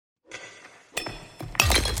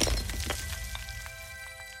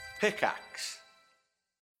Pickaxe.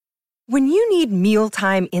 When you need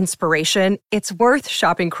mealtime inspiration, it's worth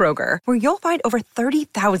shopping Kroger, where you'll find over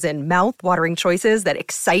 30,000 mouth-watering choices that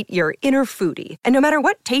excite your inner foodie. And no matter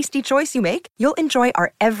what tasty choice you make, you'll enjoy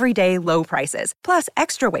our everyday low prices, plus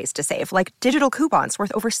extra ways to save, like digital coupons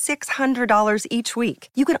worth over $600 each week.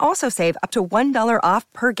 You can also save up to $1 off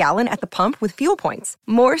per gallon at the pump with fuel points.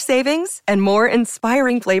 More savings and more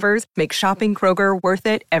inspiring flavors make shopping Kroger worth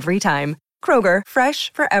it every time. Kroger,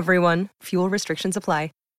 fresh for everyone. Fuel restrictions apply.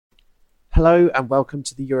 Hello and welcome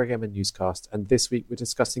to the Eurogamer newscast, and this week we're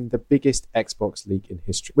discussing the biggest Xbox leak in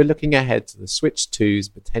history. We're looking ahead to the Switch 2's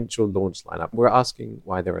potential launch lineup. We're asking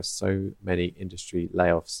why there are so many industry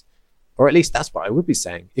layoffs, or at least that's what I would be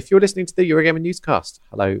saying. If you're listening to the Eurogamer newscast,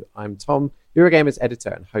 hello, I'm Tom, Eurogamer's editor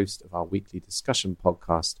and host of our weekly discussion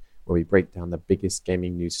podcast, where we break down the biggest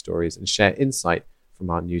gaming news stories and share insight from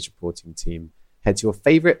our news reporting team. Head to your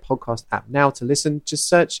favourite podcast app now to listen. Just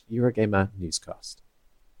search Eurogamer newscast.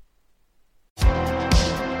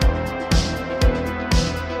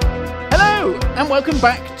 Hello, and welcome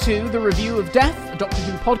back to the Review of Death, a Doctor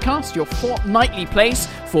Who podcast, your fortnightly place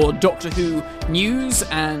for Doctor Who news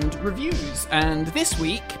and reviews. And this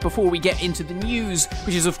week, before we get into the news,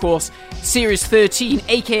 which is, of course, Series 13,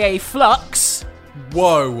 aka Flux.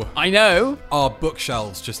 Whoa. I know. Our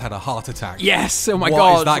bookshelves just had a heart attack. Yes, oh my God.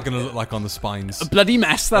 God. What is that going to look like on the spines? A bloody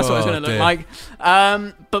mess, that's what it's going to look dear. like.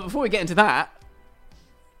 But before we get into that,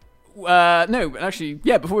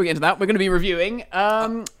 before we get into that, we're going to be reviewing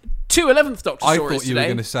two 11th Doctor I stories thought you today. were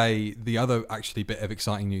going to say the other actually bit of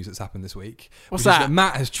exciting news that's happened this week. What's which is that?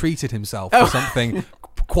 Matt has treated himself to something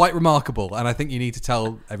quite remarkable, and I think you need to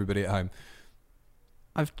tell everybody at home.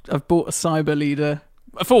 I've bought a Cyber Leader.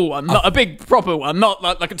 A full one, not a big proper one, not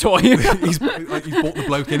like a toy. he's bought the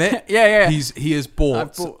bloke in it. Yeah. He has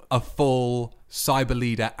bought a full Cyber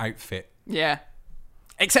Leader outfit. Yeah.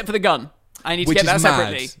 Except for the gun. I need to Which get that is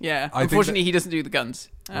separately. mad. Yeah. I think Unfortunately, he doesn't do the guns.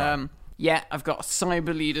 Right. Yeah, I've got a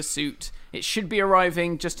Cyber Leader suit. It should be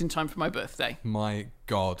arriving just in time for my birthday. My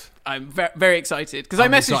God. I'm very excited because I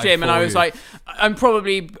I'm messaged excited him and I for was you. like, I'm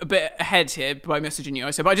probably a bit ahead here by messaging you.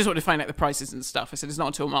 I said, but I just want to find out the prices and stuff. I said, it's not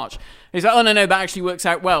until March. He's like, oh, no, that actually works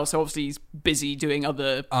out well. So obviously he's busy doing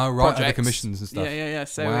other projects. Other commissions and stuff. Yeah.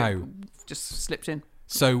 So wow. it just slipped in.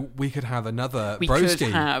 So we could have another We broski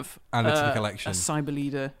could have added to the collection. a Cyber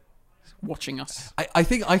Leader watching us. I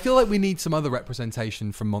feel like we need some other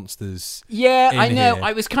representation from monsters. Yeah, I know. Here.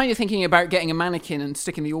 I was kind of thinking about getting a mannequin and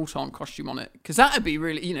sticking the Auton costume on it, because that would be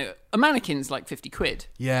really, a mannequin's like 50 quid.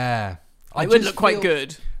 Yeah. It would look quite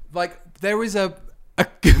good. Like, there is a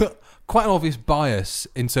quite an obvious bias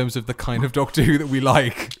in terms of the kind of Doctor Who that we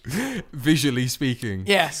like, visually speaking.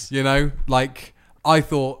 Yes. Like, I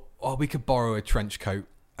thought, we could borrow a trench coat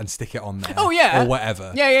and stick it on there. Oh, yeah. Or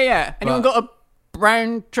whatever. Yeah. Anyone got a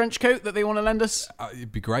brown trench coat that they want to lend us?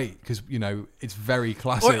 It'd be great, because, it's very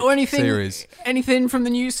classic or anything, series. Anything from the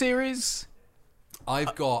new series?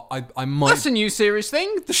 I've got, I might... That's a new series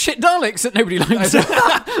thing. The shit Daleks that nobody likes.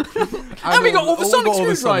 And we got all the sonic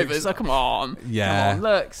screwdrivers. Oh, come on. Yeah. Come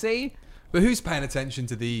on, look, see? But who's paying attention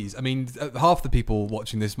to these? I mean, half the people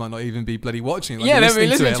watching this might not even be bloody watching it. Yeah, they're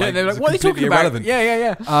listening to it. They're like, what are they talking about? Irrelevant.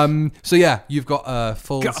 Yeah. So yeah, you've got a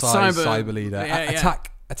full-size cyber leader. Yeah.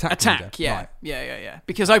 Attack leader. Yeah. Right. Yeah.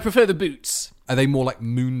 Because I prefer the boots. Are they more like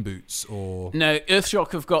moon boots or? No,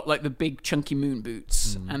 Earthshock have got like the big chunky moon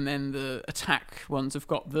boots, and then the attack ones have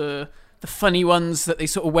got the funny ones that they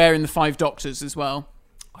sort of wear in the Five Doctors as well.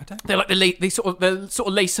 I don't. They're like they're sort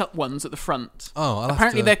of lace up ones at the front. Oh,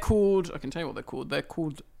 apparently they're called. I can tell you what they're called. They're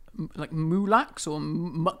called like moulacs or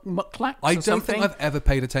mucklacks. I don't something. think I've ever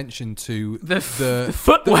paid attention to the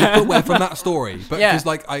footwear. The footwear from that story, but Yeah. because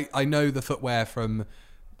like I know the footwear from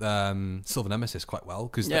Silver Nemesis quite well,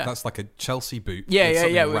 because that's like a Chelsea boot. with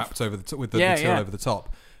something wrapped over the with the material over the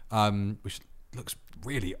top, which looks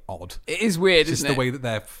really odd. It is weird, Just isn't the it? way that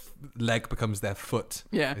their leg becomes their foot.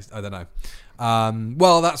 Yeah. I don't know.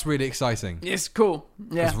 Well, that's really exciting. It's cool.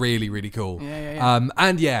 Yeah. It's really, really cool. Yeah.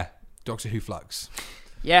 And yeah, Doctor Who Flux.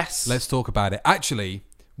 Yes. Let's talk about it. Actually,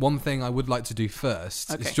 one thing I would like to do first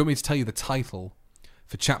is, do you want me to tell you the title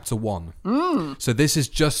for Chapter 1? So this is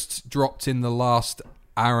just dropped in the last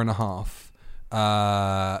hour and a half.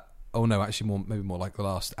 Maybe more like the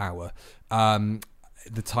last hour.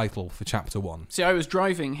 The title for Chapter 1. See, I was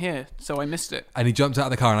driving here, so I missed it. And he jumped out of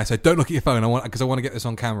the car, and I said, "Don't look at your phone. Because I want to get this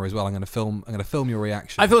on camera as well. I'm going to film your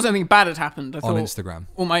reaction." I thought something bad had happened. I on thought Instagram.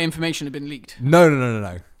 All my information had been leaked.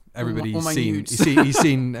 No. Everybody's all my seen. nudes. He's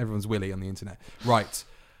seen everyone's willy on the internet. Right.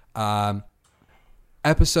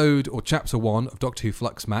 Episode or Chapter 1 of Doctor Who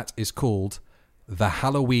Flux, Matt, is called The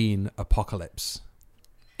Halloween Apocalypse.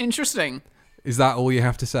 Interesting. Is that all you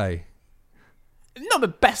have to say? Not the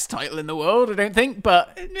best title in the world, I don't think,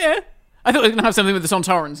 but yeah. I thought it was going to have something with the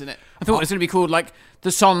Sontarans in it. I thought it was going to be called, like,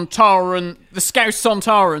 the Scouse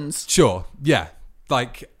Sontarans. Sure, yeah.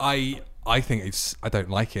 Like, I think I don't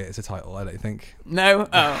like it as a title, I don't think. No?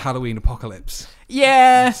 Oh. Halloween Apocalypse.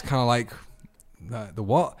 Yeah. It's kind of like, the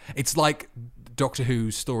what? It's like Doctor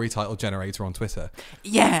Who's story title generator on Twitter.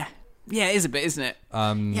 Yeah. Yeah, it is a bit, isn't it?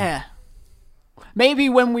 Yeah. Maybe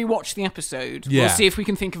when we watch the episode, we'll see if we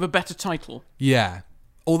can think of a better title. Yeah.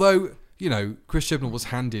 Although, you know, Chris Chibnall was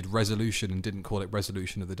handed Resolution and didn't call it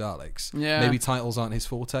Resolution of the Daleks. Yeah. Maybe titles aren't his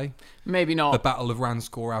forte. Maybe not. The Battle of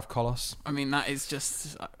Ranskorav Kolos. I mean, that is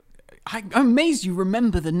just... I'm amazed you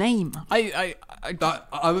remember the name. I'm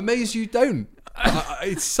amazed you don't.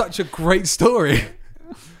 It's such a great story.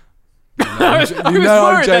 I'm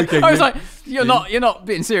joking. I was like, you're not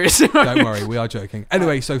being serious. Don't worry, we are joking.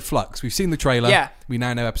 Anyway, so Flux. We've seen the trailer. Yeah. We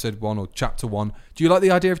now know episode 1 or chapter 1. Do you like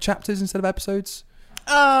the idea of chapters instead of episodes?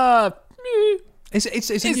 It's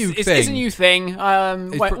a new thing. It's a new thing.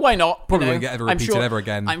 Why not? Probably won't get ever repeated ever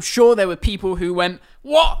again. I'm sure there were people who went,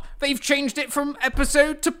 "What? They've changed it from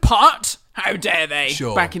episode to part? How dare they?"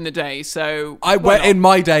 Sure. Back in the day. So in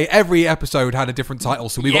my day, every episode had a different title,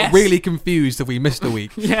 so we got really confused if we missed a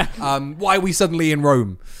week. Yeah. Why are we suddenly in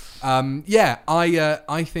Rome?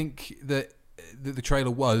 I think that the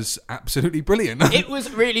trailer was absolutely brilliant. It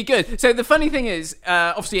was really good. So the funny thing is,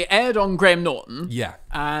 obviously it aired on Graham Norton. Yeah.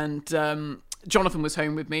 And Jonathan was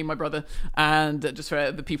home with me, my brother, and just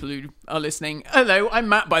for the people who are listening, hello, I'm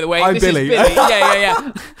Matt, by the way. I'm this Billy. Is Billy.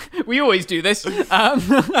 Yeah. We always do this.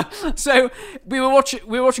 So we were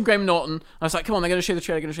watching Graham Norton. I was like, come on, they're going to show the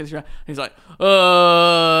trailer, And he's like,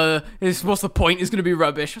 what's the point? It's going to be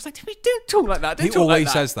rubbish. I was like, don't talk like that. He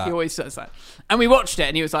always says that. He always says that. And we watched it,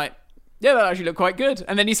 and he was like, yeah, that actually looked quite good.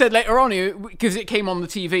 And then he said later on, because it came on the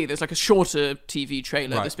TV, there's like a shorter TV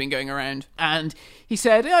trailer that's been going around. And he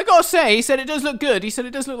said, I gotta say, it does look good. He said,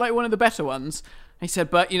 it does look like one of the better ones. And he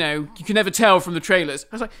said, but, you can never tell from the trailers.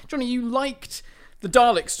 I was like, Johnny, you liked the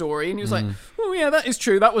Dalek story. And he was like, oh, yeah, that is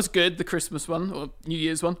true. That was good, the Christmas one, or New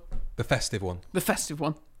Year's one. The festive one.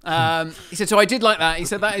 He said, so I did like that. He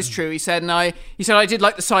said, that is true. He said, I did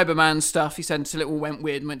like the Cyberman stuff. He said, until it all went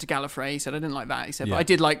weird and went to Gallifrey. He said, I didn't like that. He said, but I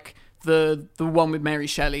did like the one with Mary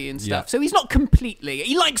Shelley and stuff. So he's not completely...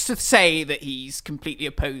 He likes to say that he's completely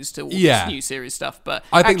opposed to all this new series stuff, but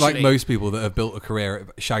I think like most people that have built a career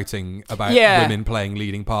shouting about women playing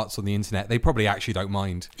leading parts on the internet, they probably actually don't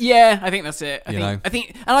mind. Yeah, I think that's it. I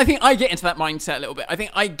think I get into that mindset a little bit.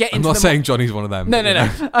 I'm not saying Johnny's one of them. No.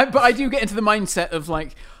 But I do get into the mindset of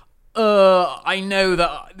like, I know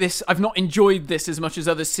that I've not enjoyed this as much as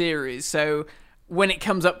other series, so when it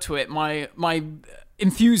comes up to it, my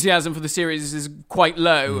enthusiasm for the series is quite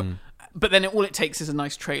low, but then all it takes is a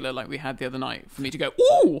nice trailer like we had the other night for me to go,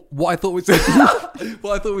 ooh! What I thought was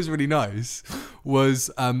really nice was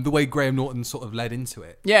the way Graham Norton sort of led into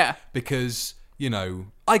it. Yeah. Because,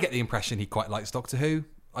 I get the impression he quite likes Doctor Who.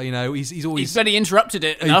 He's always... He's bloody interrupted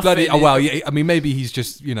it enough. Maybe he's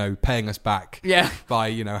just, paying us back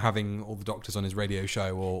by, having all the doctors on his radio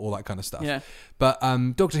show or all that kind of stuff. Yeah. But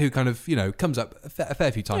Doctor Who kind of, comes up a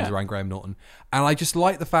fair few times around Graham Norton. And I just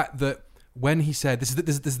like the fact that when he said, this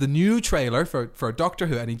is the new trailer for a Doctor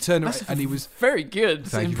Who, and he turned around and he was... Very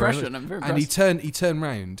good impression. I'm very impressed. And he turned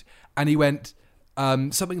round and he went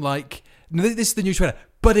something like, this is the new trailer,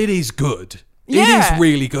 but it is good. Yeah. It is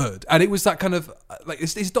really good. And it was that kind of, like,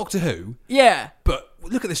 it's Doctor Who. Yeah. But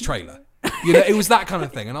look at this trailer. It was that kind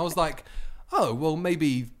of thing. And I was like, oh, well,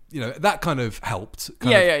 maybe, that kind of helped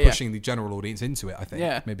pushing the general audience into it, I think.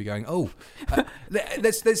 Yeah. Maybe going,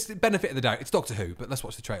 let's benefit of the doubt. It's Doctor Who, but let's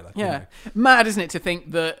watch the trailer. Yeah. Mad, isn't it, to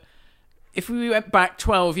think that if we went back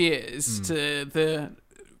 12 years to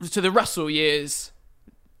the Russell years...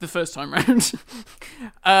 the first time round,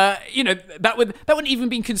 that wouldn't even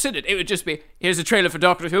be considered. It would just be, here's a trailer for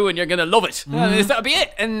Doctor Who and you're going to love it. That would be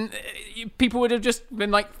it. And people would have just been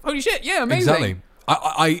like, holy shit, yeah, amazing.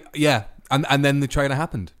 Exactly. And then the trailer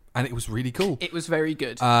happened and it was really cool. It was very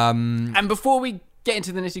good. And before we get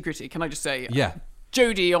into the nitty gritty, can I just say,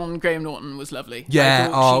 Jodie on Graham Norton was lovely. Yeah,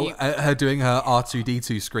 her doing her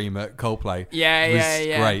R2D2 scream at Coldplay.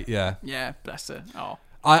 Yeah. Great, yeah. Yeah, bless her. Oh.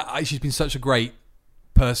 She's been such a great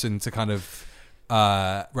person to kind of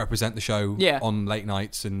represent the show on late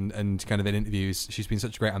nights and kind of in interviews. She's been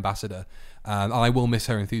such a great ambassador, and I will miss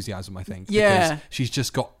her enthusiasm, I think, because she's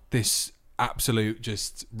just got this absolute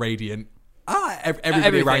just radiant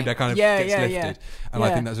everybody around her kind of gets lifted. And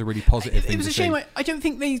I think that's a really positive thing. It was a shame. I don't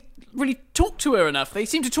think they really talked to her enough. They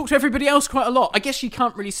seem to talk to everybody else quite a lot. I guess she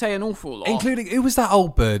can't really say an awful lot. Including, it was that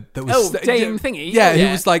old bird that was... Dame Thingy. Yeah, who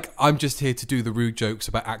was like, I'm just here to do the rude jokes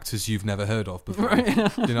about actors you've never heard of before.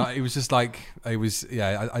 Right. You know, it was just like, I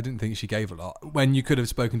didn't think she gave a lot. When you could have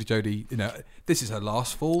spoken to Jodie, you know, this is her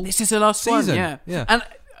last fall. This is her last season. One, yeah. And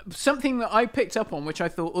something that I picked up on, which I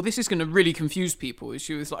thought, this is going to really confuse people, is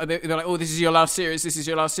she was like, they're like, this is your last series, this is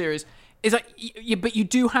your last series. Is like, but you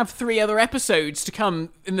do have 3 other episodes to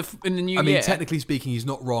come in the new year. I mean, technically speaking, he's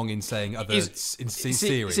not wrong in saying other series.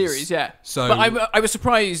 Series, yeah. So, but I was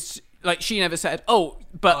surprised. Like, she never said,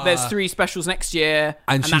 but there's 3 specials next year,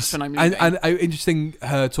 and that's when I'm leaving. And interesting,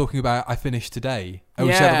 her talking about, I finished today. She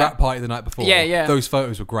had a rap party the night before. Yeah. Those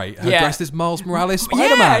photos were great. Her dressed as Miles Morales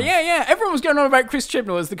Spider-Man. Yeah. Everyone was going on about Chris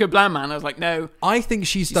Chibnall as the Kablam Man. I was like, no. I think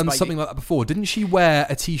she's done something like that before. Didn't she wear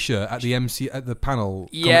a T-shirt at the panel?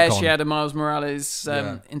 Yeah, Comic-Con? She had a Miles Morales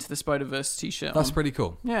Into the Spider-Verse T-shirt. That's pretty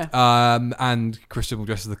cool. Yeah. And Chris Chibnall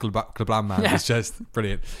dressed as the Kablam Man is just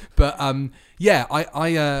brilliant. But I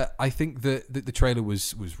think that the trailer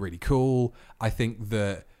was really cool. I think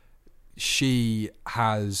that she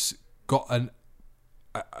has got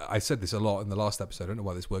I said this a lot in the last episode. I don't know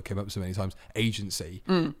why this word came up so many times. Agency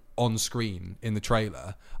on screen in the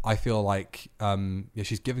trailer. I feel like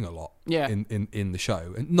she's giving a lot in the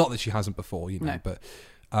show, and not that she hasn't before, you know, but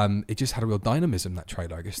it just had a real dynamism, that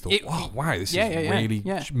trailer. I just thought, wow, this is really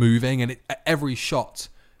moving, and every shot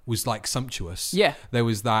was like sumptuous. Yeah, there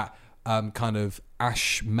was that kind of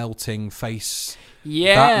ash melting face.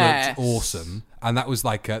 Yeah, that looked awesome, and that was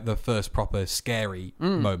like the first proper scary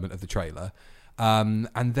moment of the trailer.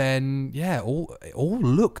 And then, it all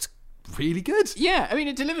looked really good. Yeah, I mean,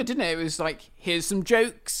 it delivered, didn't it? It was like, here's some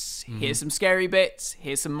jokes, here's some scary bits,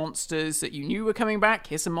 here's some monsters that you knew were coming back,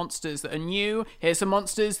 here's some monsters that are new, here's some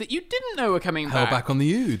monsters that you didn't know were coming back. Hell back on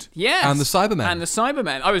the Ood. Yes. And the Cybermen. And the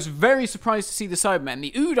Cybermen. I was very surprised to see the Cybermen.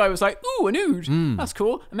 The Ood, I was like, ooh, an Ood. That's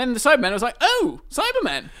cool. And then the Cybermen, I was like, oh,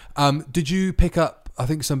 Cybermen. Did you pick up, I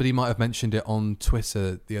think somebody might have mentioned it on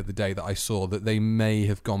Twitter the other day that I saw, that they may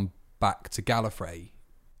have gone back to Gallifrey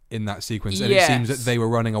in that sequence, and it seems that they were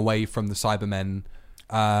running away from the Cybermen.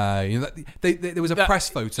 There was a press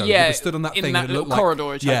photo. They stood on that thing, in that and it little looked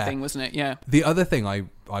corridor type thing, wasn't it? Yeah. The other thing I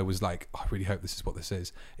was like, I really hope this is what this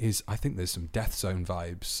is I think there's some Death Zone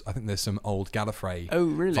vibes. I think there's some old Gallifrey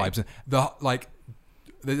vibes.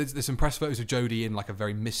 There's some press photos of Jodie in like a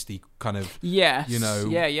very misty kind of,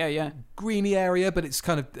 greeny area, but it's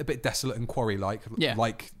kind of a bit desolate and quarry-like,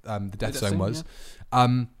 like the Death Zone was.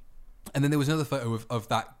 And then there was another photo of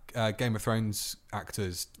that Game of Thrones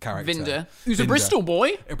actor's character. Vinder, who's a Bristol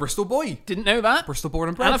boy. A Bristol boy. Didn't know that. Bristol born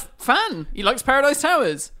and bred. And a fan. He likes Paradise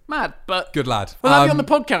Towers. Mad, but... Good lad. We'll have you on the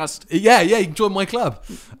podcast. Yeah, you can join my club.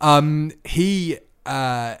 He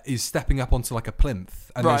is stepping up onto like a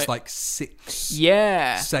plinth, and there's like 6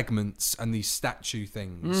 segments and these statue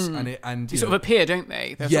things. And they sort of appear, don't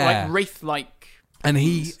they? They're sort of like wraith-like. And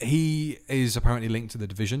he is apparently linked to the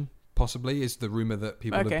Division. Possibly is the rumor that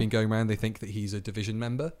people have been going around. They think that he's a Division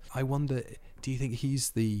member. I wonder, do you think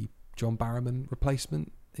he's the John Barrowman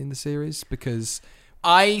replacement in the series? Because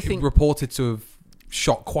I think reported to have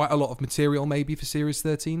shot quite a lot of material maybe for Series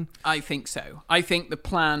 13. I think so. I think the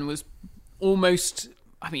plan was almost...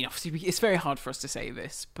 I mean, obviously, it's very hard for us to say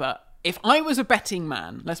this, but if I was a betting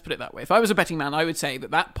man, let's put it that way, if I was a betting man, I would say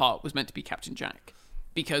that part was meant to be Captain Jack.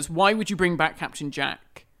 Because why would you bring back Captain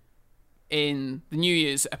Jack in the New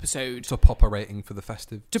Year's episode to pop a rating for the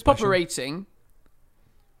festive special. Pop a rating,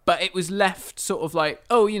 but it was left sort of like,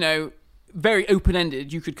 very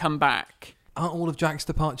open-ended. You could come back. Aren't all of Jack's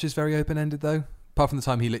departures very open-ended though? Apart from the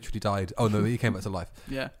time he literally died. Oh no, he came back to life.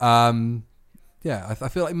 Yeah. I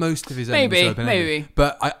feel like most of his endings are open-ended. Maybe.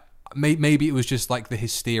 But maybe it was just like the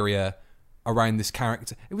hysteria around this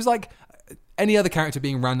character. It was like any other character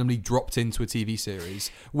being randomly dropped into a TV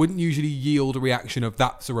series wouldn't usually yield a reaction of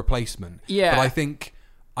that's a replacement. Yeah. But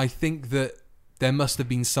I think that there must have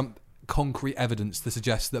been some concrete evidence to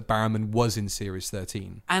suggest that Barrowman was in Series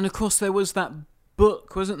 13. And of course there was that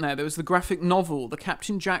book, wasn't there? There was the graphic novel, the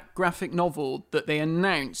Captain Jack graphic novel that they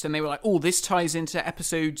announced, and they were like, oh, this ties into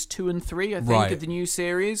episodes 2 and 3, I think, of the new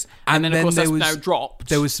series. And then of course that's now dropped.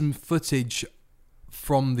 There was some footage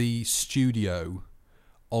from the studio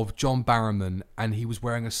of John Barrowman, and he was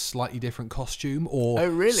wearing a slightly different costume, or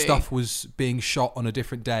stuff was being shot on a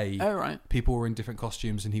different day. Oh, right. People were in different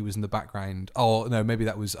costumes and he was in the background. Oh, no, maybe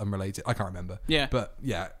that was unrelated. I can't remember. Yeah. But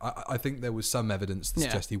yeah, I think there was some evidence to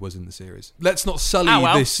suggest he was in the series. Let's not sully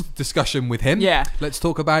this discussion with him. Yeah. Let's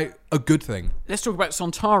talk about a good thing. Let's talk about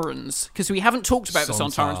Sontarans, because we haven't talked about the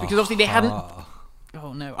Sontarans, because obviously they hadn't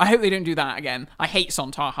Oh no! I hope they don't do that again. I hate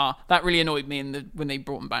Sontarha. That really annoyed me when they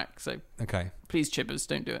brought him back. So Okay. please, Chibbers,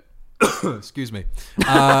 don't do it. Excuse me.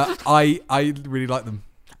 I really like them.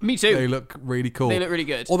 Me too. They look really cool. They look really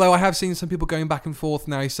good. Although I have seen some people going back and forth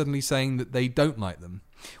now, suddenly saying that they don't like them.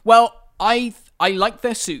 Well, I like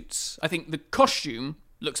their suits. I think the costume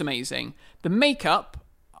looks amazing. The makeup,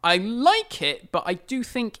 I like it, but I do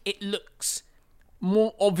think it looks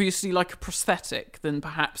more obviously like a prosthetic than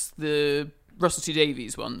perhaps the Russell T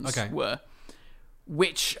Davies ones were,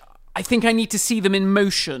 which I think I need to see them in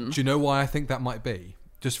motion. Do you know why I think that might be?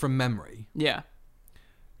 Just from memory. Yeah.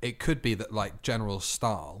 It could be that, like, General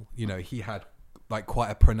Stahl, he had, like, quite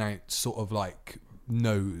a pronounced sort of, like,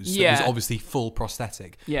 nose that was obviously full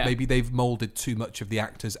prosthetic. Yeah. Maybe they've moulded too much of the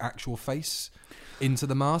actor's actual face into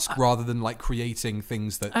the mask rather than, like, creating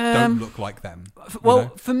things that don't look like them.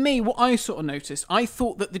 For me, what I sort of noticed, I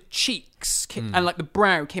thought that the cheeks and like the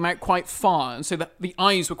brow came out quite far, and so that the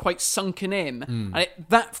eyes were quite sunken in, and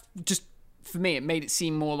that just, for me, it made it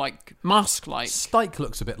seem more like mask-like. Stike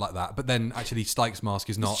looks a bit like that, but then actually Stike's mask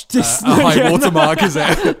is not a high watermark, is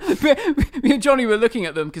it? Me and Johnny were looking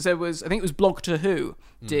at them because I think it was Blog to Who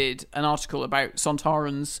did an article about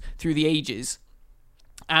Sontarans through the ages,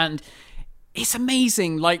 and it's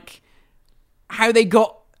amazing, like, how they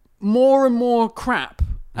got more and more crap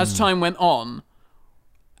as time went on.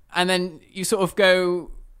 And then you sort of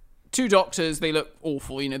go, 2 Doctors, they look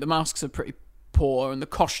awful. The masks are pretty poor and the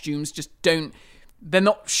costumes just they're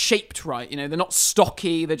not shaped right. They're not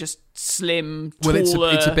stocky. They're just slim, taller.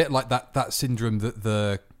 Well, it's a bit like that syndrome that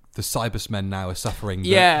the Cybersmen now are suffering.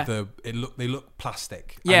 Yeah. They look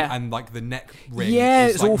plastic. Yeah. And like the neck ring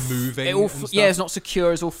is like moving. It's not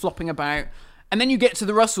secure. It's all flopping about. And then you get to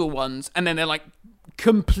the Russell ones, and then they're like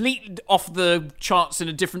complete off the charts in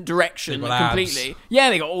a different direction. Completely. Abs. Yeah,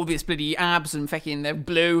 they got all these bloody abs and fucking they're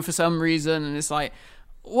blue for some reason, and it's like,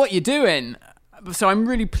 what you doing? So I'm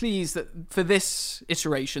really pleased that for this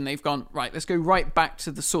iteration they've gone, right, let's go right back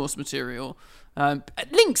to the source material.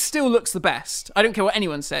 Link still looks the best. I don't care what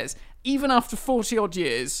anyone says. Even after 40 odd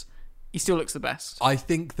years, he still looks the best. I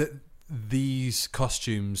think that these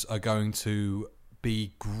costumes are going to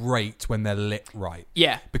be great when they're lit right.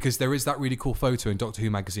 Yeah. Because there is that really cool photo in Doctor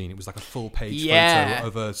Who magazine. It was like a full page photo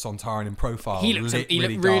of a Sontaran in profile. He looked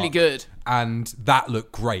really good. And that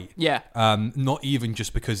looked great. Yeah. Not even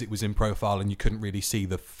just because it was in profile and you couldn't really see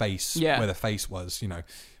the face where the face was,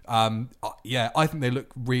 I think they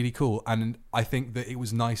look really cool. And I think that it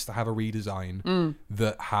was nice to have a redesign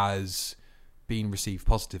that has been received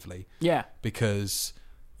positively. Yeah. Because,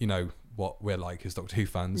 what we're like as Doctor Who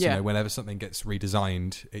fans, whenever something gets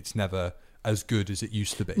redesigned, it's never as good as it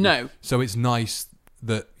used to be. No. So it's nice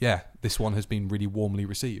that, this one has been really warmly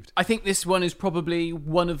received. I think this one is probably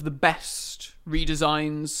one of the best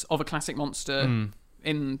redesigns of a classic monster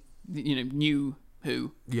in, New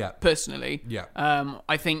Who. Yeah. Personally. Yeah.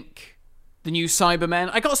 I think the new Cybermen,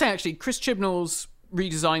 I got to say, actually, Chris Chibnall's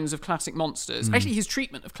redesigns of classic monsters, actually his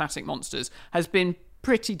treatment of classic monsters has been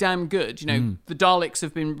pretty damn good. The Daleks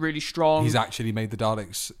have been really strong. He's actually made the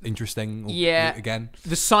Daleks interesting again.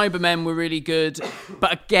 The Cybermen were really good.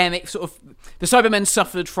 But again, the Cybermen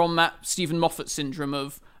suffered from that Stephen Moffat syndrome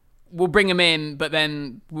of, we'll bring them in, but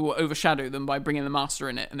then we'll overshadow them by bringing the Master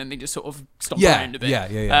in it, and then they just sort of stop around a bit.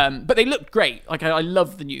 Yeah. But they looked great. Like, I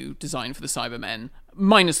love the new design for the Cybermen,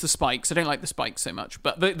 minus the spikes. I don't like the spikes so much,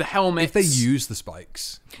 but the helmets. If they use the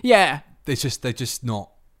spikes, they're just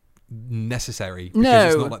not necessary,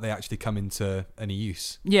 because it's not like they actually come into any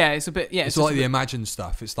use. It's a bit. It's like the Imagine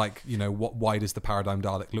stuff. It's like, why does the Paradigm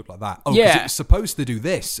Dalek look like that? Because it's supposed to do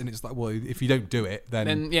this, and it's like, well, if you don't do it,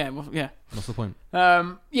 then what's the point?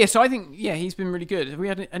 So I think he's been really good. Have we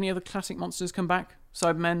had any other classic monsters come back?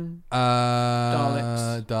 Cybermen,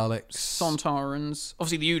 Daleks, Sontarans.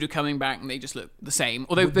 Obviously, the Uda coming back, and they just look the same.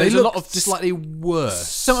 Although there's a lot of slightly worse.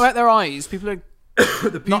 Something about their eyes. People are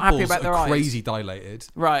the not happy about their eyes. Crazy dilated.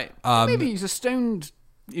 Right. Maybe he's a stoned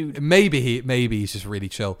dude. Maybe he's just really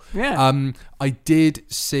chill. Yeah. I did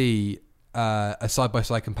see a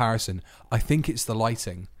side-by-side comparison. I think it's the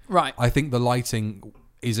lighting. Right. I think the lighting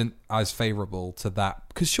isn't as favourable to that,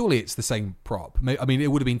 because surely it's the same prop. I mean,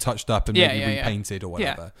 it would have been touched up and maybe repainted or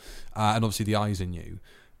whatever. And obviously the eyes are new.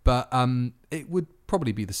 But it would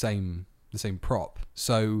probably be the same prop.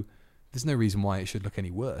 So there's no reason why it should look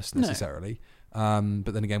any worse necessarily. No.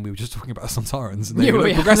 But then again, we were just talking about Sontarans, and they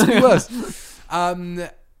look progressively worse.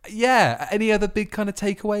 Any other big kind of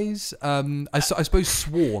takeaways? I suppose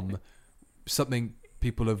Swarm, something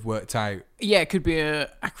people have worked out. Yeah, it could be an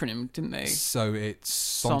acronym, didn't they? So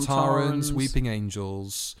it's Sontarans, Weeping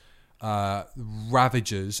Angels,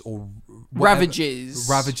 Ravagers or Ravages.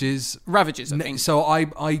 Ravages. Ravages, I think. So I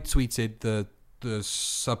tweeted the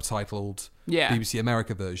subtitled BBC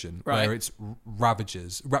America version where it's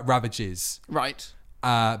Ravages. Ravages. Right.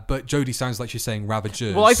 But Jodie sounds like she's saying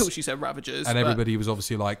Ravagers. Well, I thought she said Ravagers. And everybody was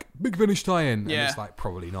obviously like, Big Finish tie-in. Yeah. And it's like,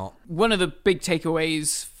 probably not. One of the big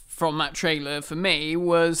takeaways from that trailer for me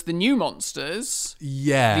was the new monsters.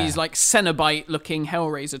 Yeah. These like Cenobite-looking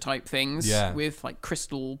Hellraiser type things with like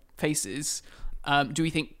crystal faces. Do we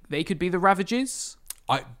think they could be the Ravages?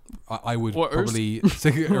 I would or probably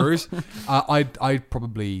think Urs. I'd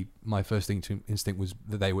probably, my first instinct was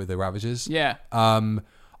that they were the Ravagers. Yeah.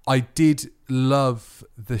 I did love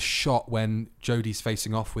the shot when Jodie's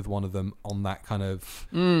facing off with one of them on that kind of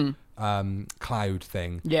cloud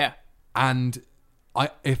thing. Yeah. And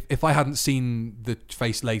if I hadn't seen the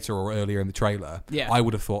face later or earlier in the trailer, I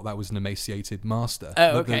would have thought that was an emaciated master.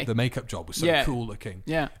 Oh, okay. The makeup job was so cool looking.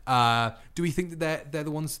 Yeah. Do we think that they're the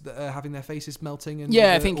ones that are having their faces melting? And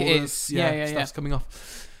I think it is. Stuff's coming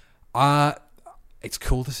off. It's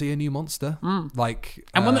cool to see a new monster. Like,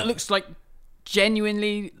 and one that looks like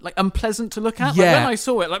genuinely like unpleasant to look at. Yeah. Like, when I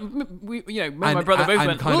saw it, like me and my brother both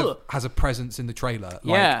went, kind ugh. of has a presence in the trailer.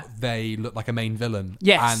 Like, they look like a main villain.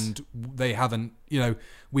 Yes. And they haven't,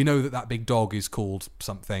 we know that big dog is called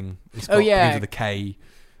something. It's got begins with a K.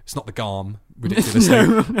 It's not the Garm,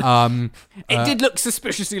 ridiculously. It did look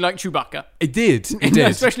suspiciously like Chewbacca. It did. It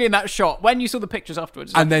did. Especially in that shot. When you saw the pictures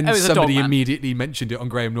afterwards. And then somebody dog, immediately mentioned it on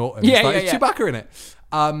Graham Norton. Yeah, It's Chewbacca in it.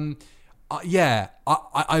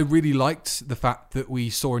 I really liked the fact that we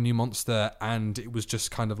saw a new monster and it was just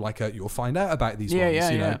kind of like you'll find out about these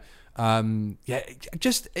ones, you know.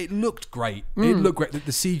 It looked great. It looked great. The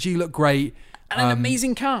CG looked great. And an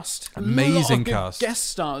amazing cast. Amazing good cast. Guest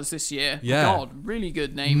stars this year. Yeah. God, really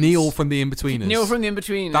good names. Neil from The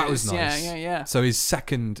Inbetweeners. That was nice. Yeah. So his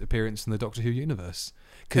second appearance in the Doctor Who universe.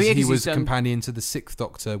 Because he was a companion to the Sixth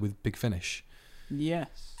Doctor with Big Finish.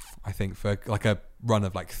 Yes. I think for like a run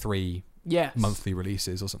of like 3 monthly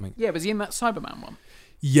releases or something. Yeah, was he in that Cyberman one?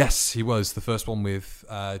 Yes, he was. The first one with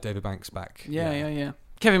David Banks back. Yeah.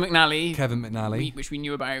 Kevin McNally. Which we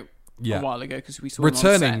knew about a while ago because we saw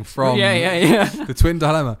returning him on set. from the Twin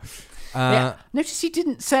Dilemma. Notice he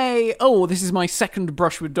didn't say, "Oh, this is my second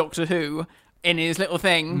brush with Doctor Who." In his little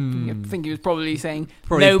thing, I think he was probably saying,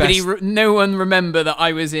 no one remember that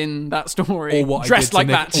I was in that story, or what dressed like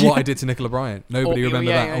that. Or what I did to Nicola Bryant. Nobody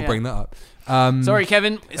remember that. I'll bring that up. Sorry,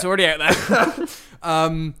 Kevin, it's already out there.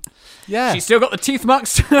 She's still got the teeth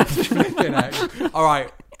marks. All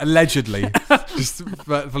right, allegedly, just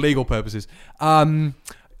for legal purposes.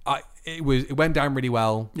 It went down really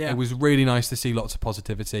well. Yeah. It was really nice to see lots of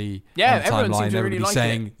positivity. Yeah, on the everyone timeline. seemed to Everybody really like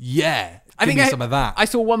saying, it. "Yeah, I think some of that." I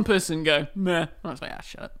saw one person go, "Meh." I was like,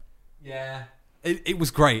 shut up. Yeah. It was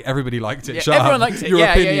great. Everybody liked it. Yeah, everyone liked it. Your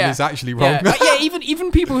opinion is actually wrong. Even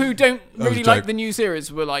people who don't really like the new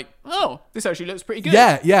series were like, "Oh, this actually looks pretty good."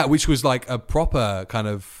 Yeah, which was like a proper kind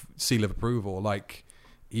of seal of approval. Like,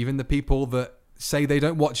 even the people that say they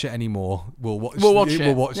don't watch it anymore will watch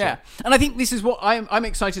it. And I think this is what I'm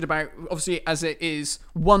excited about. Obviously, as it is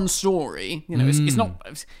one story, it's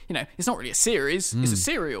not really a series. It's a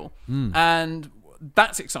serial, and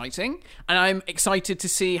that's exciting. And I'm excited to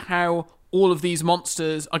see how all of these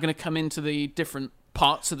monsters are going to come into the different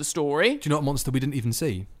parts of the story. Do you know what monster we didn't even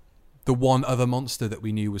see? The one other monster that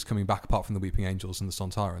we knew was coming back, apart from the Weeping Angels and the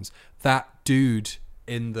Sontarans. That dude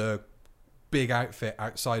in the big outfit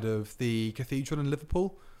outside of the cathedral in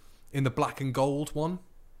Liverpool, in the black and gold one.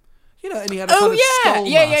 And he had a skull mask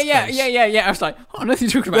face. I was like, I know what you're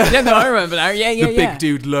talking about. Yeah, no, I remember now. The big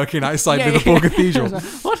dude lurking outside Liverpool Cathedral. Like,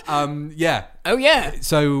 what? Yeah. Oh, yeah.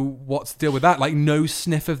 So what's the deal with that? Like, no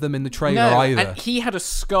sniff of them in the trailer either. And he had a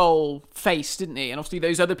skull face, didn't he? And obviously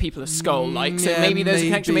those other people are skull-like. So maybe there's a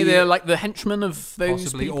connection. Maybe they're like the henchmen of those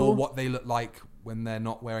possibly, people. Or what they look like when they're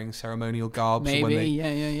not wearing ceremonial garbs. Maybe, or when they,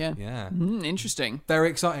 yeah. Interesting. Very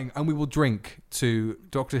exciting. And we will drink to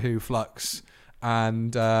Doctor Who Flux.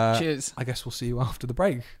 And cheers. I guess we'll see you after the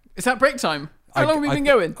break. Is that break time? How long have we been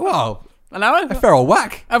going? Well, an hour? A fair old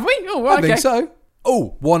whack. Have we? Oh, well, I think so.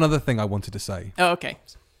 Oh, one other thing I wanted to say. Oh, okay.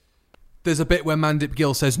 There's a bit where Mandip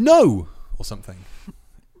Gill says no or something.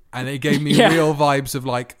 And it gave me real vibes of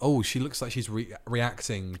like, oh, she looks like she's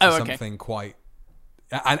reacting to something quite...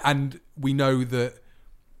 And we know that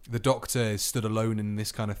the Doctor stood alone in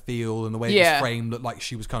this kind of field, and the way it was framed looked like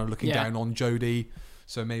she was kind of looking down on Jodie.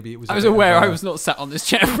 So maybe it was... I was aware I was not sat on this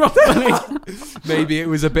chair properly. Maybe it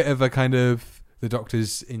was a bit of a kind of... The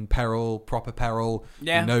Doctor's in peril, proper peril.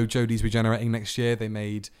 Yeah. We know Jodie's regenerating next year. They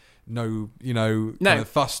made no, kind of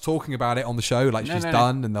fuss talking about it on the show. Like she's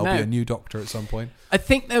done, and there'll be a new Doctor at some point. I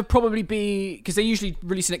think there'll probably be, because they usually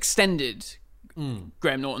release an extended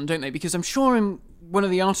Graham Norton, don't they? Because I'm sure in one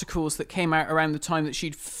of the articles that came out around the time that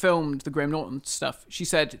she'd filmed the Graham Norton stuff, she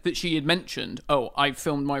said that she had mentioned, I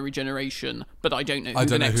filmed my regeneration, but I don't know who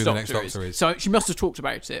the next Doctor is. So she must have talked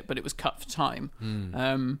about it, but it was cut for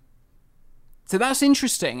time. So that's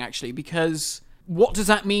interesting, actually, because what does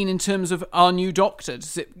that mean in terms of our new Doctor?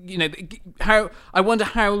 Does it, I wonder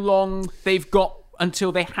how long they've got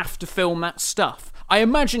until they have to film that stuff. I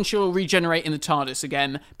imagine she'll regenerate in the TARDIS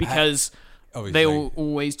again, because they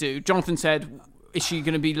always do. Jonathan said, is she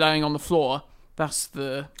going to be laying on the floor? That's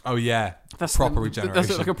the... Oh, yeah. That's proper regeneration.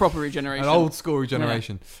 That's like a proper regeneration. An old school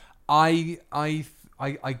regeneration. Yeah.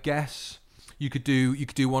 I guess you could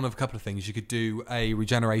do one of a couple of things. You could do a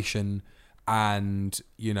regeneration and,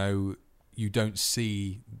 you don't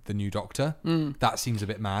see the new Doctor. That seems a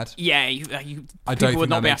bit mad. Yeah, I don't think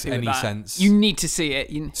that makes any sense. You need to see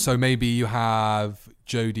it. So maybe you have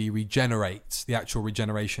Jodie regenerate. The actual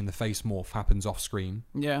regeneration, the face morph happens off screen.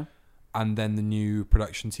 Yeah. And then the new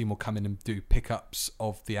production team will come in and do pickups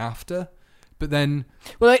of the after. But then,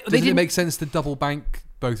 doesn't it make sense to double bank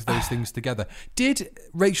both of those things together? Did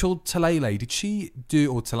Rachel Talalay, did she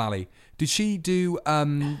do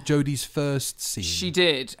Jodie's first scene? She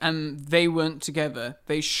did, and they weren't together.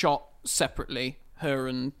 They shot separately, her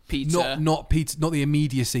and Peter. Not Peter, not the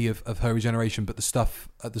immediacy of her regeneration, but the stuff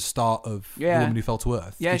at the start of The Woman Who Fell to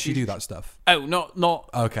Earth. Yeah, did she do that stuff? Oh, not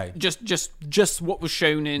okay. Just what was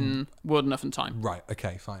shown in World Enough and Time. Right.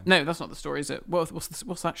 Okay. Fine. No, that's not the story, is it?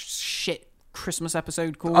 What's that shit Christmas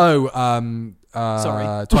episode called?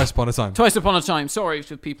 Sorry. Twice Upon a Time. Twice Upon a Time. Sorry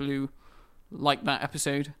to people who like that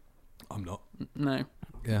episode. I'm not. No.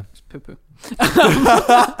 Yeah. It's poo-poo.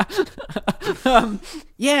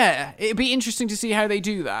 Yeah, it'd be interesting to see how they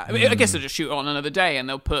do that. I mean, I guess they'll just shoot it on another day and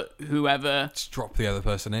they'll put whoever... Just drop the other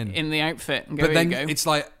person in the outfit and go, but then here you go. It's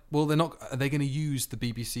like, well, they're not... Are they going to use the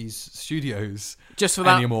BBC's studios just for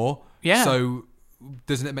that anymore? Yeah. So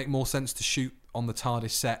doesn't it make more sense to shoot on the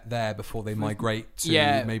TARDIS set there before they migrate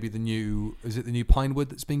to maybe the new... Is it the new Pinewood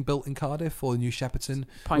that's being built in Cardiff or the new Shepperton?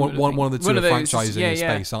 Pinewood, one of the two franchises in yeah.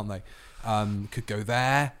 space, aren't they? Could go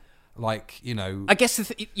there. I guess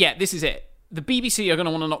this is it. The BBC are going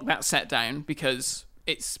to want to knock that set down because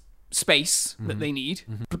it's space that they need.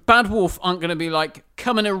 But Bad Wolf aren't going to be like,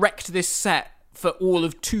 come and erect this set for all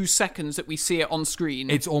of 2 seconds that we see it on screen.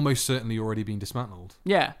 It's almost certainly already been dismantled.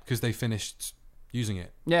 Yeah. Because they finished using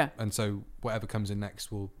it. Yeah. And so whatever comes in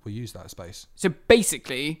next will use that space. So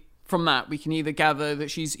basically, from that, we can either gather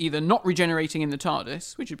that she's either not regenerating in the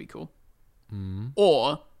TARDIS, which would be cool,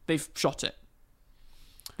 or they've shot it.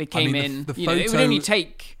 They came in. The photo, it would only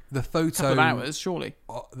take a couple of hours, surely.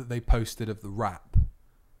 That they posted of the wrap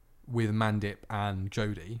with Mandip and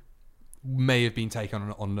Jodie may have been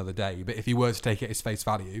taken on another day, but if you were to take it as face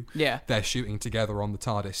value, they're shooting together on the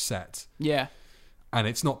TARDIS set. Yeah. And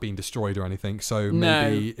it's not being destroyed or anything, so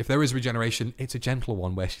maybe if there is regeneration, it's a gentle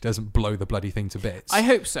one where she doesn't blow the bloody thing to bits. I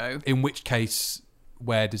hope so. In which case,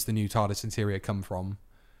 where does the new TARDIS interior come from?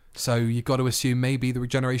 So you've got to assume maybe the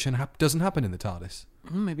regeneration doesn't happen in the TARDIS.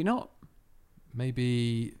 Maybe not.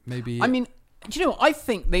 Maybe. I mean, do you know what I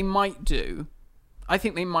think they might do? I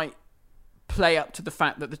think they might play up to the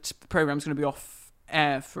fact that the programme's going to be off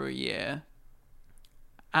air for a year.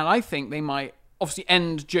 And I think they might obviously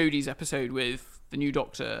end Jodie's episode with the new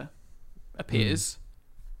Doctor appears.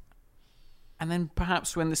 And then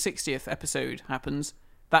perhaps when the 60th episode happens,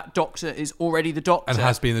 that Doctor is already the Doctor. And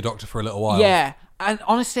has been the Doctor for a little while. Yeah. And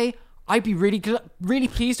honestly, I'd be really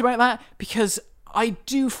pleased about that, because I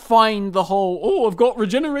do find the whole, I've got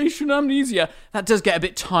regeneration amnesia, that does get a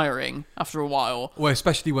bit tiring after a while. Well,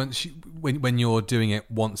 especially when you're doing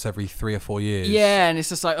it once every 3 or 4 years. Yeah, and it's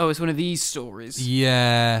just like, it's one of these stories.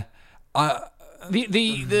 Yeah.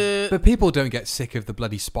 But people don't get sick of the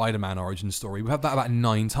bloody Spider-Man origin story. We've had that about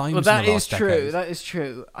 9 times in the last decade. That is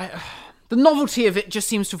true. The novelty of it just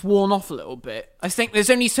seems to have worn off a little bit. I think there's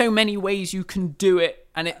only so many ways you can do it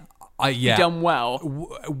and it be done well.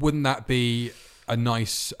 Wouldn't that be a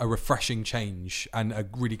refreshing change and a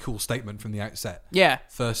really cool statement from the outset? Yeah.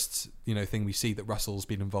 First, thing we see that Russell's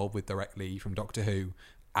been involved with directly from Doctor Who.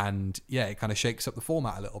 And it kind of shakes up the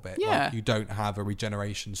format a little bit. Yeah. Like, you don't have a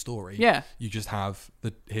regeneration story. Yeah. You just have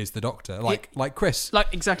here's the Doctor. Like Chris.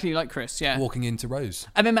 Exactly like Chris, yeah. Walking into Rose.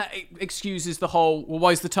 And then that excuses the whole,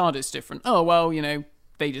 why is the TARDIS different? Oh, well,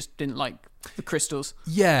 they just didn't like the crystals.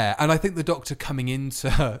 Yeah, and I think the Doctor coming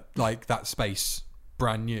into that space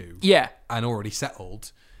brand new. Yeah. And already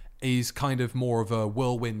settled is kind of more of a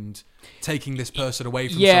whirlwind, taking this person away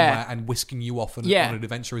from somewhere and whisking you off on an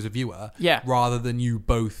adventure as a viewer, rather than you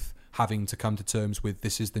both having to come to terms with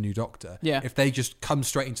this is the new Doctor. If they just come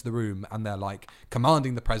straight into the room and they're like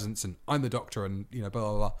commanding the presence and I'm the Doctor and blah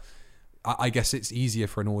blah blah, I guess it's easier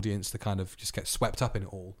for an audience to kind of just get swept up in it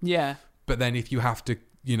all. But then if you have to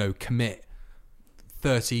commit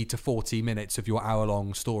 30 to 40 minutes of your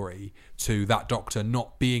hour-long story to that Doctor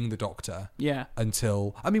not being the Doctor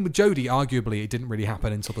until... I mean, with Jodie, arguably, it didn't really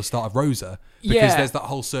happen until the start of Rosa, because there's that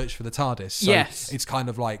whole search for the TARDIS. So it's kind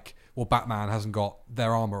of like, well, Batman hasn't got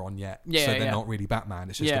their armor on yet, so they're not really Batman.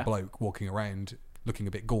 It's just a bloke walking around looking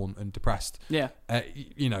a bit gaunt and depressed. She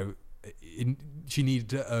needed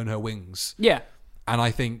to earn her wings. And I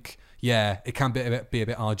think, it can be a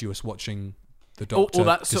bit arduous watching the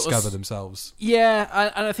Doctor discover themselves.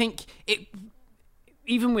 And I think it,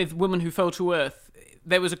 even with Woman Who Fell to Earth,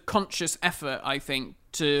 there was a conscious effort, I think,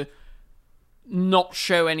 to not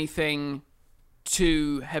show anything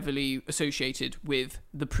too heavily associated with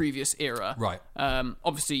the previous era. Right.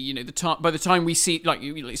 Obviously, by the time we see, like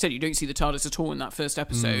you said, you don't see the TARDIS at all in that first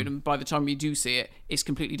episode, and by the time we do see it, it's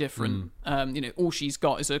completely different. All she's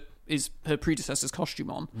got is her predecessor's costume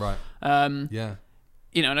on. Right. And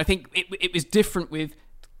I think it was different with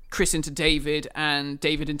Chris into David and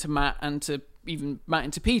David into Matt and to even Matt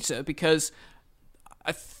into Peter, because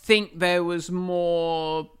I think there was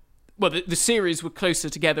more... Well, the series were closer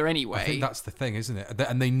together anyway. I think that's the thing, isn't it?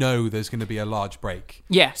 And they know there's going to be a large break.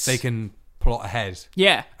 Yes. They can plot ahead.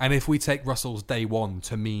 Yeah. And if we take Russell's day one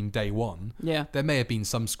to mean day one, there may have been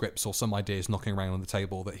some scripts or some ideas knocking around on the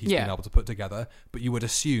table that he's been able to put together, but you would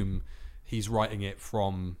assume he's writing it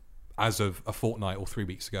from... as of a fortnight or 3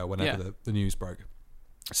 weeks ago, whenever the news broke.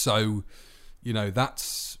 So,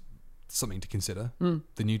 that's something to consider.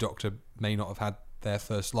 The new Doctor may not have had their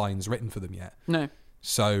first lines written for them yet. No.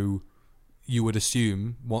 So you would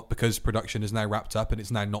assume, because production is now wrapped up and it's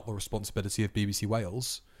now not the responsibility of BBC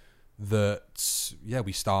Wales, that,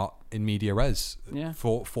 we start in media res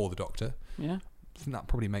for the Doctor. Yeah. I think that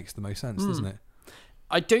probably makes the most sense, doesn't it?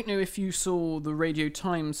 I don't know if you saw the Radio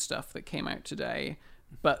Times stuff that came out today,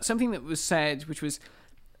 but something that was said, which was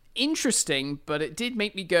interesting, but it did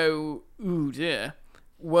make me go, ooh dear,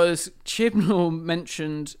 was Chibnall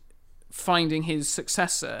mentioned finding his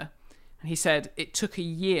successor, and he said it took a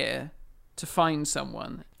year to find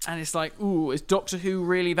someone. And it's like, ooh, is Doctor Who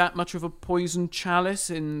really that much of a poison chalice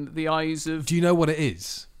in the eyes of... Do you know what it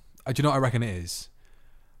is? Do you know what I reckon it is?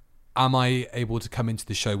 Am I able to come into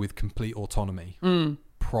the show with complete autonomy?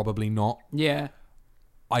 Probably not. Yeah.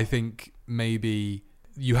 I think maybe...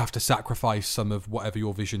 you have to sacrifice some of whatever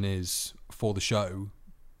your vision is for the show,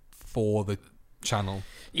 for the channel,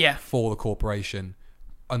 for the corporation,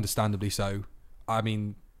 understandably so. I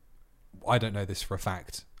mean, I don't know this for a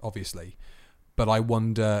fact, obviously, but I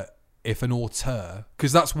wonder if an auteur,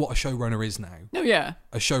 because that's what a showrunner is now. Oh, yeah.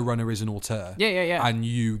 A showrunner is an auteur. Yeah. And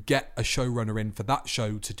you get a showrunner in for that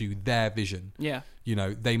show to do their vision. Yeah.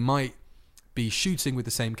 They might be shooting with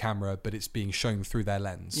the same camera, but it's being shown through their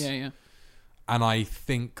lens. Yeah. And I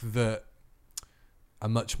think that a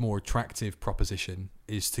much more attractive proposition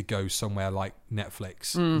is to go somewhere like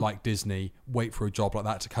Netflix, like Disney, wait for a job like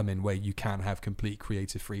that to come in where you can have complete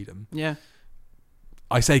creative freedom. Yeah.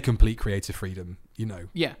 I say complete creative freedom,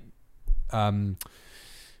 Yeah.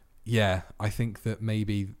 I think that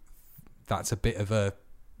maybe that's a bit of a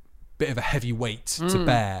heavy weight to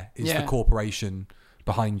bear is the corporation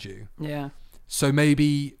behind you. Yeah. So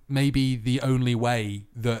maybe the only way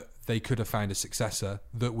that they could have found a successor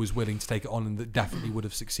that was willing to take it on and that definitely would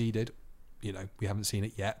have succeeded. We haven't seen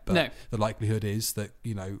it yet, but the likelihood is that,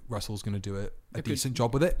 Russell's going to do a decent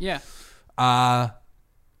job with it. Yeah.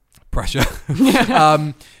 Pressure.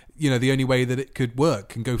 The only way that it could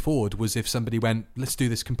work and go forward was if somebody went, let's do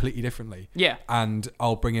this completely differently. Yeah. And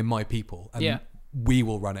I'll bring in my people and we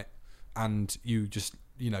will run it. And you just...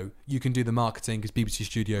 you can do the marketing because BBC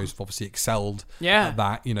Studios have obviously excelled at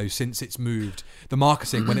that, since it's moved. The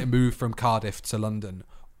marketing, when it moved from Cardiff to London,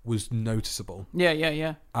 was noticeable.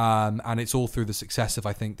 Yeah. And it's all through the success of,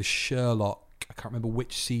 I think, the Sherlock, I can't remember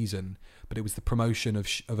which season, but it was the promotion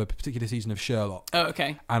of a particular season of Sherlock. Oh,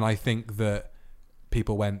 okay. And I think that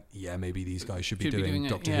people went, maybe these guys should be doing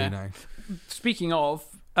Doctor Who now. Speaking of,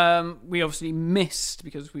 we obviously missed,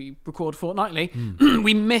 because we record fortnightly,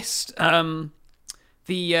 we missed...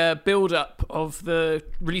 the build-up of the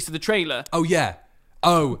release of the trailer. Oh, yeah.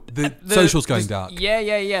 Oh, the socials going dark.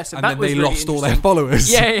 Yeah. So and then they lost all their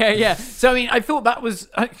followers. Yeah. So, I mean, I thought that was...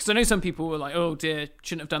 Because I know some people were like, oh, dear,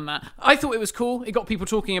 shouldn't have done that. I thought it was cool. It got people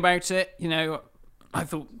talking about it. I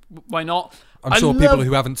thought, why not? I'm sure people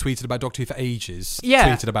who haven't tweeted about Doctor Who for ages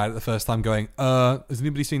tweeted about it the first time going, has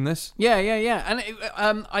anybody seen this? Yeah.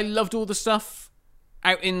 And I loved all the stuff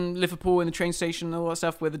out in Liverpool in the train station and all that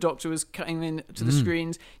stuff where the Doctor was cutting in to the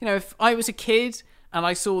screens. You know, if I was a kid and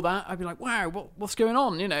I saw that, I'd be like, wow, what's going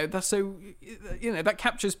on? You know, that's so, you know, that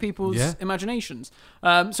captures people's imaginations.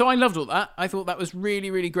 So I loved all that. I thought that was really,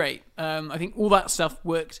 really great. I think all that stuff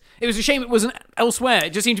worked. It was a shame it wasn't elsewhere.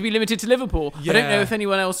 It just seemed to be limited to Liverpool. Yeah. I don't know if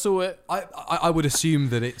anyone else saw it. I would assume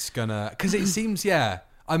that it's gonna, because it seems, I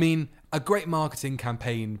mean, a great marketing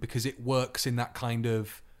campaign because it works in that kind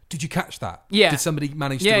of, did you catch that? Yeah. Did somebody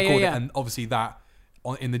manage to record it? And obviously that,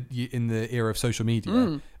 in the era of social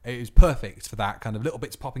media, it was perfect for that kind of little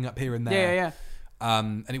bits popping up here and there.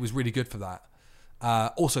 And it was really good for that.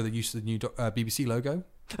 Also, the use of the new BBC logo.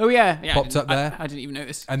 Oh yeah, popped up there. I didn't even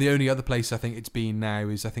notice. And the only other place I think it's been now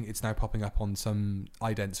is I think it's now popping up on some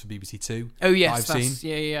idents for BBC Two. Oh yes, I've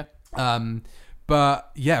seen. Yeah.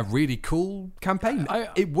 But yeah, really cool campaign.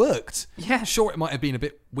 It worked. Yeah. Sure, it might have been a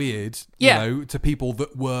bit weird, you know, to people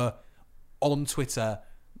that were on Twitter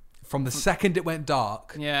from the second it went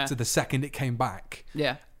dark to the second it came back,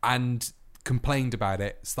 and complained about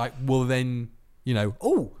it. It's like, well, then, you know,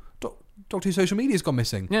 Doctor Who social media's gone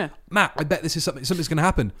missing. Yeah, Matt, I bet this is something's going to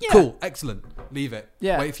happen. Yeah. Cool, excellent. Leave it.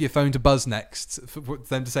 Yeah. Wait for your phone to buzz next for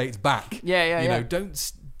them to say it's back. You know, don't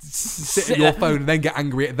sit at your phone and then get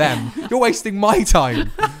angry at them. You're wasting my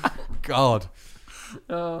time. God.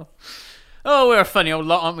 Oh, we're a funny old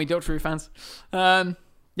lot, aren't we, Doctor Who fans?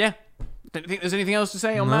 Yeah. Don't think there's anything else to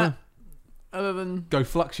say on that other than go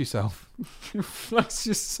flux yourself. Flux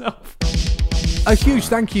yourself. A huge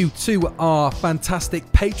thank you to our fantastic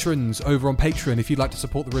patrons over on Patreon. If you'd like to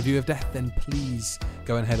support the Review of Death, then please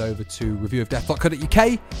go and head over to reviewofdeath.co.uk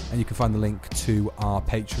and you can find the link to our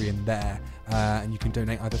Patreon there. And you can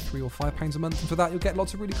donate either £3 or £5 a month, and for that you'll get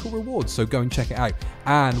lots of really cool rewards, so go and check it out.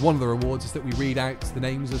 And one of the rewards is that we read out the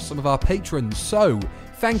names of some of our patrons. So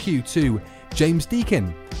thank you to James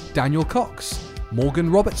Deakin, Daniel Cox,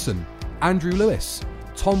 Morgan Robertson, Andrew Lewis,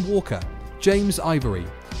 Tom Walker, James Ivory,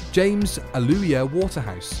 James Aluya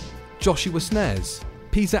Waterhouse, Joshua Snares,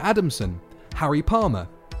 Peter Adamson, Harry Palmer,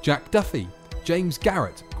 Jack Duffy, James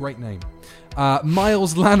Garrett, great name,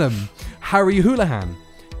 Miles Lanham, Harry Houlihan,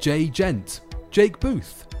 Jay Gent, Jake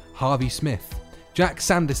Booth, Harvey Smith, Jack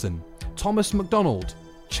Sanderson, Thomas MacDonald,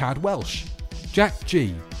 Chad Welsh, Jack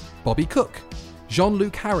G, Bobby Cook,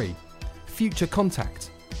 Jean-Luc Harry, Future Contact,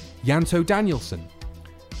 Yanto Danielson,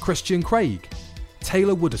 Christian Craig,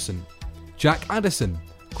 Taylor Wooderson, Jack Addison,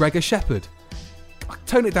 Gregor Shepherd.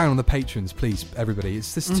 Tone it down on the patrons, please, everybody.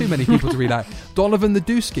 There's too many people to read out. Donovan the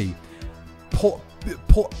Dusky,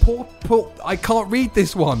 I can't read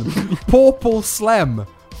this one. Paul Slem,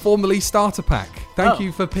 formerly Starter Pack. Thank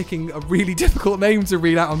you for picking a really difficult name to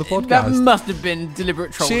read out on the podcast. That must have been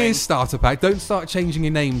deliberate trolling. Cheers, Starter Pack. Don't start changing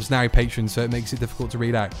your names now, patrons, so it makes it difficult to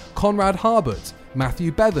read out. Conrad Harbert,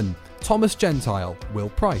 Matthew Bevan, Thomas Gentile, Will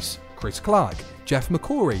Price, Chris Clark, Jeff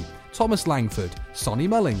McCory, Thomas Langford, Sonny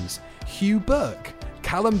Mullings, Hugh Burke,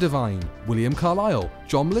 Callum Devine, William Carlisle,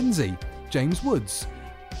 John Lindsay, James Woods,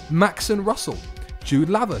 Maxon Russell, Jude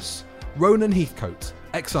Lavis, Ronan Heathcote,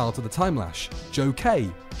 Exile to the Timelash, Joe Kay,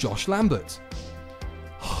 Josh Lambert,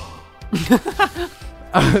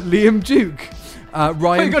 Liam Duke,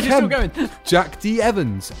 Ryan Kemp, Jack D.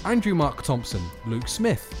 Evans, Andrew Mark Thompson, Luke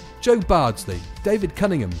Smith, Joe Bardsley, David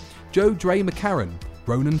Cunningham, Joe Dre McCarran,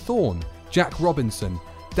 Ronan Thorne, Jack Robinson,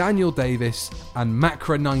 Daniel Davis, and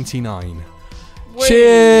Macra99.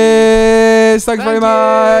 Cheers! Thanks very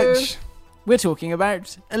much! We're talking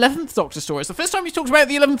about 11th Doctor stories. The first time we talked about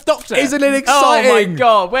the 11th Doctor. Isn't it exciting? Oh my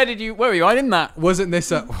god, where were you? I didn't that. Wasn't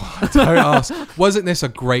this a... Don't ask. Wasn't this a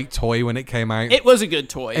great toy when it came out? It was a good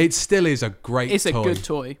toy. It still is a great toy. It's a good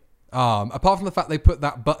toy. Apart from the fact they put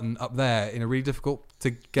that button up there in a really difficult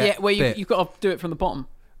to get Yeah, where you've got to do it from the bottom.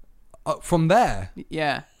 From there?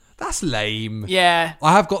 Yeah. That's lame. Yeah.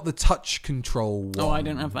 I have got the touch control one. Oh, I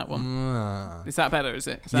don't have that one. Is that better, is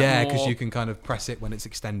it? Yeah, because you can kind of press it when it's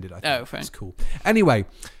extended, I think. Oh, fair. It's cool. Anyway,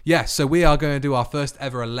 so we are going to do our first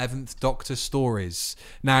ever 11th Doctor stories.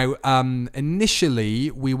 Now,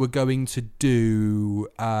 initially, we were going to do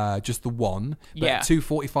just the one. But 2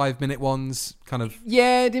 45-minute ones, kind of...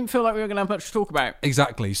 Yeah, it didn't feel like we were going to have much to talk about.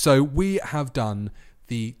 Exactly. So we have done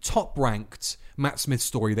the top-ranked Matt Smith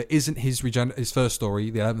story that isn't his first story,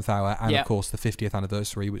 the 11th Hour, and of course the 50th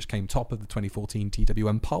anniversary, which came top of the 2014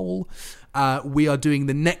 TWM poll. We are doing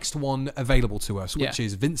the next one available to us, which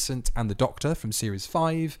is Vincent and the Doctor from Series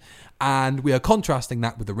 5, and we are contrasting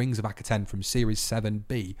that with the Rings of Akhaten from Series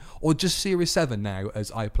 7B, or just Series 7 now, as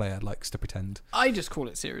iPlayer likes to pretend. I just call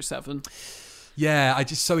it Series 7. Yeah, I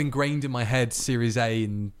just so ingrained in my head Series A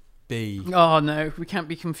and B. Oh no, we can't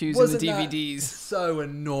be confusing the DVDs. So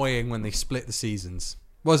annoying when they split the seasons.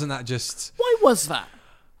 Wasn't that just... Why was that?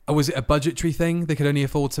 Was it a budgetary thing? They could only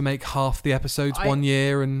afford to make half the episodes 1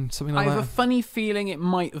 year and something like that? I have a funny feeling it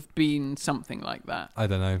might have been something like that. I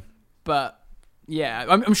don't know. But... yeah,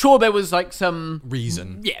 I'm sure there was like some...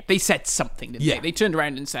 reason. Yeah, they said something, didn't Yeah. they? They turned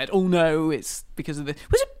around and said, oh no, it's because of the...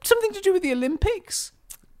 Was it something to do with the Olympics?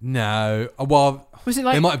 No. Well, Was it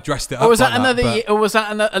like... they might have dressed it up Or was like that another but- year, or was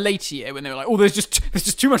that a later year when they were like, oh, there's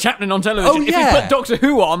just too much happening on television. Oh, yeah. If we put Doctor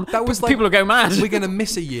Who on, That was like, people will go mad. We're going to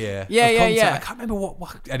miss a year Yeah, of yeah, content. yeah. I can't remember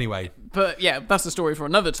what... Anyway. But yeah, that's the story for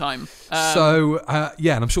another time.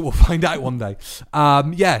 Yeah, and I'm sure we'll find out one day.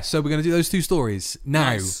 So we're going to do those two stories.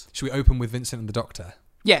 Now, should we open with Vincent and the Doctor?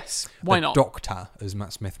 Yes, why not? Doctor, as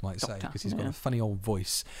Matt Smith might say, Doctor, because he's got a funny old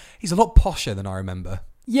voice. He's a lot posher than I remember.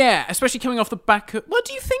 Yeah, especially coming off the back of... Well,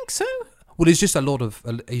 do you think so? Well, there's just a lot of...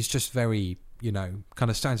 he's just very, kind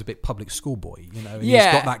of sounds a bit public schoolboy, and Yeah.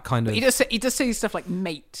 he's got that kind of... He does say stuff like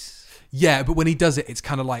mate. Yeah, but when he does it, it's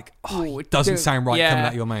kind of like, it doesn't sound right coming out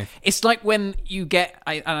of your mouth. It's like when you get...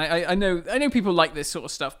 I know people like this sort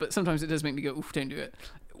of stuff, but sometimes it does make me go, oof, don't do it.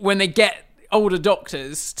 When they get older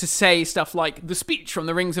doctors to say stuff like the speech from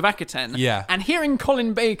the Rings of Akhaten. Yeah. And hearing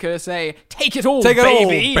Colin Baker say, take it all, Take it all,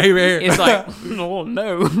 baby. baby. It's like, oh,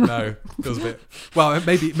 no. No, feels a bit... Well,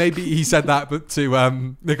 maybe he said that, but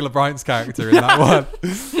to Nicola Bryant's character in that one.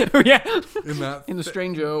 Yeah. In In The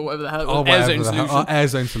Stranger or whatever the hell. Oh, Air whatever Zone the hell. Solution. Air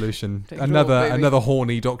Zone Solution. Take it all, baby. Another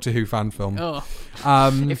horny Doctor Who fan film. Oh.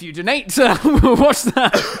 If you donate, we'll watch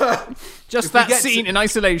that. Just that scene in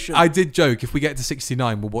isolation. I did joke, if we get to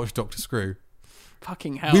 69, we'll watch Doctor Screw.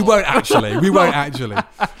 Fucking hell. We won't actually.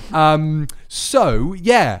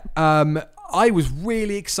 I was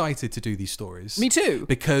really excited to do these stories. Me too.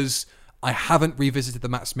 Because I haven't revisited the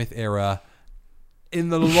Matt Smith era in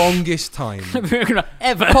the longest time.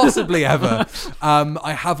 Ever. Possibly ever.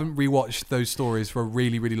 I haven't rewatched those stories for a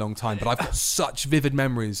really, really long time, but I've got such vivid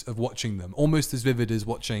memories of watching them, almost as vivid as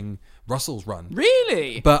watching Russell's run.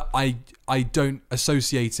 Really? But I don't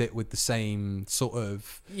associate it with the same sort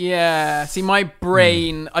of... Yeah. See, my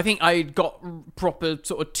brain, I think I got proper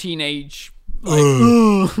sort of teenage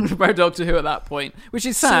about Doctor Who at that point, which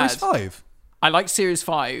is sad. Series 5? I liked Series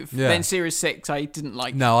 5. Yeah. Then Series 6 I didn't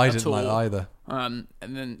like No, I at didn't all. like either. And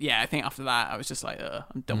then, I think after that I was just like,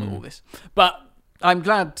 I'm done with all this. But I'm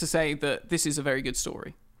glad to say that this is a very good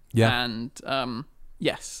story. Yeah. And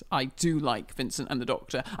yes, I do like Vincent and the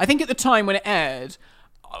Doctor. I think at the time when it aired,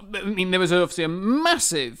 I mean, there was obviously a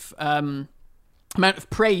massive amount of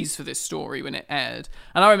praise for this story when it aired.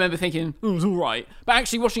 And I remember thinking, it was all right. But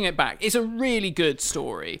actually watching it back, it's a really good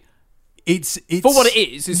story. It's For what it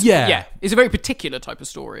is. It's a very particular type of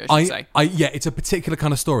story, I should say. It's a particular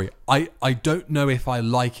kind of story. I don't know if I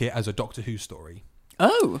like it as a Doctor Who story.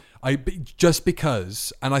 Oh. Just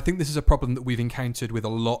because, and I think this is a problem that we've encountered with a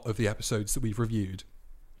lot of the episodes that we've reviewed.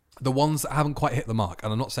 The ones that haven't quite hit the mark,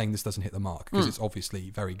 and I'm not saying this doesn't hit the mark, because it's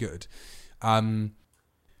obviously very good.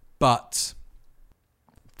 But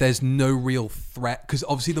there's no real threat, because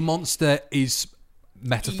obviously the monster is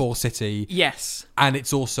Metaphor City. Yes. And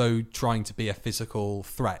it's also trying to be a physical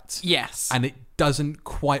threat. Yes. And it doesn't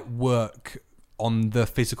quite work on the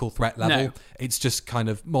physical threat level. No. It's just kind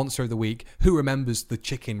of Monster of the Week. Who remembers the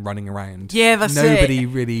chicken running around? Yeah, that's Nobody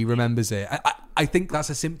really remembers it. I think that's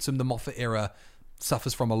a symptom the Moffat era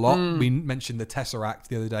suffers from a lot. We mentioned the Tesseract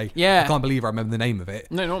the other day. Yeah. I can't believe I remember the name of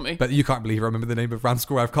it. No, not me. But you can't believe I remember the name of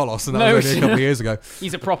Ranskorav Kolos, and that No, was only a couple of years ago.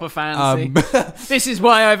 He's a proper fan. This is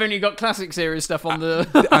why I've only got classic series stuff on the...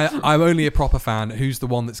 I'm only a proper fan. Who's the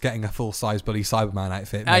one that's getting a full-size Bloody Cyberman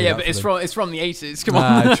outfit? Yeah, but it's from the 80s. Come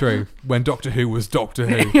on. True. When Doctor Who was Doctor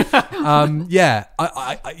Who.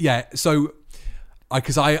 So...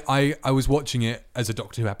 Because I was watching it as a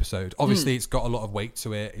Doctor Who episode. Obviously, it's got a lot of weight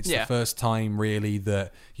to it. It's the first time, really,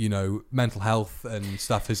 that, mental health and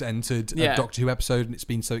stuff has entered a Doctor Who episode, and it's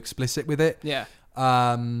been so explicit with it. Yeah.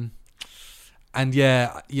 That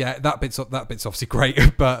bit's obviously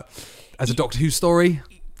great, but as a Doctor Who story,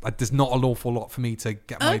 there's not an awful lot for me to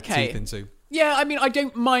get my teeth into. Yeah, I mean, I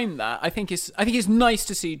don't mind that. I think it's nice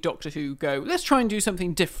to see Doctor Who go, let's try and do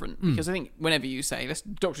something different. Because I think whenever you say, let's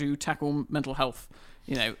Doctor Who tackle mental health,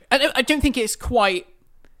 I don't think it's quite...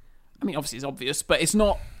 I mean, obviously it's obvious, but it's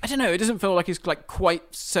not... I don't know, it doesn't feel like it's like quite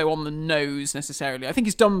so on the nose necessarily. I think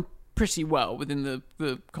it's done pretty well within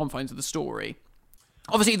the confines of the story.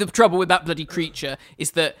 Obviously, the trouble with that bloody creature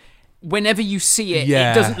is that whenever you see it,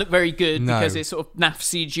 it doesn't look very good because it's sort of naff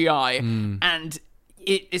CGI. And...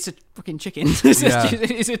 It's a fucking chicken.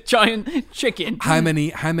 It's a giant chicken. How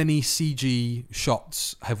many CG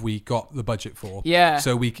shots have we got the budget for? Yeah.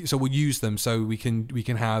 So we'll use them so we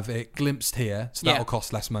can have it glimpsed here, so that'll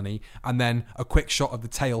cost less money, and then a quick shot of the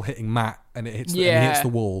tail hitting Matt and it hits the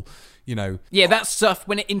wall. You know. Yeah, that stuff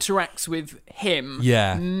when it interacts with him.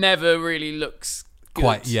 Never really looks good.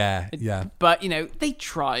 Quite. Yeah. But they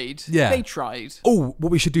tried. Yeah. They tried. Oh,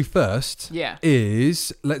 what we should do first. Yeah.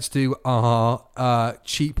 Is let's do our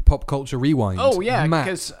cheap pop culture rewind. Oh yeah, Matt.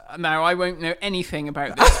 because now I won't know anything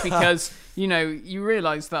about this because you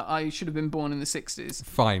realise that I should have been born in the 60s.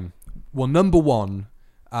 Fine. Well, number one.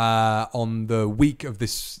 On the week of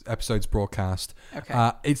this episode's broadcast,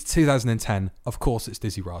 it's 2010. Of course, it's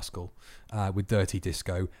Dizzy Rascal with Dirty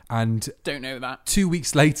Disco, and don't know that. 2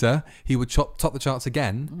 weeks later, he would top the charts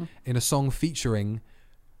again in a song featuring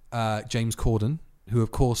James Corden, who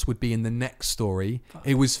of course would be in the next story.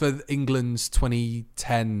 It was for England's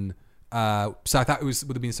 2010 would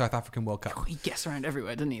have been South African World Cup. Oh, he gets around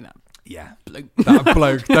everywhere, doesn't he? That. Yeah, bloke. That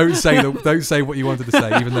bloke. Don't say what you wanted to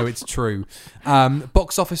say, even though it's true.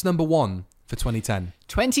 Box office number one for 2010.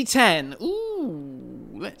 2010. Ooh,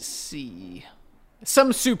 let's see.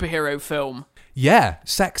 Some superhero film. Yeah,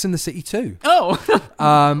 Sex and the City 2.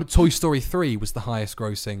 Oh. Toy Story 3 was the highest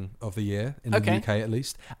grossing of the year in the UK at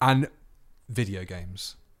least, and video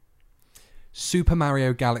games. Super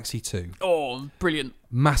Mario Galaxy 2. Oh, brilliant.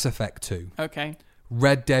 Mass Effect 2. Okay.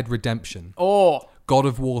 Red Dead Redemption. Oh. God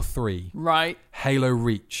of War 3. Right. Halo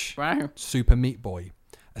Reach. Wow. Super Meat Boy.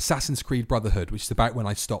 Assassin's Creed Brotherhood, which is about when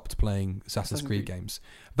I stopped playing Assassin's Creed games.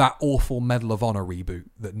 That awful Medal of Honor reboot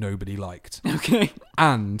that nobody liked. Okay.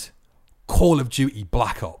 And Call of Duty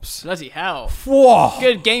Black Ops. Bloody hell. Whoa.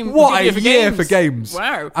 Good game. What good a year for games.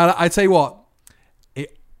 Wow. And I tell you what,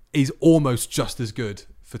 it is almost just as good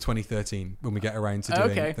for 2013 when we get around to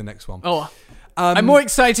doing the next one. Oh, I'm more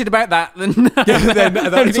excited about that than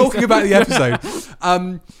talking about the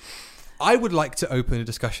episode. I would like to open a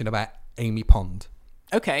discussion about Amy Pond.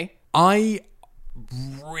 Okay. I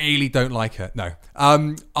really don't like her. No.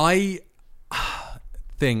 I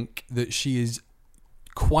think that she is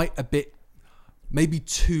quite a bit, maybe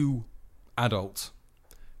too adult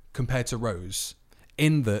compared to Rose,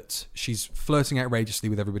 in that she's flirting outrageously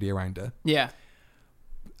with everybody around her. Yeah.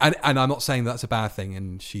 And I'm not saying that's a bad thing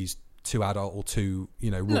and she's too adult or too,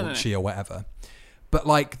 raunchy or whatever. But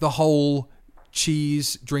like the whole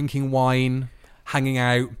cheese, drinking wine, hanging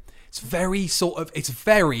out, it's very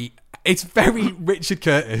Richard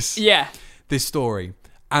Curtis. Yeah. This story.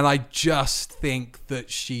 And I just think that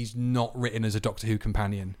she's not written as a Doctor Who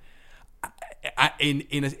companion.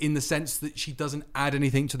 In the sense that she doesn't add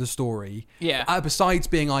anything to the story. Yeah. Besides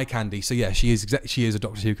being eye candy. So yeah, she is a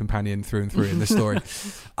Doctor Who companion through and through in this story.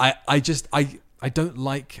 I don't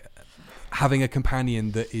like having a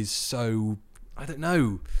companion that is so, I don't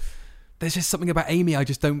know. There's just something about Amy I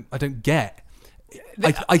don't get.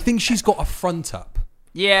 I think she's got a front up.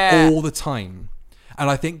 Yeah. All the time. And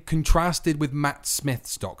I think contrasted with Matt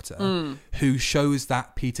Smith's Doctor, who shows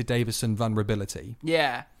that Peter Davison vulnerability.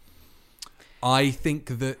 Yeah. I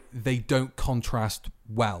think that they don't contrast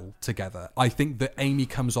well together. I think that Amy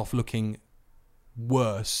comes off looking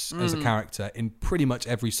worse as a character in pretty much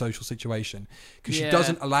every social situation because she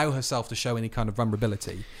doesn't allow herself to show any kind of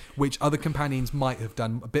vulnerability, which other companions might have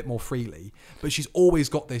done a bit more freely. But she's always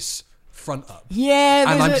got this front up.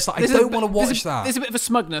 Yeah, and I'm just like, I don't want to watch that. There's a bit of a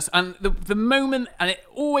smugness, and the moment, and it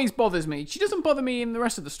always bothers me. She doesn't bother me in the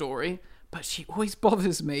rest of the story, but she always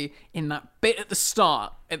bothers me in that bit at the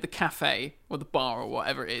start at the cafe or the bar or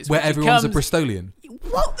whatever it is, where everyone's a Bristolian.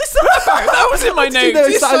 What is that about? That was in my notes. You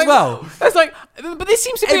notice that as well? It's like, but this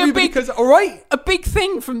seems to be Everybody a big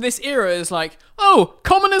thing from this era is like, oh,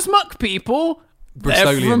 common as muck people, they're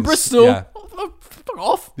from Bristolians, Bristol. yeah. Oh, fuck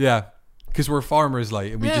off. Yeah. Because we're farmers,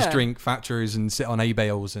 like, and we just drink Thatchers and sit on hay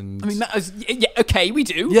bales and. I mean, that is, okay, we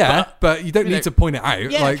do. Yeah, but you don't need to point it out.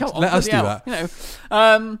 Yeah, like, let us do that.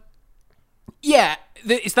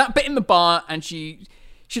 It's that bit in the bar, and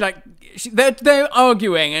they're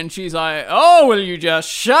arguing, and she's like, "Oh, will you just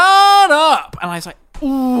shut up?" And I was like,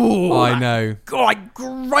 "Ooh, I know." God, it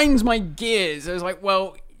grinds my gears. I was like,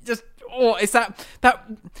 "Well, it's that."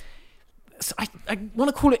 I want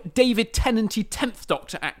to call it David Tennanty 10th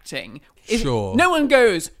Doctor acting. Sure. No one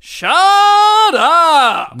goes, shut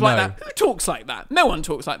up! Like No. that. Who talks like that? No one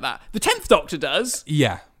talks like that. The 10th Doctor does.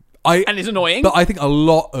 Yeah. And it's annoying. But I think a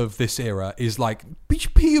lot of this era is like,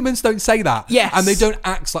 humans don't say that. Yes. And they don't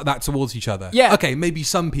act like that towards each other. Yeah. Okay, maybe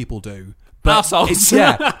some people do. But Arseholes.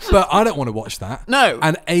 but I don't want to watch that. No.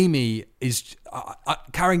 And Amy is...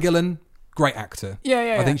 Karen Gillan, great actor.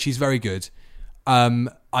 Yeah. I think she's very good.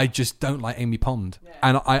 I just don't like Amy Pond,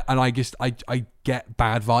 and I get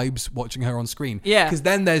bad vibes watching her on screen. Yeah, because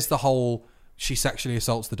then there's the whole she sexually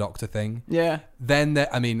assaults the Doctor thing. Yeah. Then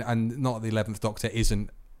and not the 11th Doctor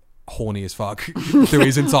isn't horny as fuck through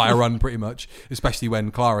his entire run, pretty much, especially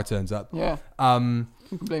when Clara turns up. Yeah.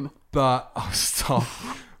 Blame her. But stop.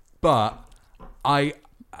 But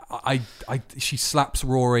she slaps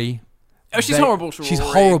Rory. Oh, she's horrible to Rory. She's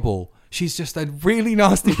horrible. She's just a really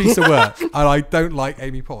nasty piece of work, and I don't like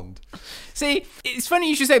Amy Pond. See, it's funny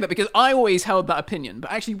you should say that, because I always held that opinion,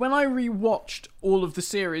 but actually when I rewatched all of the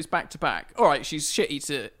series back to back, all right, she's shitty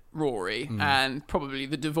to Rory, and probably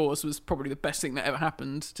the divorce was probably the best thing that ever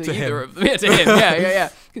happened to either of them. Yeah, to him. Yeah.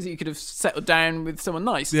 Because he could have settled down with someone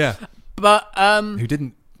nice. Yeah. But who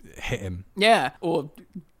didn't hit him? Yeah, or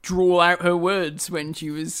draw out her words when she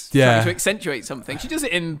was trying to accentuate something. She does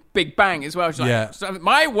it in Big Bang as well. She's like,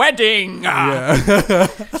 my wedding. Yeah.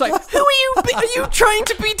 It's like, who are you? Are you trying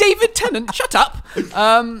to be David Tennant? Shut up.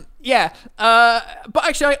 But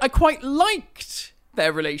actually, I quite liked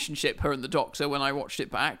their relationship, her and the Doctor, when I watched it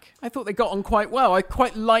back. I thought they got on quite well. I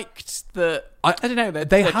quite liked I don't know, their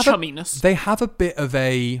chumminess. They have a bit of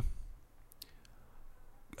a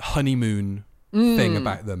honeymoon thing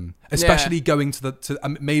about them, especially going to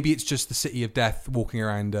maybe it's just the City of Death walking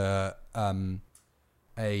around a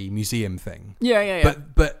museum thing. Yeah.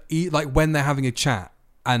 But like when they're having a chat,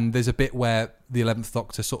 and there's a bit where the 11th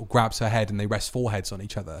Doctor sort of grabs her head and they rest foreheads on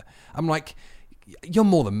each other. I'm like, you're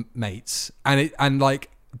more than mates,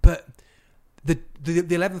 but the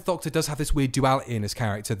 11th Doctor does have this weird duality in his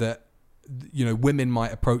character that, you know, women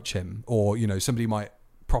might approach him, or, you know, somebody might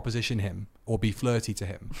proposition him or be flirty to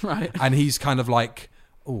him, right? And he's kind of like,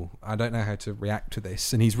 oh, I don't know how to react to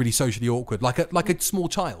this, and he's really socially awkward, like a small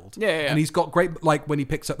child. Yeah. And he's got great, like when he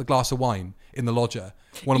picks up the glass of wine in the lodger,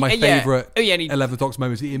 one of my favourite 11th Doctor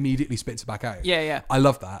moments. He immediately spits it back out. Yeah. I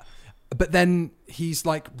love that. But then he's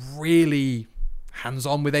like really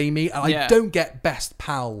hands-on with Amy, and I don't get best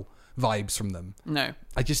pal vibes from them. No.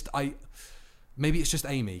 Maybe it's just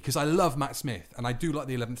Amy, because I love Matt Smith and I do like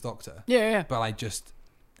the 11th Doctor. Yeah. But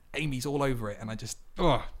Amy's all over it, and I just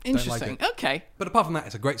interesting. Don't like it. Okay. But apart from that,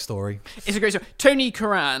 it's a great story. It's a great story. Tony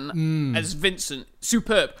Curran as Vincent,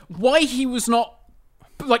 superb. Why he was not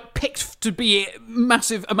like picked to be a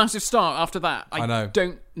massive star after that, I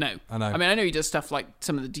don't know. I know. I mean, I know he does stuff like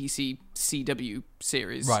some of the DC CW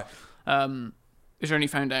series, right? Which I only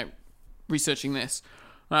found out researching this.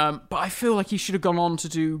 But I feel like he should have gone on to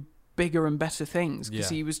do bigger and better things, because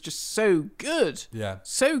he was just so good. Yeah,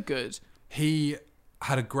 so good. He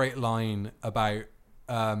had a great line about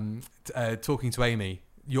talking to Amy.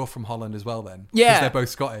 You're from Holland as well, then? Yeah, because they're both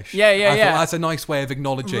Scottish. Yeah. I thought that's a nice way of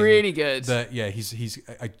acknowledging. Really good. That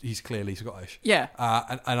he's clearly Scottish. Yeah.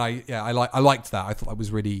 I liked that. I thought that was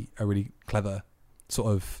a really clever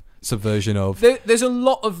sort of subversion of. There's a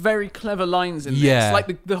lot of very clever lines in this,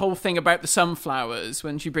 like the whole thing about the sunflowers,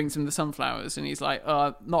 when she brings him the sunflowers and he's like,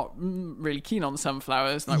 not really keen on the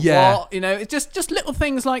sunflowers. Like, what? You know, it's just little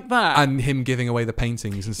things like that. And him giving away the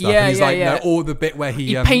paintings and stuff. And he's no, or the bit where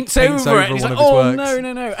he paints over it. And he's like, works.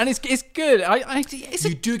 No. And it's good.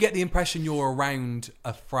 You do get the impression you're around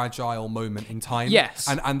a fragile moment in time. Yes.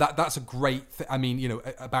 And that's a great thing. I mean, you know,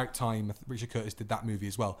 About Time, Richard Curtis did that movie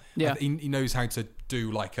as well. Yeah. He knows how to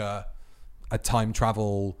do like a time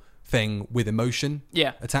travel thing with emotion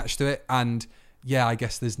attached to it. And I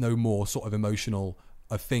guess there's no more sort of emotional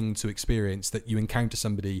a thing to experience that you encounter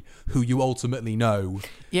somebody who you ultimately know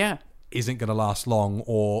isn't going to last long,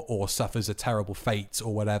 or suffers a terrible fate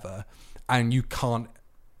or whatever, and you can't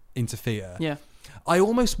interfere. I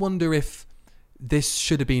almost wonder if this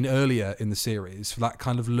should have been earlier in the series, for that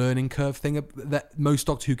kind of learning curve thing that most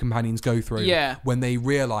Doctor Who companions go through when they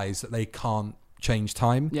realise that they can't change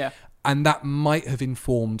time. And that might have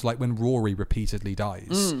informed, like when Rory repeatedly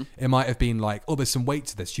dies, it might have been like, oh, there's some weight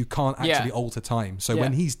to this. You can't actually alter time. So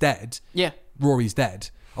when he's dead, Rory's dead.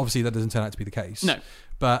 Obviously, that doesn't turn out to be the case. No.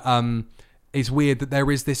 But it's weird that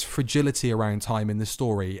there is this fragility around time in this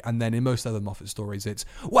story, and then in most other Moffat stories, it's,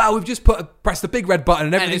 wow, we've just pressed the big red button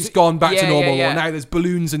and everything's gone back to normal. Or now there's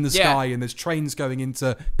balloons in the sky and there's trains going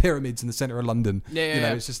into pyramids in the centre of London.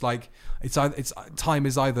 It's just like, it's time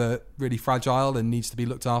is either really fragile and needs to be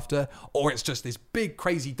looked after, or it's just this big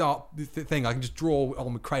crazy dark thing I can just draw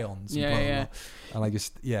on with crayons. And blah, blah, blah. And I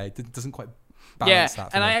just it doesn't quite balance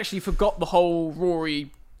that. And I actually forgot the whole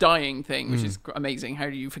Rory dying thing, which is amazing. How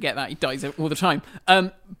do you forget that? He dies all the time.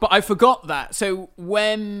 But I forgot that. So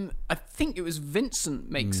when I think it was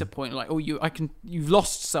Vincent makes a point like, you've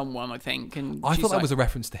lost someone, I think, and I thought that was a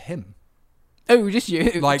reference to him. Oh, just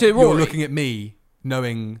you? Like, to Rory. You're looking at me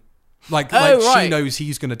knowing Like right. she knows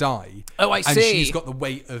he's going to die. Oh, I and see. she's got the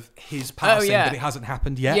weight of his passing, but it hasn't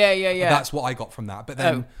happened yet. Yeah. That's what I got from that. But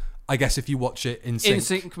then I guess if you watch it in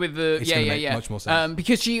sync with the it's gonna make much more sense.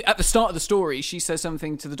 Because she at the start of the story she says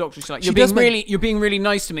something to the doctor. She's like, "You're being really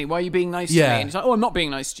nice to me. Why are you being nice to me?" And he's like, "Oh, I'm not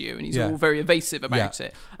being nice to you." And he's all very evasive about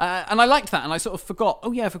it. And I liked that. And I sort of forgot.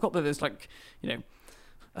 Oh yeah, I forgot that there's like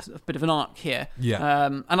a bit of an arc here. Yeah.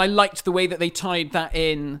 And I liked the way that they tied that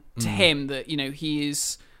in to him. That he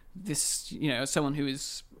is this someone who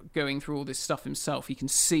is going through all this stuff himself. He can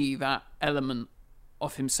see that element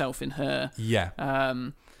of himself in her. Yeah.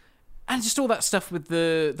 And just all that stuff with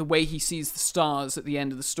the way he sees the stars at the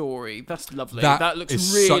end of the story. That's lovely. That looks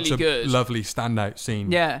really such a good. Lovely standout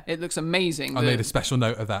scene. Yeah, it looks amazing. I made a special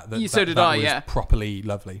note of that. So did I, was properly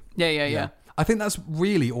lovely. Yeah. I think that's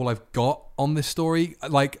really all I've got on this story.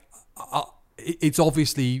 Like, it's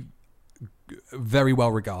obviously very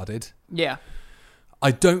well regarded. Yeah.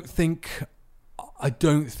 I don't think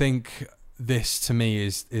this to me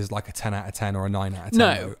is like a 10 out of 10 or a 9 out of 10.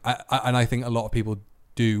 No. And I think a lot of people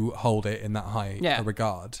do hold it in that high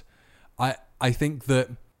regard. I think that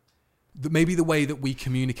maybe the way that we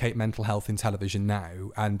communicate mental health in television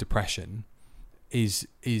now and depression is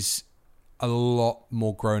a lot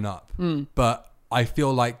more grown up. But I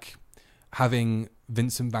feel like having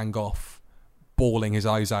Vincent van Gogh bawling his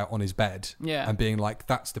eyes out on his bed and being like,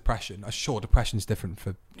 that's depression. Sure, depression's different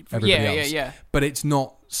for everybody else. Yeah. But it's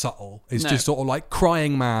not subtle. It's just sort of like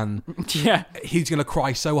crying man. Yeah. He's going to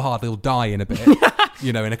cry so hard he'll die in a bit,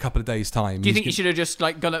 in a couple of days' time. Do you think he should have just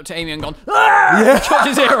like gone up to Amy and gone, chopped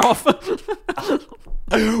his ear off?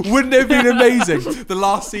 Wouldn't it have been amazing? The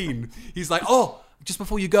last scene, he's like, oh, just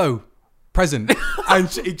before you go, present.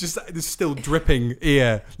 And it just, the still dripping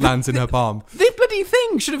ear lands in her palm. The bloody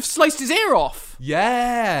thing should have sliced his ear off.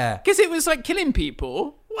 Yeah. Because it was like killing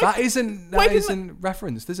people. That isn't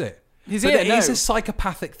referenced, is it? His but ear, it no. is a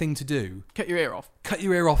psychopathic thing to do. Cut your ear off. Cut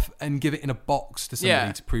your ear off and give it in a box to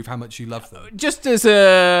somebody to prove how much you love them. Just as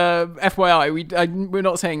a FYI, we're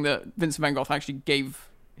not saying that Vincent van Gogh actually gave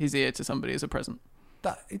his ear to somebody as a present.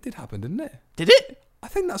 It did happen, didn't it? Did it? I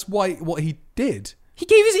think that's what he did. He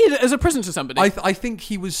gave his ear as a present to somebody. I think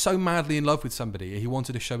he was so madly in love with somebody, he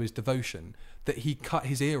wanted to show his devotion, that he cut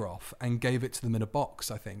his ear off and gave it to them in a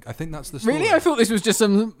box, I think. I think that's the story. Really? I thought this was just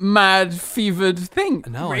some mad, fevered thing.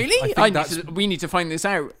 No, really? We need to find this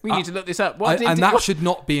out. We need to look this up. That should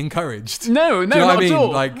not be encouraged. No, Do you know not what I mean? at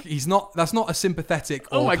all. Like, that's not a sympathetic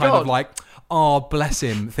or kind of like, oh, bless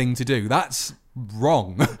him thing to do. That's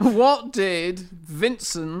wrong. What did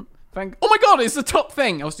Vincent van Gogh... Oh my God, it's the top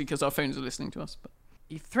thing. Obviously, because our phones are listening to us, but...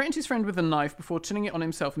 He threatened his friend with a knife before turning it on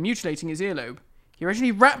himself and mutilating his earlobe. He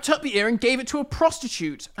originally wrapped up the ear and gave it to a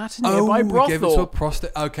prostitute at a nearby brothel. He gave it to a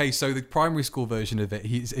prostitute. Okay, so the primary school version of it,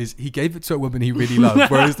 he gave it to a woman he really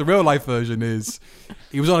loved, whereas the real life version is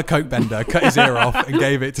he was on a coke bender, cut his ear off, and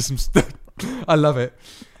gave it to some. I love it.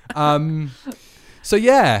 So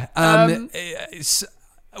yeah, it's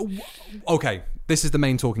okay. This is the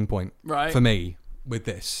main talking point for me with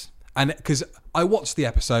this, and because I watched the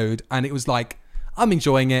episode and it was like, I'm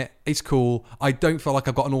enjoying it. It's cool. I don't feel like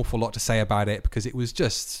I've got an awful lot to say about it because it was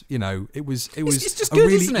just, it was just a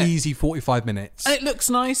good, really easy 45 minutes. And it looks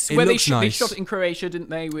nice. They shot it in Croatia, didn't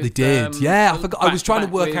they? They did. I forgot. I was trying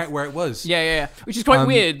to work out where it was. Yeah. Which is quite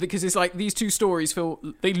weird because it's like these two stories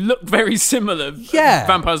they look very similar. Yeah.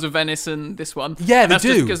 Vampires of Venice and this one. Yeah, and that's they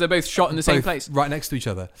do. Just because they're both shot in the same place. Right next to each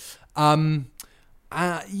other.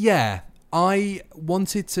 I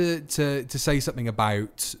wanted to say something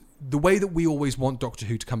about the way that we always want Doctor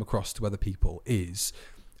Who to come across to other people is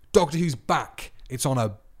Doctor Who's back. It's on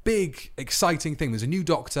a big, exciting thing. There's a new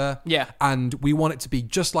Doctor. Yeah. And we want it to be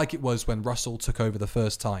just like it was when Russell took over the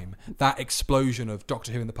first time. That explosion of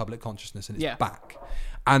Doctor Who in the public consciousness, and it's back.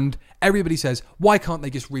 And everybody says, why can't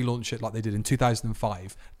they just relaunch it like they did in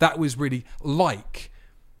 2005? That was really like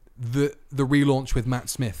the relaunch with Matt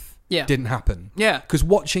Smith. Yeah. Didn't happen. Yeah. Because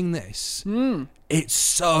watching this, it's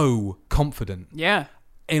so confident. Yeah.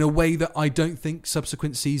 In a way that I don't think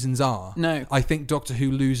subsequent seasons are. No. I think Doctor Who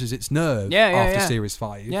loses its nerve after Series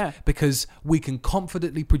 5. Yeah. Because we can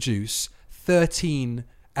confidently produce 13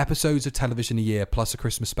 episodes of television a year plus a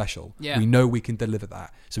Christmas special. Yeah. We know we can deliver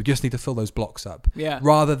that. So we just need to fill those blocks up. Yeah.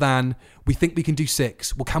 Rather than, we think we can do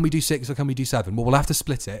 6. Well, can we do 6 or can we do 7? Well, we'll have to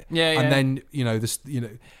split it. And then,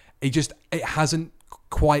 it hasn't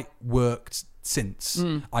quite worked since,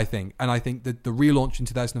 I think. And I think that the relaunch in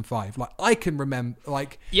 2005, like, I can remember,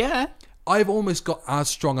 like... Yeah. I've almost got as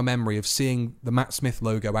strong a memory of seeing the Matt Smith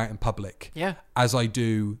logo out in public as I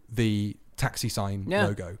do the taxi sign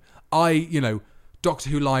logo.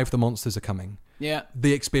 Doctor Who Live, The Monsters Are Coming. Yeah.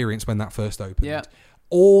 The experience when that first opened. Yeah.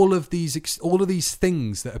 all of these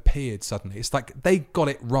things that appeared suddenly. It's like they got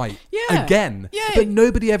it right again. Yeah. But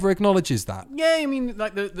nobody ever acknowledges that. Yeah, I mean,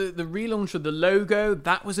 like the relaunch of the logo,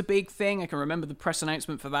 that was a big thing. I can remember the press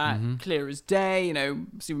announcement for that, clear as day. You know,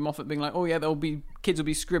 Stephen Moffat being like, "Oh yeah, kids will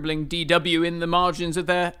be scribbling DW in the margins of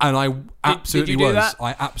their." And I absolutely did you do was. that?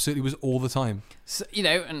 I absolutely was all the time. So, you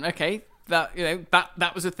know, and okay.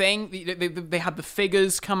 That was a thing. They had the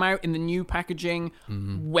figures come out in the new packaging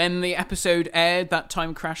when the episode aired. That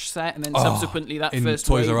Time Crash set, and then subsequently that in first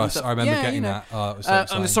Toys wave R and Us. stuff. I remember getting that. Oh, it was so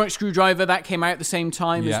exciting. And the Sonic Screwdriver that came out at the same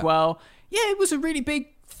time as well. Yeah, it was a really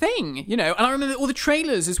big thing, you know. And I remember all the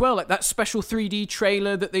trailers as well, like that special 3D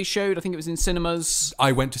trailer that they showed. I think it was in cinemas.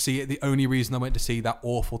 I went to see it. The only reason I went to see that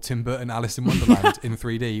awful Tim Burton Alice in Wonderland in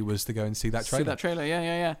 3D was to go and see that trailer. See that trailer,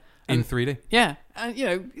 yeah. In 3D. Yeah, and you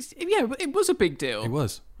know, it was a big deal. It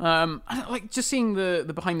was. Like just seeing the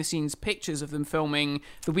behind the scenes pictures of them filming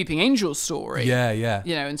the Weeping Angels story. Yeah.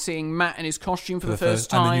 You know, and seeing Matt in his costume for the first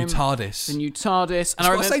time. And the new TARDIS. And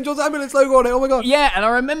I remember St. John's Ambulance logo on it. Oh my god. Yeah, and I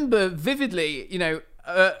remember vividly, you know,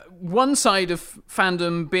 one side of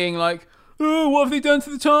fandom being like, "Oh, what have they done to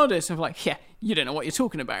the TARDIS?" And I'm like, "Yeah, you don't know what you're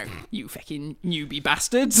talking about, you fucking newbie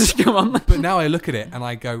bastards." Come on. But now I look at it and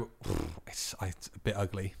I go, it's a bit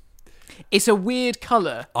ugly. It's a weird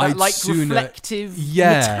colour, reflective,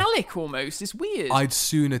 metallic almost. It's weird. I'd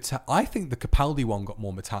sooner. I think the Capaldi one got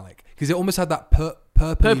more metallic because it almost had that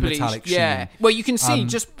purpley metallic sheen. Yeah. Well, you can see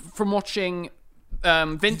just from watching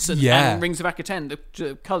Vincent and Rings of Akhaten,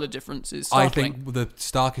 the colour difference is startling. I think the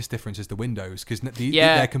starkest difference is the windows because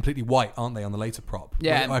they're completely white, aren't they, on the later prop?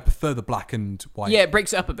 Yeah. I prefer the black and white. Yeah, it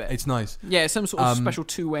breaks it up a bit. It's nice. Yeah, some sort of special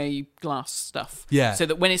two-way glass stuff. Yeah. So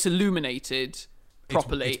that when it's illuminated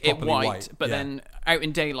properly, it's properly white, but then out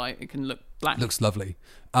in daylight it can look black. Looks lovely.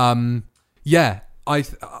 I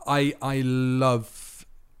love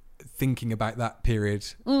thinking about that period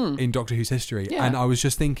in Doctor Who's history. Yeah. And I was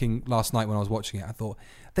just thinking last night when I was watching it, I thought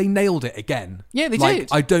they nailed it again. Yeah, they did.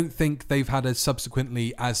 I don't think they've had a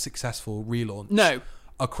subsequently as successful relaunch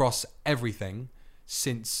across everything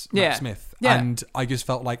since Matt Smith. Yeah. And I just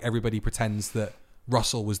felt like everybody pretends that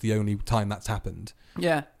Russell was the only time that's happened.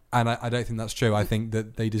 Yeah. And I don't think that's true. I think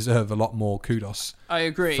that they deserve a lot more kudos. I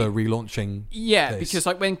agree. For relaunching this. Because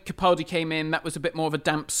like when Capaldi came in, that was a bit more of a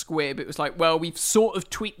damp squib. It was like, well, we've sort of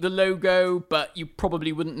tweaked the logo, but you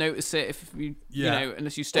probably wouldn't notice it if you know,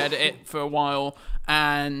 unless you stared at it for a while.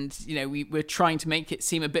 And, you know, we're trying to make it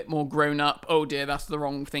seem a bit more grown up. Oh dear, that's the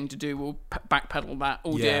wrong thing to do. We'll backpedal that.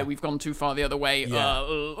 Oh dear, we've gone too far the other way. Yeah.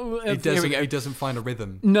 It doesn't find a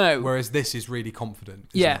rhythm. No. Whereas this is really confident.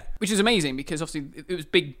 Yeah, which is amazing because obviously it was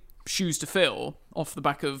big shoes to fill off the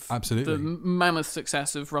back of the mammoth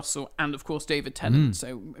success of Russell and of course David Tennant.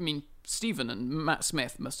 So I mean, Stephen and Matt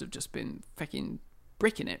Smith must have just been fucking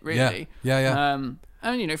bricking it, really. Yeah.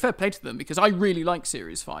 And you know, fair play to them because I really like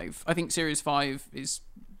Series 5. I think Series 5 is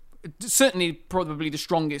certainly probably the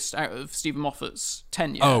strongest out of Stephen Moffat's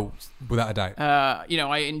tenure. Oh, without a doubt. You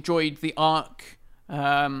know, I enjoyed the arc.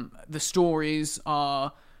 The stories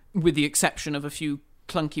are, with the exception of a few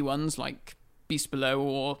clunky ones like Beast Below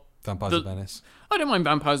or Vampires of Venice. I don't mind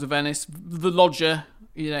Vampires of Venice. The Lodger,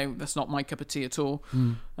 you know, that's not my cup of tea at all.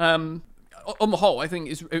 On the whole, I think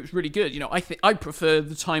it was really good. You know, I prefer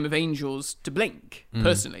the Time of Angels to Blink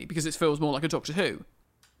personally because it feels more like a Doctor Who.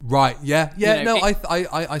 Right? Yeah. You know,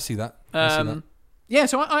 I see that. Yeah,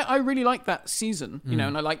 so I really like that season. You know,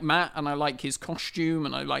 and I like Matt, and I like his costume,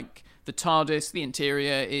 and I like the TARDIS. The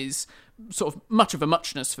interior is sort of much of a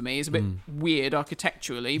muchness for me. It's a bit weird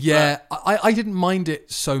architecturally. Yeah, but I didn't mind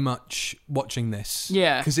it so much watching this.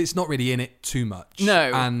 Yeah. Because it's not really in it too much.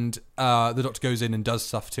 No. And the Doctor goes in and does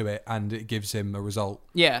stuff to it and it gives him a result.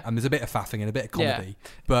 Yeah. And there's a bit of faffing and a bit of comedy. Yeah.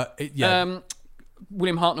 But,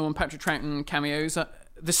 William Hartnell and Patrick Troughton cameos.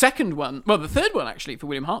 The second one, well, the third one actually for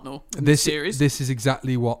William Hartnell in this series. This is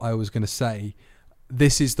exactly what I was going to say.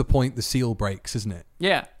 This is the point the seal breaks, isn't it?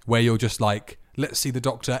 Yeah. Where you're just like, let's see the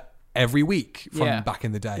Doctor every week from back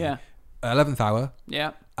in the day. Yeah. 11th Hour.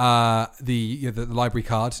 Yeah. The library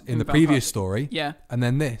card in the previous story. Yeah. And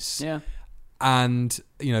then this. Yeah. And,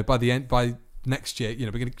 you know, by next year, you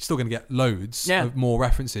know, we're still going to get loads of more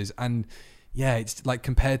references. And, yeah, it's like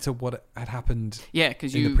compared to what had happened in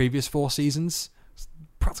the previous 4 seasons,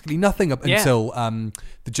 practically nothing up until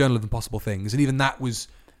the Journal of Impossible Things. And even that was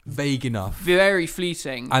vague enough. Very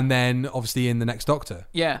fleeting. And then, obviously, in The Next Doctor.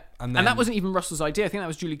 Yeah. And that wasn't even Russell's idea. I think that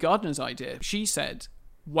was Julie Gardner's idea. She said,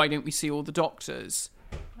 why don't we see all the Doctors?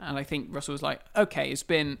 And I think Russell was like, okay, it's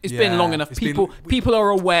been long enough. People are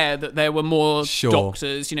aware that there were more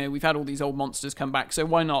Doctors. You know, we've had all these old monsters come back, so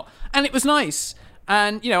why not? And it was nice.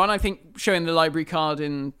 And, and I think showing the library card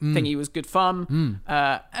in thingy was good fun.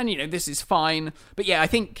 And, this is fine. But yeah, I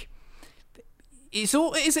think there's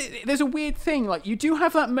a weird thing. Like, you do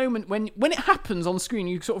have that moment when it happens on screen,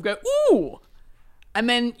 you sort of go, ooh! And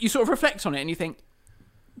then you sort of reflect on it and you think,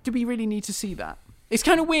 do we really need to see that? It's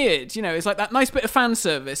kind of weird, it's like that nice bit of fan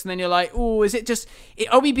service, and then you're like, oh, is it just...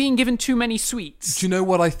 Are we being given too many sweets? Do you know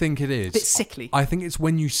what I think it is? A bit sickly. I think it's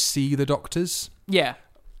when you see the doctors. Yeah.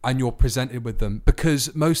 And you're presented with them,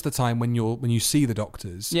 because most of the time when you see the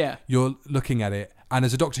doctors, you're looking at it, and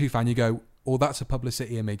as a Doctor Who fan, you go, "Oh, that's a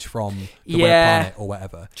publicity image from the Web Planet or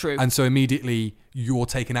whatever." True. And so immediately you're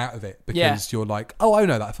taken out of it because you're like, "Oh, I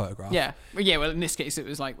know that photograph." Yeah. Well, in this case, it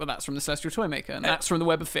was like, "Well, that's from the Celestial Toymaker, and that's from the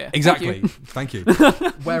Web of Fear." Exactly. Thank you.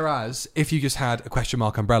 Whereas if you just had a question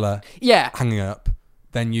mark umbrella, hanging up,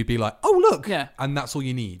 then you'd be like, oh, look. Yeah. And that's all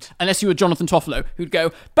you need. Unless you were Jonathan Toffolo, who'd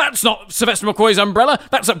go, that's not Sylvester McCoy's umbrella,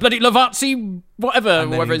 that's a bloody Lavarzi whatever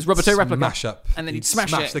it is, Roboto replica. Smash up. And then he'd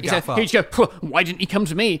smash it. the gaff up. He'd go, why didn't he come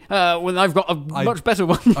to me when I've got a much better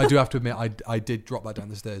one? I do have to admit, I did drop that down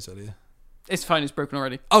the stairs earlier. It's fine, it's broken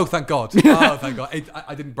already. Oh, thank God.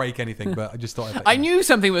 I didn't break anything, but I just thought I knew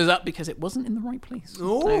something was up because it wasn't in the right place.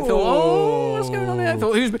 Oh. I thought, what's going on here? I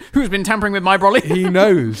thought, who's been tampering with my brolly? He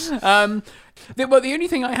knows. The only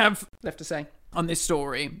thing I have left to say on this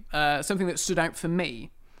story, something that stood out for me,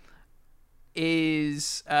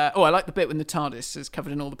 is I like the bit when the TARDIS is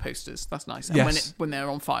covered in all the posters. That's nice. And when they're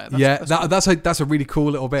on fire. That's a really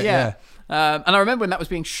cool little bit. Yeah. And I remember when that was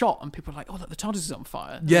being shot, and people were like, "Oh, look, the TARDIS is on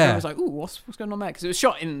fire." And I was like, "Ooh, what's going on there?" Because it was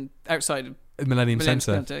shot outside of Millennium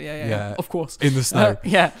Centre. Yeah, of course, in the snow.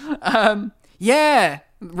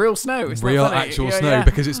 Real snow. It's real not funny. Actual snow,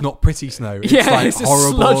 because it's not pretty snow. It's it's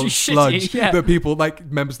horrible sludge that people,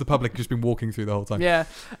 members of the public, have just been walking through the whole time. Yeah,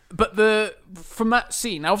 but from that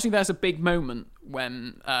scene, obviously there's a big moment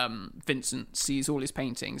when Vincent sees all his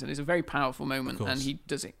paintings, and it's a very powerful moment, and he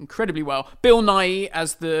does it incredibly well. Bill Nighy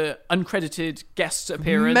as the uncredited guest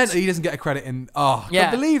appearance. He doesn't get a credit in. I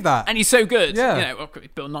can't believe that. And he's so good. Yeah.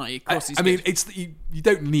 Bill Nighy, of course he's good. I mean, you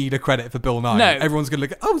don't need a credit for Bill Nighy. No. Everyone's going to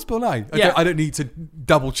look at, it's Bill Nighy. I don't need to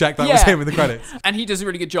double check that was him in the credits. And he does a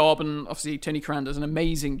really good job, and obviously Tony Curran does an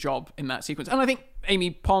amazing job in that sequence. And I think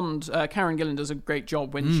Amy Pond, Karen Gillan, does a great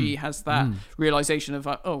job when she has that realization of,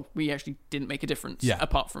 we actually didn't make a difference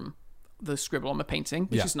apart from the scribble on the painting,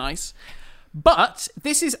 which is nice. But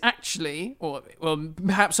this is actually, or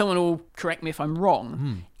perhaps someone will correct me if I'm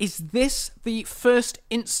wrong, is this the first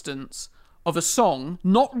instance of a song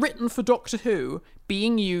not written for Doctor Who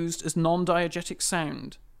being used as non-diegetic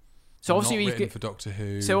sound? So obviously not written for Doctor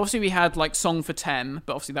Who. So obviously we had Song for Tem,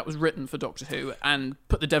 but obviously that was written for Doctor Who, and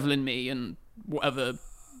Put the Devil in Me and whatever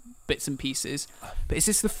bits and pieces. But is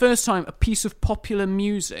this the first time a piece of popular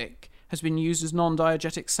music has been used as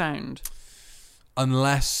non-diegetic sound?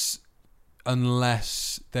 Unless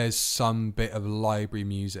there's some bit of library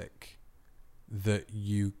music that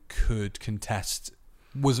you could contest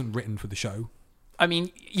wasn't written for the show. I mean,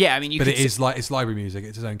 but it's library music.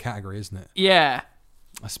 It's its own category, isn't it? Yeah.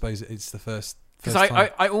 I suppose it's the first. Because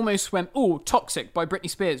I almost went, Toxic by Britney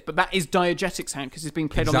Spears, but that is diegetic sound because it's being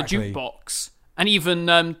played on the jukebox. And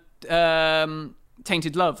even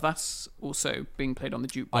Tainted Love, that's also being played on the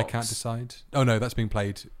jukebox. I can't decide. Oh no, that's being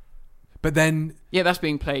played. But then... Yeah, that's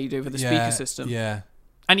being played over the speaker system. Yeah.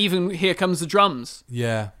 And even Here Comes the Drums.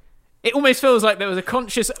 Yeah. It almost feels like there was a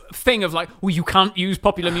conscious thing of you can't use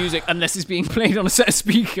popular music unless it's being played on a set of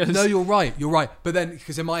speakers. No, you're right. But then,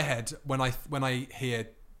 because in my head, when I hear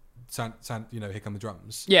sound, Here Come the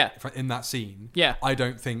Drums, in that scene, I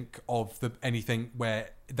don't think of anything where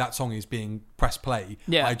that song is being press play.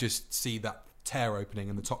 Yeah. I just see that tear opening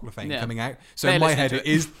and the Toclophane coming out. So in my head, it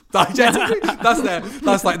is diegetic.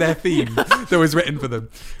 That's like their theme that was written for them.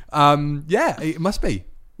 It must be.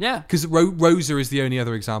 Yeah, because Rosa is the only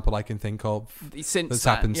other example I can think of that's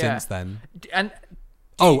happened since then. And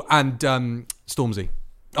Stormzy.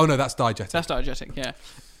 Oh no, that's diegetic. That's diegetic. Yeah.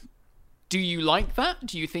 Do you like that?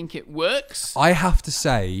 Do you think it works? I have to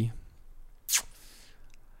say,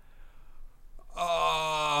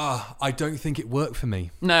 I don't think it worked for me.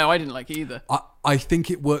 No, I didn't like it either. I think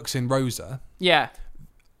it works in Rosa. Yeah.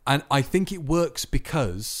 And I think it works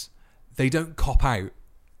because they don't cop out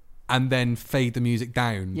and then fade the music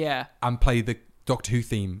down and play the Doctor Who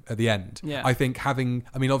theme at the end. Yeah. I think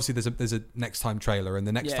obviously there's a Next Time trailer, and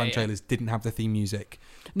the Next Time trailers didn't have the theme music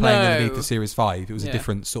playing underneath the Series 5. It was a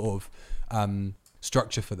different sort of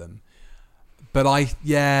structure for them. But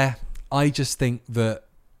I just think that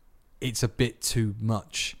it's a bit too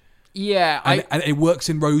much. Yeah. And it works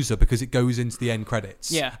in Rosa because it goes into the end credits.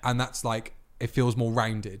 Yeah. And that's it feels more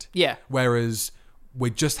rounded. Yeah. Whereas we're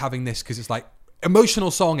just having this because it's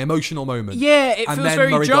emotional song, emotional moment. Yeah, it and feels then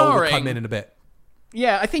very Murray Gold will jarring. come in a bit.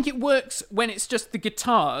 Yeah, I think it works when it's just the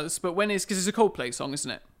guitars, but when it's... Because it's a Coldplay song, isn't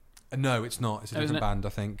it? No, it's not. It's a different band, I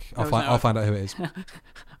think. Oh, I'll find out who it is.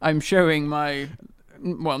 I'm showing my...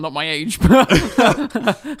 Well, not my age, but...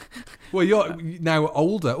 Well, you're now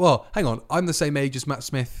older. Well, hang on. I'm the same age as Matt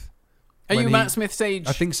Smith. Are you Matt Smith's age?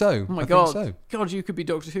 I think so. Oh my I God. think so. God, you could be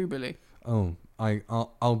Doctor Who, Billy. Oh,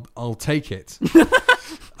 I'll take it.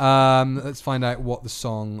 Let's find out what the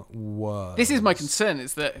song was. This is my concern,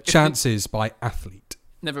 is that... Chances by Athlete.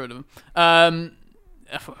 Never heard of them.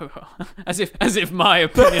 As if my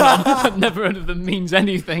opinion on I've never heard of them means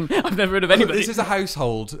anything. I've never heard of anybody. This is a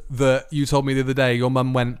household that you told me the other day. Your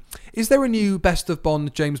mum went, "Is there a new Best of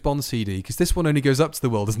Bond James Bond CD? Because this one only goes up to the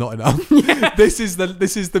world is not enough." Yeah. This is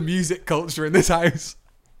the music culture in this house.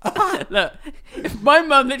 Look, my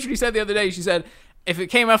mum literally said the other day. She said, "If it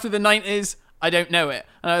came after the 90s, I don't know it."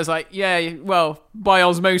 And I was like, yeah, well, by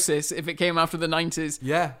osmosis, if it came after the 90s.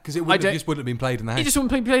 Yeah, because it just wouldn't have been played in the house. It just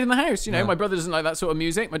wouldn't be played in the house, you know. Yeah. My brother doesn't like that sort of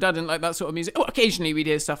music. My dad didn't like that sort of music. Oh, occasionally we'd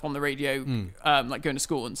hear stuff on the radio, like going to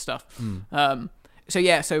school and stuff.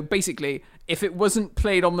 So basically, if it wasn't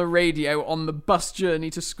played on the radio on the bus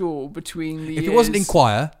journey to school between the If it wasn't in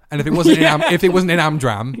choir, and if it wasn't if it wasn't in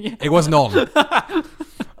Amdram, it wasn't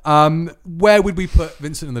on. Where would we put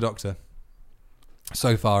Vincent and the Doctor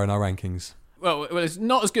so far in our rankings? Well, it's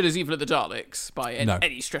not as good as Evil of the Daleks by No.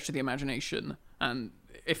 any stretch of the imagination. And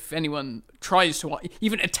if anyone tries to,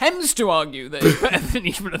 even attempts to argue that it's better than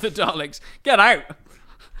Evil of the Daleks, get out.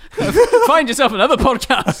 Find yourself another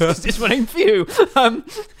podcast, 'cause this one ain't for you.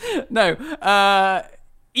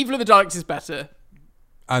 Evil of the Daleks is better.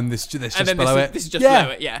 And this just And then below it? this is just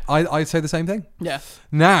below it, yeah. I'd say the same thing. Yeah.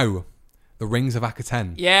 Now, The Rings of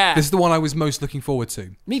Akhaten. Yeah. This is the one I was most looking forward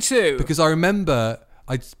to. Me too. Because I remember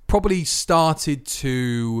I probably started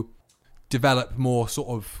to develop more sort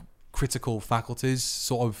of critical faculties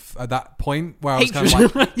sort of at that point where I was kind of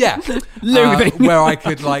like, Loathing. where I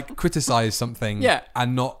could like criticize something Yeah.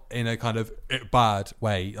 and not in a kind of bad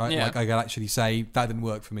way. Yeah. Like I could actually say, that didn't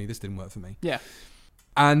work for me, this didn't work for me. Yeah.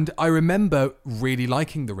 And I remember really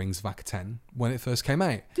liking The Rings of Akhaten when it first came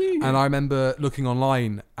out. And I remember looking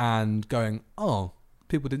online and going, oh,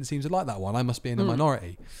 people didn't seem to like that one. I must be in the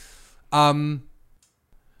minority.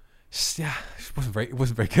 Yeah, it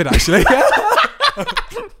wasn't very good actually.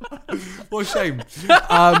 What a shame.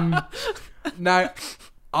 Now,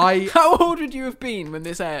 How old would you have been when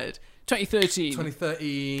this aired? 2013.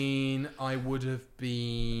 2013, I would have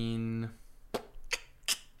been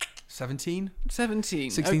 17?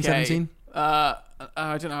 17. 16, okay. 17? I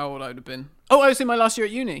don't know how old I would have been. Oh, I was in my last year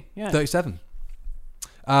at uni. Yeah. 37.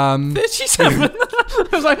 37. I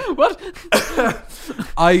was like, what?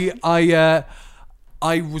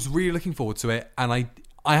 I was really looking forward to it, and I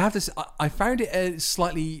have this. I found it a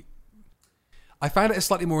slightly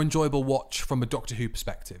more enjoyable watch from a Doctor Who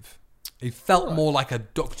perspective. It felt more like a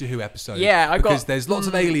Doctor Who episode. Yeah, because there's lots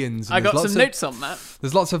of aliens. And I got there's some lots notes on that.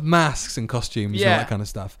 There's lots of masks and costumes and all Yeah. that kind of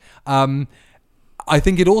stuff. I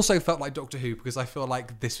think it also felt like Doctor Who because I feel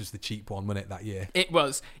like this was the cheap one, wasn't it, that year? It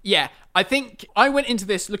was. Yeah. I think I went into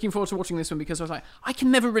this looking forward to watching this one because I was like, I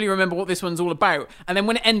can never really remember what this one's all about. And then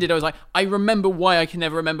when it ended, I was like, I remember why I can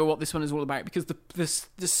never remember what this one is all about because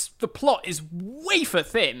the plot is wafer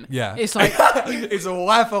thin. Yeah. It's like... It's a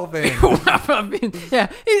waffle thing.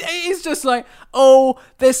 Yeah. It's just like, oh,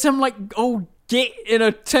 there's some like old git in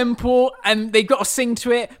a temple and they got to sing to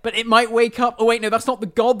it, but it might wake up. Oh wait, no, that's not the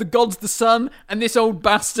god's the sun, and this old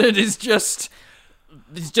bastard is just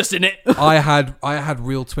in it. I had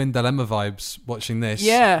real Twin Dilemma vibes watching this.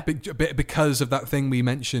 Yeah. Because of that thing we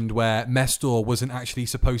mentioned where Mestor wasn't actually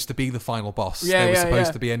supposed to be the final boss. Yeah, there was yeah, supposed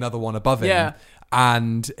yeah. to be another one above him. Yeah.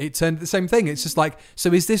 And it turned the same thing. It's just like,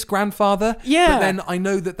 so is this grandfather? Yeah. But then I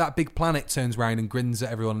know that big planet turns around and grins at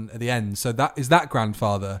everyone at the end. So is that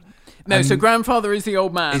grandfather? No, And so grandfather is the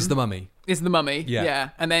old man. is the mummy. Is the mummy. Yeah. Yeah.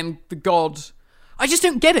 And then the god... I just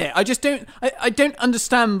don't get it. I don't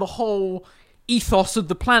understand the whole ethos of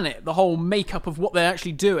the planet, the whole makeup of what they're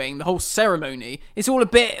actually doing, the whole ceremony. It's all a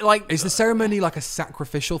bit like... Is the ceremony like a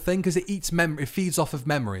sacrificial thing? Because it it feeds off of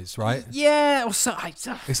memories, right? Yeah, or so...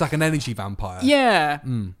 It's like an energy vampire. Yeah.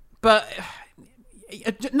 But...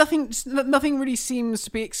 Nothing really seems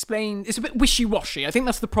to be explained. It's a bit wishy-washy. I think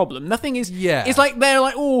that's the problem. Nothing is... Yeah. It's like they're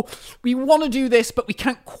like, oh, we want to do this, but we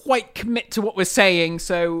can't quite commit to what we're saying,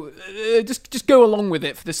 so just go along with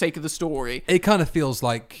it for the sake of the story. It kind of feels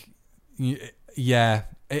like... Yeah.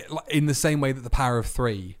 In the same way that the Power of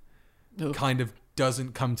Three kind of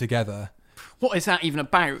doesn't come together. What is that even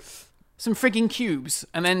about? some frigging cubes,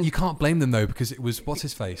 and then You can't blame them though, because it was what's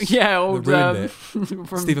his face. Yeah, old, that ruined it.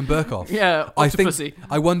 from Stephen Burkoff. Yeah, Octopussy.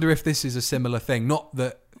 I wonder if this is a similar thing. Not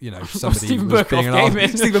that somebody Stephen was Burkoff being an came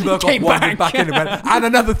arse. in, Stephen Burkoff came wandered back. back in and went, and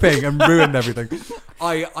another thing, and ruined everything.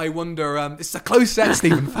 I wonder. It's a close set,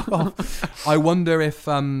 Stephen. Fuck off. I wonder if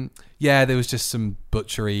there was just some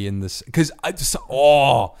butchery in this, because this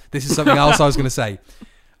is something else I was going to say.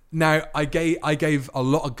 Now, I gave a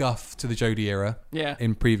lot of guff to the Jodie era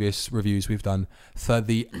in previous reviews we've done for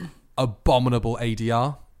the abominable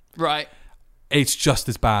ADR. Right. It's just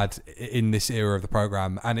as bad in this era of the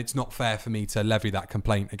programme, and it's not fair for me to levy that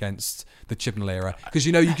complaint against the Chibnall era, because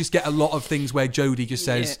you just get a lot of things where Jodie just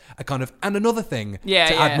says a kind of, and another thing to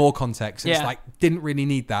add more context. It's like, didn't really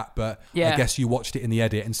need that, but I guess you watched it in the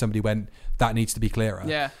edit and somebody went, that needs to be clearer.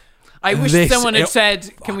 Yeah. I wish someone had said,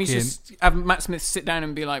 can we just have Matt Smith sit down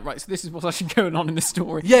and be like, right, so this is what's actually going on in this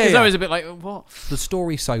story. Because I was a bit like, what? The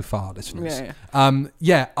story so far, listeners. I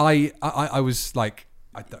was like,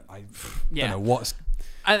 I don't know what's...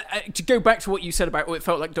 And to go back to what you said about it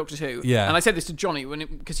felt like Doctor Who, and I said this to Johnny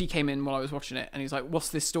because he came in while I was watching it, and he's like, what's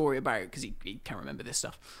this story about? Because he can't remember this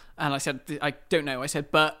stuff. And I said, I don't know. I said,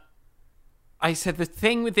 the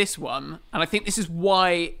thing with this one, and I think this is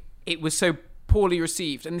why it was so poorly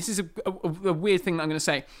received, and this is a weird thing that I'm going to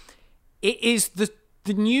say, it is the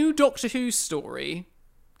new Doctor Who story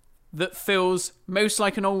that feels most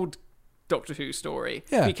like an old Doctor Who story,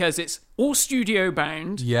 because it's all studio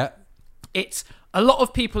bound. It's a lot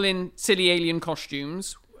of people in silly alien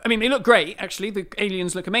costumes. I mean, they look great, actually. The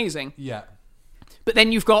aliens look amazing. But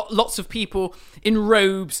then you've got lots of people in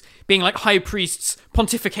robes being like high priests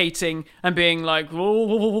pontificating and being like,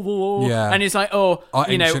 and it's like, our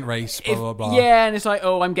ancient race, blah, blah, blah. Yeah, and it's like,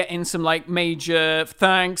 I'm getting some like major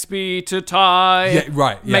thanks be to Ty,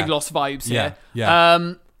 Meglos vibes here.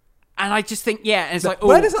 And I just think, and it's like,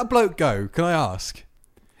 where does that bloke go? Can I ask?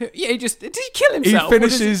 Did he kill himself?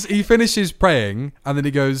 He finishes praying, and then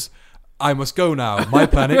he goes, I must go now. My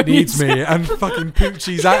planet needs me, and fucking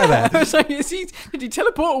Poochie's out of there. I was like, did he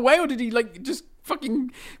teleport away, or did he like just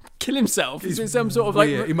fucking kill himself? Is it some sort of like?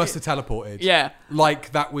 He must have teleported. Yeah,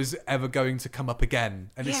 like that was ever going to come up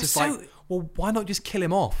again, and it's just like, well, why not just kill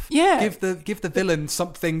him off? Yeah, give the villain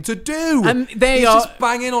something to do. And he's just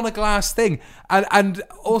banging on a glass thing, and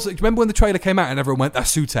also, do you remember when the trailer came out and everyone went,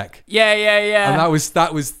 "That's Sutek"? Yeah. And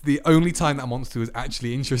that was the only time that monster was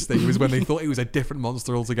actually interesting, was when they thought it was a different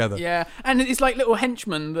monster altogether. Yeah, and it's like little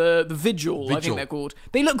henchmen, the Vigil, I think they're called.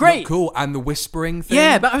 They look great. Look cool, and the whispering thing.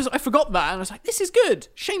 Yeah, but I forgot that, and I was like, this is good.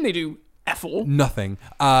 Shame they do F-all. Nothing.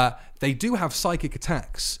 They do have psychic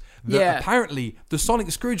attacks that apparently the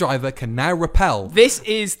sonic screwdriver can now repel.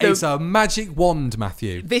 It's a magic wand,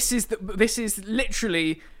 Matthew. This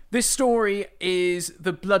story is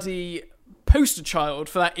the bloody poster child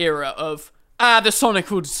for that era of the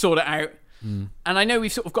Sonic would sort it out. And I know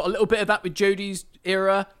we've sort of got a little bit of that with Jodie's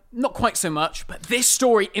era, not quite so much, but this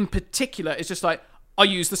story in particular is just like, I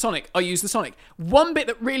use the Sonic. One bit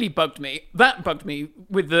that really bugged me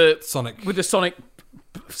with the Sonic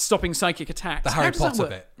stopping psychic attacks. The Harry Potter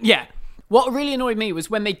bit. Yeah. What really annoyed me was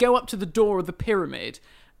when they go up to the door of the pyramid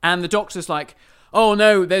and the Doctor's like, oh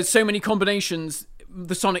no, there's so many combinations,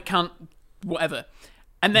 the Sonic can't, whatever.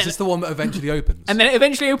 And then, is this the one that eventually opens? And then it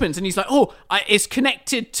eventually opens, and he's like, it's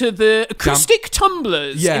connected to the acoustic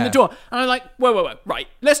tumblers in the door. And I'm like, whoa, right,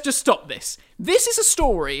 let's just stop this. This is a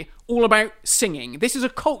story all about singing. This is a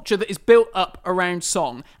culture that is built up around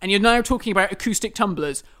song, and you're now talking about acoustic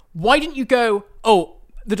tumblers. Why didn't you go,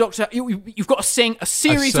 the Doctor, you've got to sing a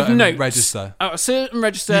series of notes. Register. A certain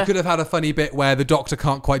register. You could have had a funny bit where the Doctor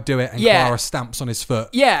can't quite do it and Clara stamps on his foot.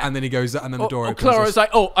 Yeah. And then he goes, and then the door opens. Clara's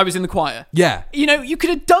like, I was in the choir. Yeah. You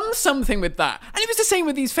could have done something with that. And it was the same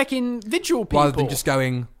with these fucking Vigil people. Rather than just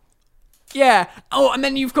going... Yeah. And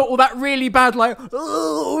then you've got all that really bad, like,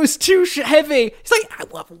 it's too heavy. It's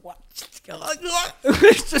like, what?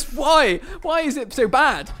 It's just, why? Why is it so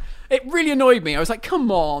bad? It really annoyed me. I was like,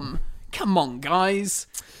 come on, guys.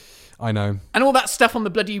 I know. And all that stuff on the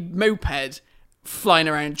bloody moped flying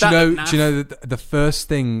around. Do you know the first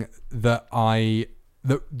thing that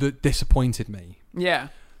that disappointed me? Yeah.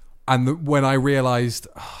 And when I realised,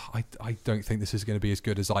 I don't think this is going to be as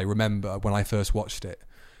good as I remember when I first watched it,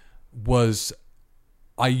 was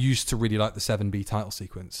I used to really like the 7B title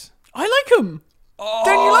sequence. I like them.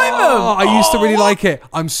 Don't you like them? I used to really like it.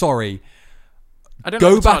 I'm sorry. I don't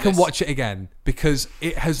Go back and watch it again, because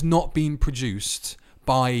it has not been produced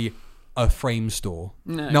by a Frame Store.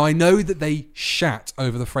 No. Now, I know that they shat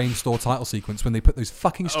over the Frame Store title sequence when they put those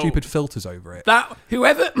fucking stupid filters over it. That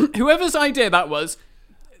whoever's idea that was,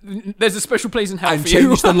 there's a special place in hell and for you.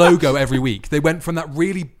 change the logo every week. They went from that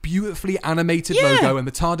really beautifully animated logo and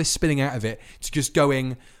the TARDIS spinning out of it to just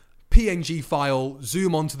going PNG file,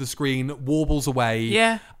 zoom onto the screen, warbles away.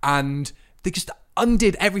 Yeah. And they just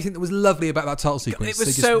undid everything that was lovely about that title sequence. It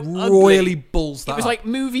was they just so royally balls that It was up. like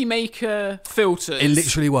movie maker filters. It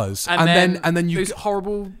literally was. And then you those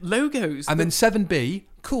horrible logos. And then 7B,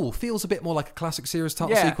 cool, feels a bit more like a classic series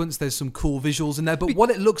title sequence. There's some cool visuals in there. But what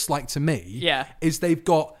it looks like to me is they've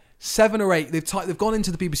got 7 or 8. They've gone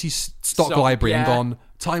into the BBC stock library and gone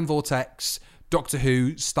Time Vortex, Doctor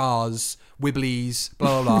Who, Stars, Wibblies,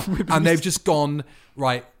 blah, blah, blah. And they've just gone,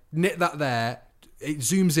 right, knit that there. It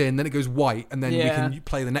zooms in, then it goes white, and then we can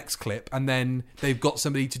play the next clip. And then they've got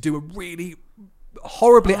somebody to do a really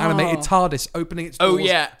horribly animated TARDIS opening its doors. Oh,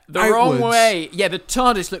 yeah. The wrong way. Yeah, the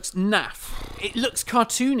TARDIS looks naff. It looks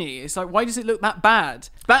cartoony. It's like, why does it look that bad?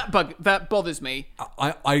 That bothers me.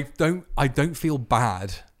 I don't feel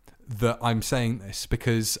bad that I'm saying this,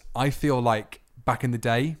 because I feel like back in the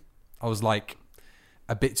day, I was like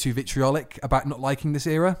a bit too vitriolic about not liking this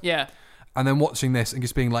era. Yeah. And then watching this and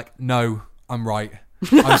just being like, no, I'm right.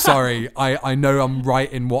 I'm sorry. I know I'm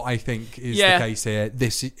right in what I think is the case here.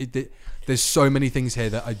 There's so many things here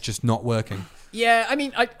that are just not working. Yeah, I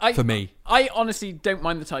mean, for me, I honestly don't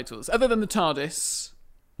mind the titles. Other than the TARDIS,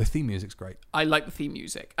 the theme music's great. I like the theme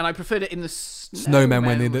music, and I preferred it in the Snowmen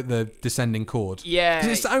when the descending chord. Yeah,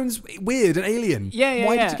 because it sounds weird and alien. Yeah.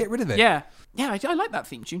 Why did you get rid of it? Yeah. I like that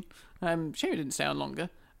theme tune. Shame it didn't stay on longer.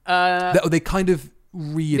 They kind of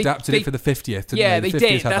readapted it for the 50th. They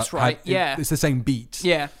did. That's right. It's the same beat.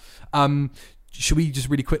 Yeah. Should we just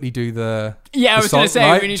really quickly do the? Yeah, I was going to say.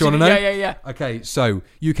 Right? We need do you want to know? Yeah. Okay, so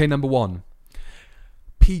UK number 1,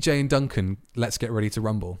 PJ and Duncan. Let's Get Ready to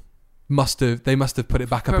Rumble. They must have put it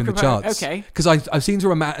back up in the charts. Okay. Because I've seen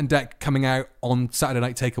sort of Matt and Deck coming out on Saturday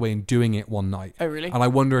Night Takeaway and doing it one night. Oh, really? And I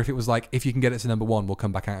wonder if it was like, if you can get it to number 1, we'll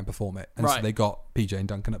come back out and perform it. And right. so they got PJ and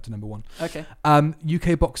Duncan up to number 1. Okay.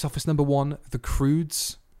 UK box office number 1, The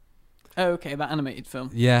Croods. Oh, okay, that animated film.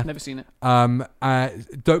 Yeah. Never seen it.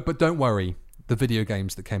 Don't worry, the video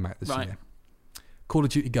games that came out this year. Call of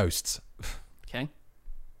Duty Ghosts. Okay.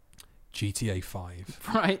 GTA 5.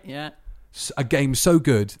 Right, yeah. A game so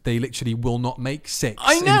good they literally will not make 6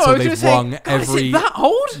 I know, until they've wrung every. Is it that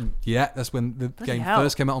old? Yeah, that's when the game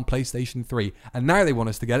first came out on PlayStation 3, and now they want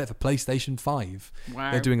us to get it for PlayStation 5.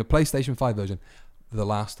 Wow. They're doing a PlayStation 5 version. The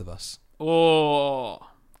Last of Us. Oh,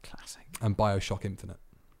 classic. And BioShock Infinite.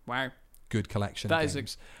 Wow. Good collection. That of is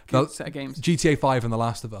games. a good set of games. GTA 5 and The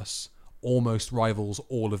Last of Us almost rivals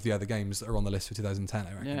all of the other games that are on the list for 2010.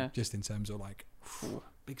 I reckon. Yeah. Just in terms of like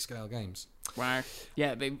big scale games. Wow.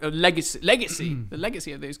 Yeah, the legacy, the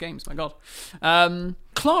legacy of those games. My God.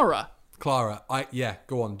 Clara.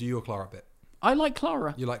 Go on. Do your Clara bit. I like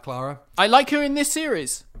Clara. You like Clara? I like her in this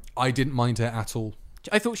series. I didn't mind her at all.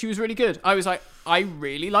 I thought she was really good. I was like, I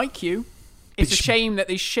really like you. It's a shame that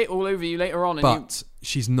they shit all over you later on. But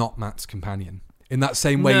she's not Matt's companion. In that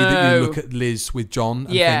same way that you look at Liz with John and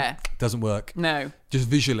think, doesn't work. No. Just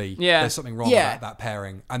visually, there's something wrong about that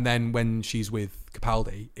pairing. And then when she's with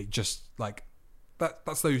Capaldi, it just, like,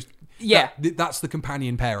 that's those... Yeah. That's the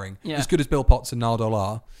companion pairing. Yeah. As good as Bill Potts and Nardole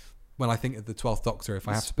are, when I think of the 12th Doctor, if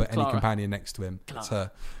I have to put Clara. any companion next to him, it's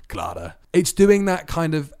her. Clara. It's doing that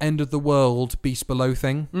kind of end-of-the-world, beast below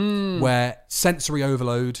thing, where sensory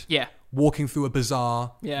overload... Yeah. Walking through a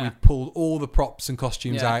bazaar, we've pulled all the props and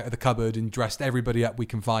costumes out of the cupboard and dressed everybody up we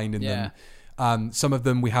can find in them. Some of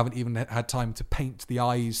them we haven't even had time to paint the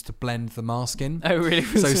eyes to blend the mask in. Oh, really?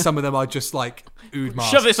 So some of them are just like ood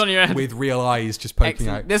masks. Shove this on your head. With real eyes just poking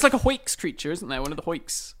out. There's like a Hoiks creature, isn't there? One of the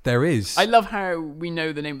Hoiks. There is. I love how we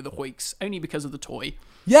know the name of the Hoiks, only because of the toy.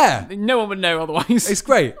 Yeah. No one would know otherwise. It's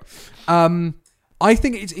great. I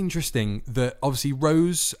think it's interesting that obviously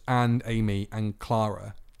Rose and Amy and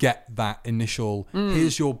Clara get that initial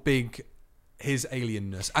here's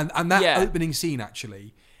alienness and that opening scene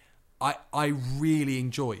actually I really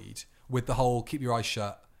enjoyed with the whole keep your eyes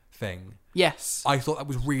shut thing. Yes, I thought that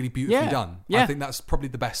was really beautifully done. I think that's probably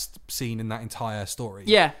the best scene in that entire story.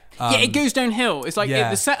 It goes downhill. It's like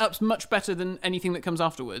the setup's much better than anything that comes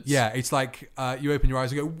afterwards. It's like you open your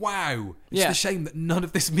eyes and go wow, it's a shame that none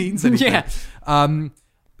of this means anything.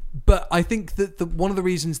 But I think that one of the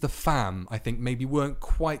reasons the fam, I think, maybe weren't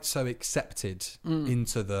quite so accepted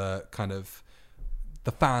into the kind of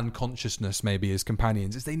the fan consciousness maybe as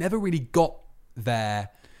companions is they never really got their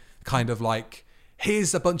kind of like,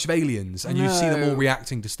 here's a bunch of aliens and you see them all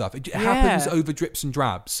reacting to stuff. It happens over drips and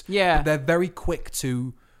drabs. Yeah. But they're very quick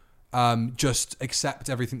to just accept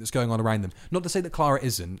everything that's going on around them. Not to say that Clara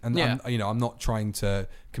isn't. And I'm not trying to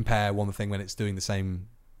compare one thing when it's doing the same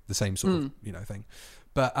sort of thing.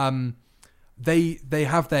 But they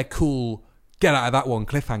have their cool get out of that one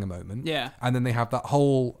cliffhanger moment. Yeah. And then they have that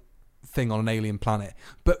whole thing on an alien planet.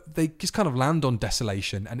 But they just kind of land on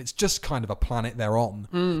desolation, and it's just kind of a planet they're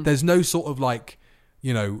on. There's no sort of like,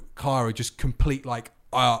 Clara just complete like,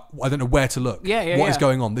 I don't know where to look. What is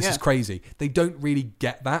going on? This is crazy. They don't really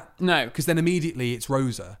get that. No. Because then immediately it's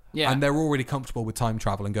Rosa. Yeah. And they're already comfortable with time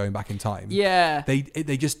travel and going back in time. Yeah.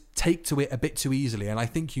 They just take to it a bit too easily. And I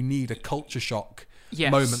think you need a culture shock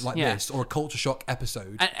moment like this, or a culture shock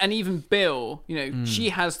episode. And even Bill, she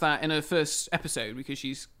has that in her first episode because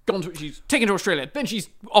she's taken to Australia, then she's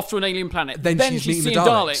off to an alien planet, then she's seeing the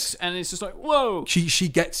Daleks, and it's just like, whoa. She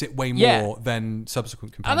gets it way more than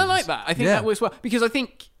subsequent companions. And I like that. I think that works well because I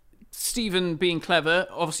think Stephen, being clever,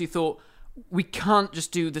 obviously thought, we can't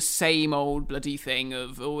just do the same old bloody thing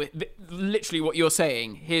of literally what you're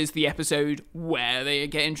saying. Here's the episode where they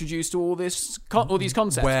get introduced to all these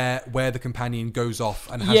concepts. Where the companion goes off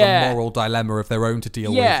and has a moral dilemma of their own to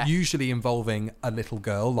deal with, usually involving a little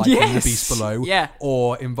girl, like in The Beast Below,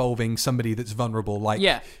 or involving somebody that's vulnerable, like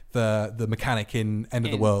the mechanic in End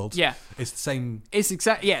of the World. Yeah. It's the same. It's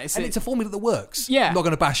exactly, and it's a formula that works. Yeah. I'm not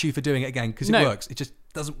going to bash you for doing it again because it works. It just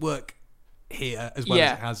doesn't work here as well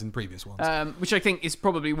as it has in previous ones, which I think is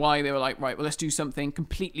probably why they were like, right, well, let's do something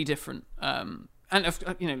completely different. And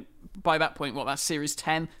by that point, that's series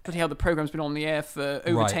 10. Bloody hell, the program's been on the air for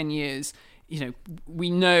over 10 years. We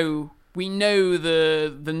know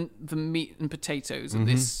the meat and potatoes of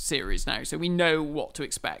this series now, so we know what to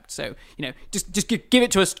expect. So just give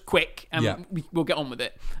it to us quick, and we'll get on with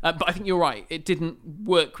it. But I think you're right; it didn't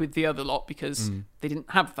work with the other lot because they didn't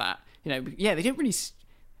have that. They didn't really.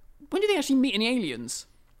 When did they actually meet any aliens?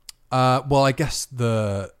 Well, I guess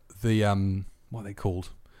the what are they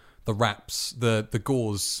called? The wraps, the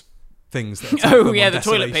gauze things. That the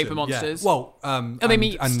toilet paper monsters. Yeah. Well, they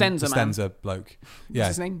meet Stenza, the Stenza bloke. Yeah,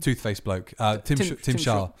 what's his name? Toothface bloke. Tim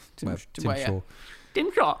Shaw. Tim Shaw.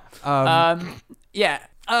 Tim Shaw.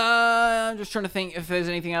 I'm just trying to think if there's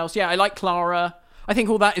anything else. Yeah, I like Clara. I think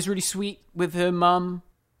all that is really sweet with her mum.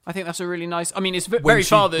 I think that's a really nice. I mean, it's very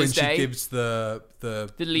Father's Day. When she gives the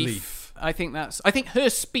leaf. I think her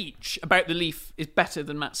speech about the leaf is better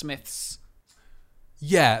than Matt Smith's.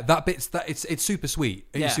 Yeah, it's super sweet.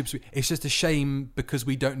 It's super sweet. It's just a shame because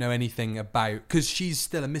we don't know anything about, because she's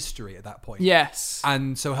still a mystery at that point. Yes.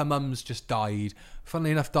 And so her mum's just died. Funnily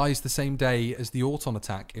enough, dies the same day as the Auton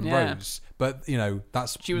attack in Rose. But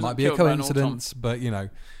might be a coincidence. But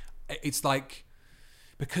it's like,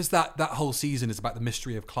 because that whole season is about the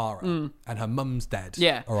mystery of Clara and her mum's dead.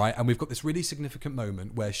 Yeah. All right. And we've got this really significant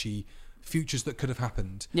moment where futures that could have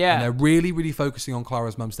happened. Yeah. And they're really, really focusing on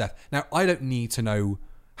Clara's mum's death. Now, I don't need to know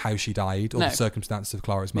how she died or the circumstances of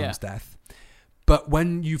Clara's mum's death. But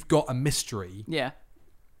when you've got a mystery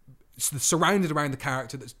surrounded around the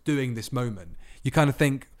character that's doing this moment, you kind of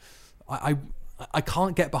think, I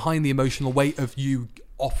can't get behind the emotional weight of you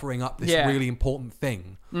offering up this really important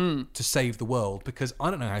thing to save the world, because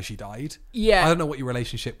I don't know how she died. Yeah. I don't know what your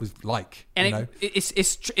relationship was like. And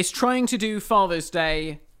it's trying to do Father's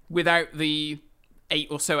Day without the 8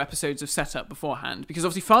 or so episodes of setup beforehand, because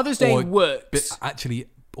obviously Father's Day works. Actually,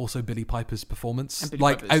 also Billie Piper's performance.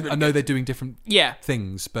 I know they're doing different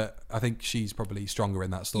things, but I think she's probably stronger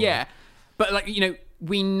in that story. Yeah, but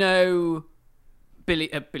we know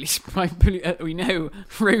we know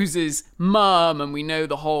Rose's mum, and we know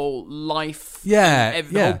the whole life, the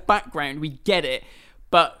whole background. We get it,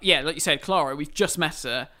 but like you said, Clara, we've just met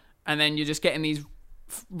her, and then you're just getting these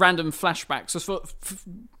random flashbacks for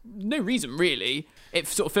no reason really. It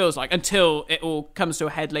sort of feels like, until it all comes to a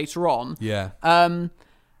head later on. Yeah. And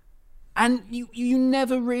you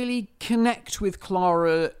never really connect with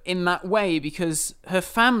Clara in that way, because her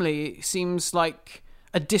family seems like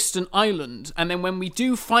a distant island, and then when we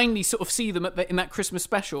do finally sort of see them in that Christmas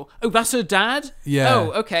special, that's her dad? Yeah.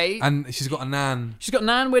 Oh, okay. And she's got a nan.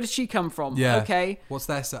 Where did she come from? Yeah. Okay. What's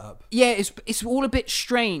their setup? Yeah, it's all a bit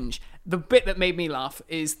strange. The bit that made me laugh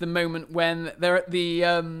is the moment when they're at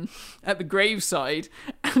the graveside,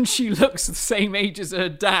 and she looks the same age as her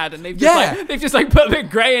dad, and they've just put a bit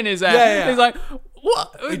grey in his hair. Yeah. It's like,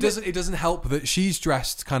 what? It doesn't help that she's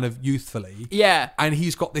dressed kind of youthfully. Yeah. And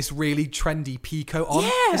he's got this really trendy pea coat on.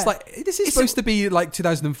 Yeah. It's like, this is supposed to be like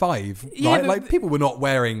 2005, right? Like, people were not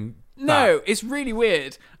wearing that. No, it's really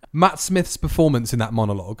weird. Matt Smith's performance in that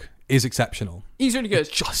monologue is exceptional. He's really good.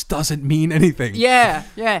 It just doesn't mean anything. Yeah.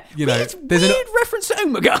 There's weird reference to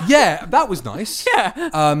Omega. Yeah, that was nice.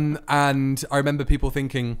 Yeah. And I remember people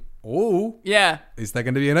thinking, oh, yeah, is there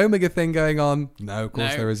going to be an Omega thing going on? No, of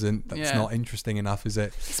course there isn't. That's not interesting enough, is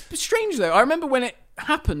it? It's strange though. I remember when it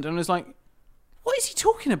happened, and I was like, what is he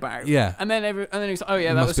talking about? Yeah. And then he's like, oh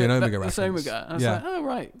yeah, It that must was be an it, Omega that's reference. Omega. And I was Yeah. like, oh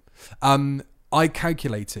right. I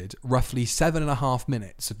calculated roughly 7.5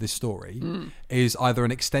 minutes of this story is either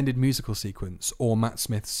an extended musical sequence or Matt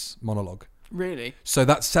Smith's monologue. Really? So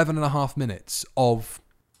that's 7.5 minutes of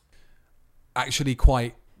actually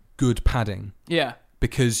quite good padding. Yeah.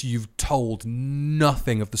 Because you've told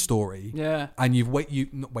nothing of the story. Yeah. And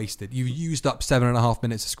you've not wasted. You've used up 7.5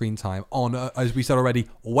 minutes of screen time on, as we said already,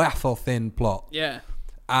 waffle thin plot. Yeah.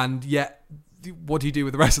 And yet, what do you do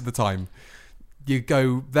with the rest of the time? You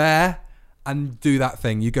go there and do that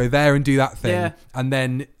thing. You go there and do that thing. Yeah. And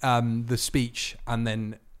then the speech. And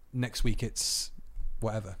then next week it's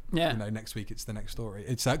whatever. Yeah. Next week it's the next story.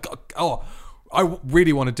 It's I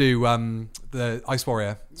really want to do the Ice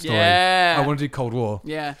Warrior story. Yeah. I want to do Cold War.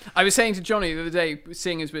 Yeah. I was saying to Johnny the other day,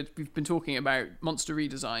 seeing as we've been talking about monster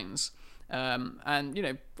redesigns, and,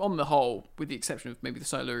 on the whole, with the exception of maybe the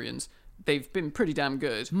Silurians, they've been pretty damn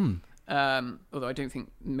good. Although I don't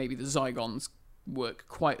think maybe the Zygons work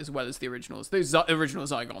quite as well as the originals. Those original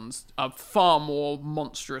Zygons are far more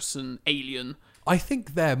monstrous and alien. I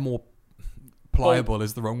think they're more pliable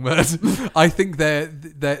is the wrong word. I think they're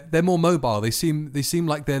more mobile. They seem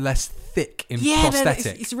like they're less thick in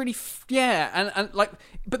prosthetic. It's really and like,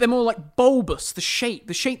 but they're more like bulbous. The shape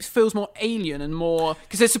feels more alien and more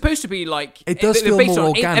because they're supposed to be like it does they're feel based more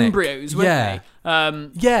on organic. embryos, weren't they? They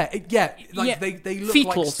look fetal, like they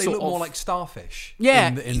look sort more of. like starfish. Yeah,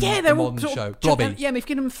 in they're the all modern sort of show. Blobby. Yeah, they've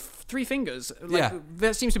given them 3 fingers. Yeah.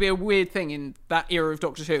 That seems to be a weird thing in that era of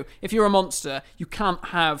Doctor Who. If you're a monster, you can't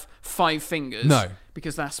have 5 fingers. No.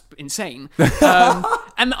 Because that's insane.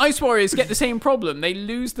 And the Ice Warriors get the same problem. They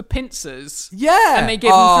lose the pincers. Yeah. And they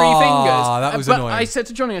give them 3 fingers. That was but annoying. I said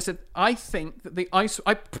to Johnny, I think that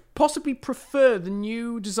I possibly prefer the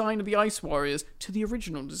new design of the Ice Warriors to the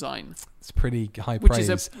original design. It's pretty high Which praise.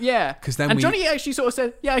 is and Johnny actually sort of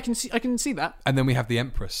said, yeah, I can see that. And then we have the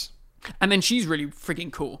Empress. And then she's really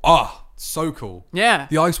freaking cool. Oh, so cool. Yeah.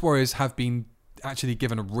 The Ice Warriors have been actually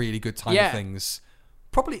given a really good time of things.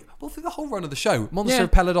 Probably, through the whole run of the show. Monster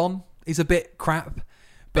of Peladon is a bit crap.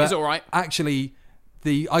 But it's all right. Actually,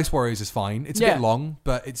 the Ice Warriors is fine. It's a bit long,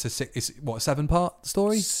 but it's a 7-part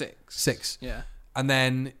story? 6. Yeah. And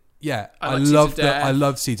then, I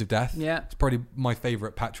love Seeds of Death. Yeah. It's probably my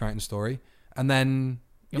favourite Pat Troughton story. And then,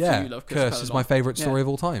 Obviously you love Curse is my favourite story of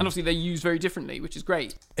all time. And obviously they're used very differently, which is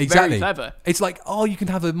great. Exactly. Very clever. It's like, you can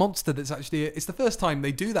have a monster that's actually... It's the first time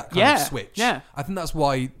they do that kind of switch. Yeah. I think that's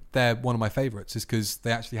why they're one of my favourites, is because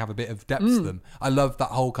they actually have a bit of depth to them. I love that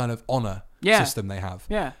whole kind of honour system they have.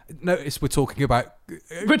 Yeah. Notice we're talking about...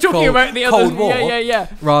 about the Cold other... War Yeah.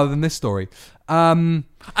 rather than this story. And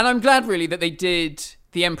I'm glad, really, that they did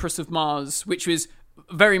the Empress of Mars, which was...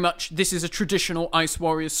 very much, this is a traditional Ice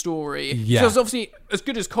Warrior story. Yeah. So it's obviously, as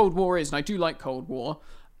good as Cold War is, and I do like Cold War,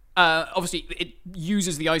 obviously it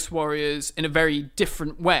uses the Ice Warriors in a very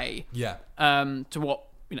different way. Yeah. To what,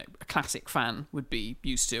 a classic fan would be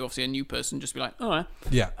used to. Obviously a new person just be like, oh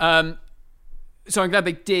yeah. Yeah. So I'm glad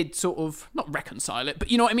they did sort of, not reconcile it,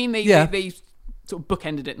 but you know what I mean? They sort of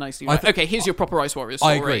bookended it nicely. Right? Okay, here's your proper Ice Warrior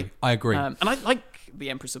story. I agree. And I like the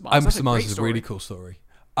Empress of Mars. Empress of Mars great is a story. really cool story.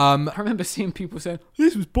 I remember seeing people saying,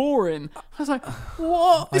 this was boring. I was like,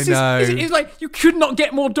 what? It's like, you could not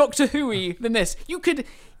get more Doctor Who-y than this. You could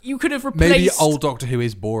have replaced... Maybe old Doctor Who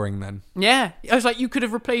is boring then. Yeah. I was like, you could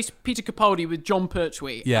have replaced Peter Capaldi with John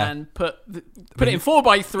Pertwee and put it in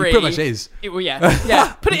 4x3. It pretty much is.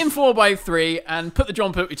 Put it in 4x3 and put the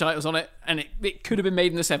John Pertwee titles on it, and it could have been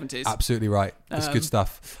made in the 70s. Absolutely right. It's good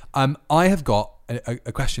stuff. I have got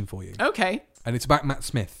a question for you. Okay. And it's about Matt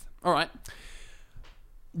Smith. All right.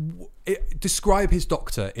 Describe his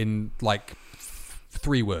Doctor in,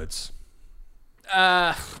 3 words.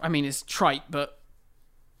 I mean, it's trite, but...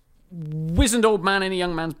 wizened old man in a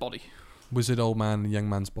young man's body. Wizard old man in a young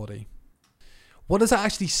man's body. What does that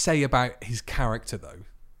actually say about his character, though?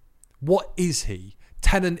 What is he?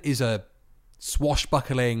 Tennant is a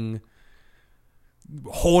swashbuckling,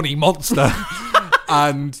 horny monster.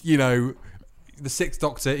 And, the Sixth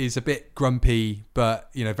Doctor is a bit grumpy, but,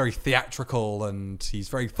 very theatrical, and he's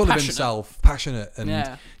very full of himself, passionate.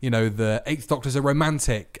 And, the Eighth Doctor's a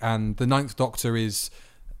romantic, and the Ninth Doctor is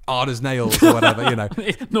hard as nails or whatever,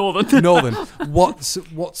 Northern.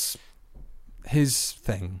 What's his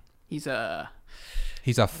thing? He's a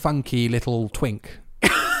funky little twink.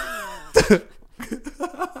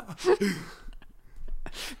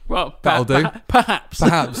 Well, that'll do. Perhaps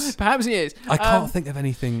he is. I can't think of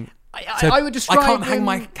anything. I would describe I can't hang him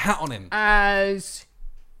my hat on him as.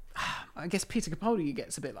 I guess Peter Capaldi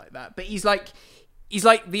gets a bit like that, but he's like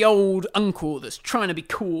the old uncle that's trying to be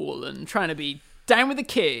cool and trying to be down with the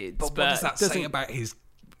kids. But what does that say about his...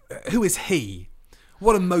 who is he?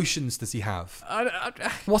 What emotions does he have?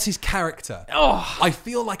 What's his character? Oh. I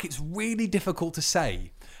feel like it's really difficult to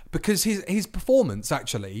say because his performance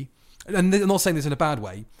actually, and I'm not saying this in a bad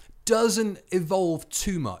way, doesn't evolve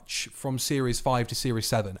too much from Series 5 to Series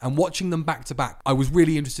 7. And watching them back to back, I was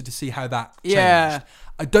really interested to see how that changed. Yeah.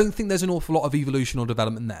 I don't think there's an awful lot of evolution or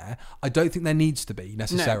development there. I don't think there needs to be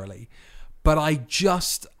necessarily. No. But I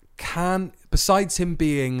just can't, besides him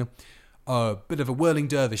being a bit of a whirling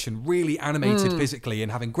dervish and really animated physically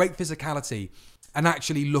and having great physicality and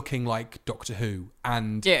actually looking like Doctor Who.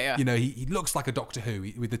 And, you know, he looks like a Doctor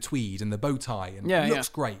Who with the tweed and the bow tie and looks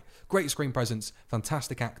great. Great screen presence,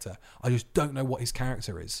 fantastic actor. I just don't know what his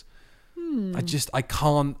character is. I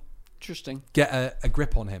can't get a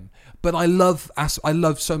grip on him. But I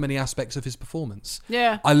love so many aspects of his performance.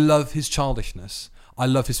 Yeah. I love his childishness. I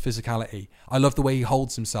love his physicality. I love the way he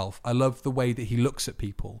holds himself. I love the way that he looks at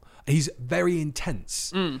people. He's very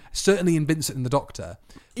intense. Certainly in Vincent and the Doctor.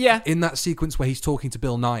 Yeah. In that sequence where he's talking to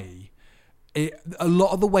Bill Nighy, a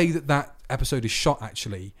lot of the way that episode is shot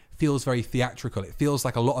actually feels very theatrical. It feels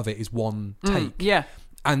like a lot of it is one take. Yeah.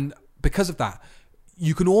 And because of that,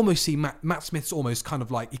 you can almost see Matt Smith's almost kind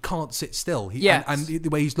of like, he can't sit still. And the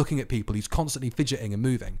way he's looking at people, he's constantly fidgeting and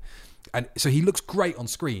moving. And so he looks great on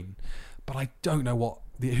screen. But I don't know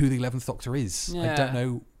who the 11th Doctor is. Yeah. I don't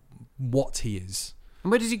know what he is.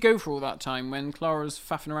 And where does he go for all that time when Clara's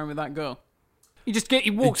faffing around with that girl?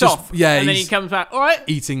 He walks off, and then he comes back. All right,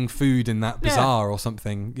 eating food in that bazaar or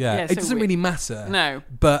something. Yeah, it doesn't really matter. No,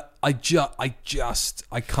 but I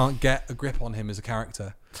can't get a grip on him as a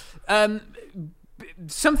character.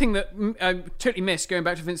 Something that I totally missed going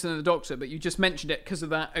back to Vincent and the Doctor, but you just mentioned it because of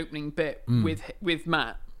that opening bit with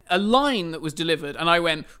Matt. A line that was delivered, and I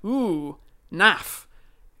went, ooh, naff.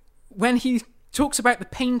 When he talks about the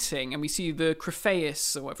painting, and we see the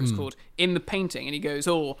Crephaeus, or whatever it's called, in the painting, and he goes,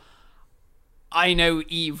 oh, I know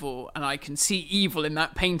evil, and I can see evil in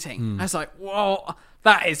that painting. I was like, whoa,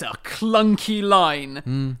 that is a clunky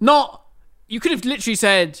line. You could have literally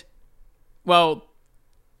said, well,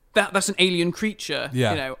 that's an alien creature.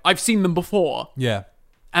 Yeah. You know, I've seen them before. Yeah.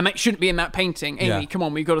 And it shouldn't be in that painting. Amy, come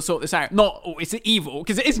on, we've got to sort this out. Not, oh, is it evil?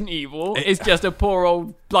 Because it isn't evil. It's just a poor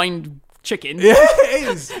old blind chicken. Yeah, it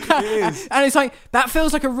is. It is. And it's like, that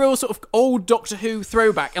feels like a real sort of old Doctor Who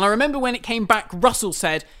throwback. And I remember when it came back, Russell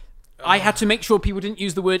said, I had to make sure people didn't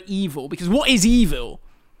use the word evil. Because what is evil?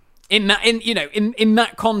 In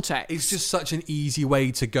that context. It's just such an easy way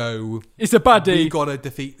to go. It's a baddie. We got to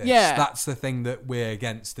defeat this. Yeah. That's the thing that we're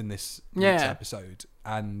against in this week's episode.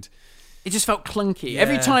 And it just felt clunky.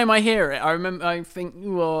 Every time I hear it, I think,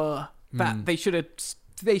 that they should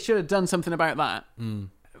have done something about that.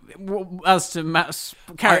 As to Matt's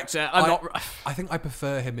character, I think I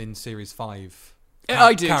prefer him in Series 5.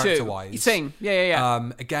 I do character-wise. Too. Same.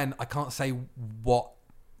 Yeah. Again, I can't say what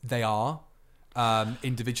they are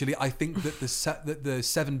individually. I think that the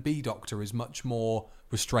 7B Doctor is much more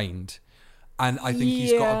restrained, and I think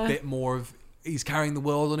he's got a bit more of. He's carrying the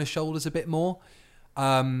world on his shoulders a bit more.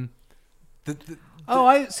 I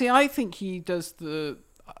think he does the.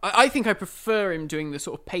 I think I prefer him doing the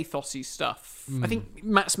sort of pathosy stuff. I think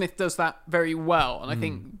Matt Smith does that very well, and I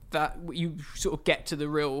think that you sort of get to the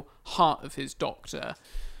real heart of his Doctor.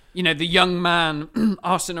 You know, the young man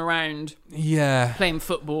arsing around, playing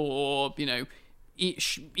football, or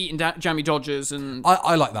eating jammy Dodgers, and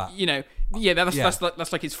I like that.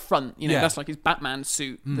 That's like his front. That's like his Batman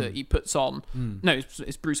suit that he puts on. No,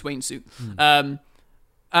 it's Bruce Wayne suit.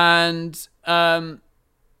 And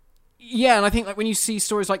I think like when you see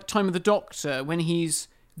stories like Time of the Doctor, when he's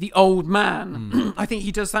the old man, I think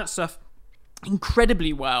he does that stuff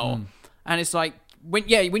incredibly well. And it's like when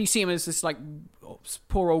you see him as this like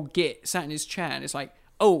poor old git sat in his chair, and it's like,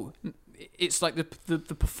 oh, it's like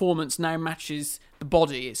the performance now matches the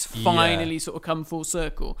body. It's finally sort of come full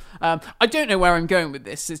circle. I don't know where I'm going with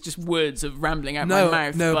this. It's just words of rambling out my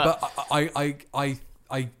mouth. No, but I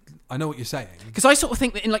know what you're saying. Because I sort of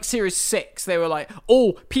think that in like Series 6, they were like,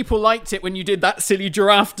 oh, people liked it when you did that silly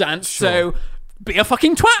giraffe dance, so be a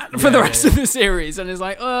fucking twat for the rest of the series. And it's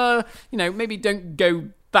like, maybe don't go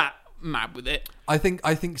that mad with it. I think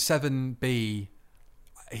 7B,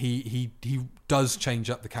 he does change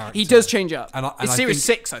up the character. He does change up. And it's Series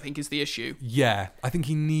 6, I think, is the issue. Yeah, I think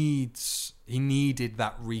he needed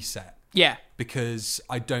that reset. Yeah. Because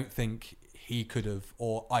I don't think he could have,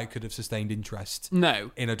 or I could have sustained interest.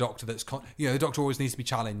 No. In a Doctor that's, the Doctor always needs to be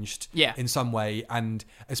challenged. Yeah. In some way, and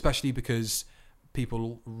especially because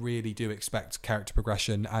people really do expect character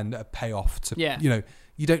progression and a payoff to. Yeah. You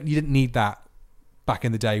didn't need that back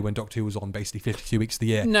in the day when Doctor Who was on basically 52 weeks of the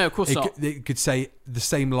year. No, of course not. It could say the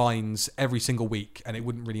same lines every single week and it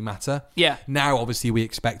wouldn't really matter. Yeah. Now, obviously, we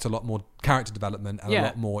expect a lot more character development and Yeah. a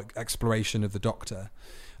lot more exploration of the Doctor.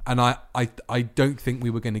 And I don't think we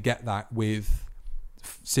were going to get that with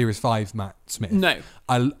Series 5 Matt Smith. No.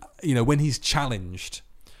 When he's challenged,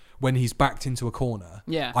 when he's backed into a corner,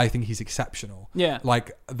 Yeah. I think he's exceptional. Yeah.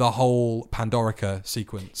 Like the whole Pandorica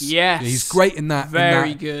sequence. Yes. He's great in that.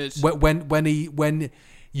 Very good. When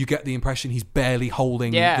you get the impression he's barely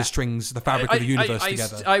holding the strings, the fabric of the universe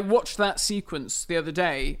together. I watched that sequence the other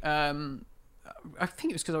day. I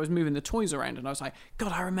think it was because I was moving the toys around and I was like,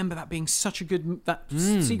 God, I remember that being such a good,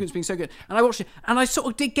 sequence being so good. And I watched it and I sort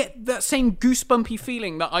of did get that same goosebumpy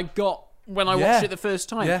feeling that I got when I watched it the first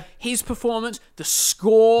time. Yeah. His performance, the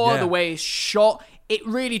score, Yeah. the way it's shot, it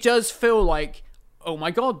really does feel like, oh my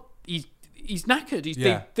God, he's knackered.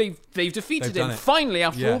 They've defeated They've him. done it. Finally,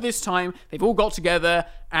 after all this time, they've all got together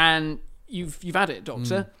and you've had it,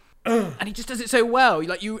 Doctor. And he just does it so well.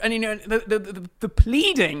 Like the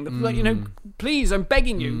pleading, please, I'm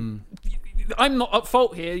begging you. I'm not at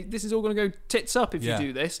fault here. This is all going to go tits up if you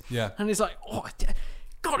do this. Yeah. And it's like, oh,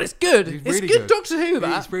 God, it's good. It's It's really good Doctor Who,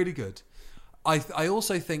 that. It's really good. I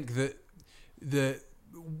also think that the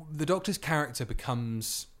Doctor's character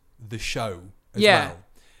becomes the show as well.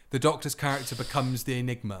 The Doctor's character becomes the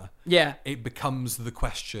enigma. Yeah. It becomes the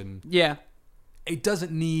question. Yeah. It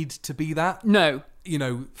doesn't need to be that. No.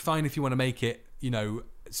 Fine if you want to make it,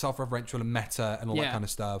 self-referential and meta and all that Yeah. kind of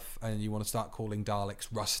stuff, and you want to start calling Daleks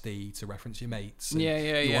Rusty to reference your mates. And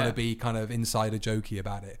Yeah. You want to be kind of insider jokey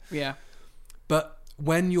about it. Yeah. But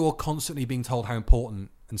when you're constantly being told how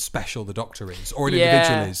important and special the Doctor is, or an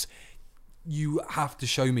individual is, you have to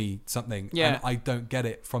show me something. Yeah. And I don't get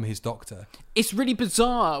it from his Doctor. It's really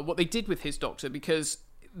bizarre what they did with his Doctor because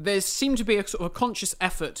there seemed to be a sort of a conscious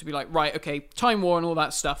effort to be like, right, okay, Time War and all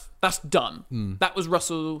that stuff, that's done. That was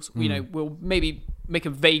Russell's, we'll maybe make a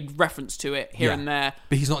vague reference to it here and there.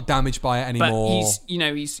 But he's not damaged by it anymore. But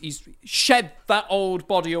he's shed that old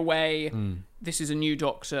body away. This is a new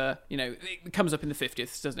Doctor. It comes up in the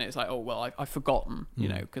 50th, doesn't it? It's like, oh, well, I've forgotten,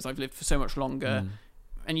 because I've lived for so much longer.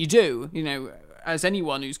 And you do, as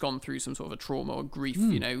anyone who's gone through some sort of a trauma or grief,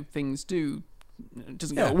 things do. It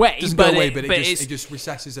doesn't go away. It doesn't go away, but it just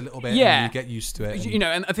recesses a little bit and you get used to it.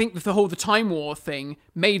 And I think the Time War thing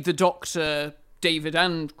made the Doctor, David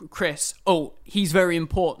and Chris, he's very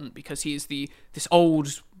important because he is this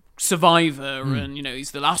old survivor and,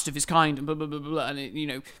 he's the last of his kind and blah, blah, blah, blah.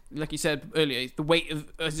 And, like you said earlier, the weight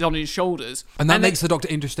is on his shoulders. And that makes the Doctor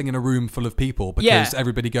interesting in a room full of people because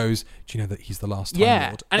everybody goes, do you know that he's the last Time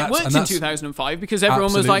Lord? And it worked in 2005 because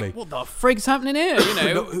everyone was like, what the frig's happening here?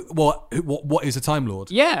 What is a Time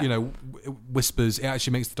Lord? Yeah. Whispers, it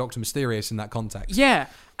actually makes the Doctor mysterious in that context. Yeah.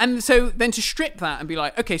 And so then to strip that and be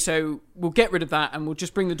like, okay, so we'll get rid of that and we'll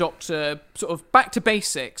just bring the Doctor sort of back to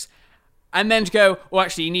basics. And then to go,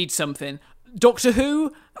 actually, you need something. Doctor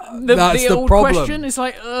Who? The old problem. Question is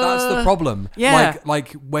like, That's the problem. Yeah.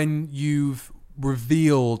 Like when you've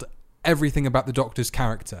revealed everything about the Doctor's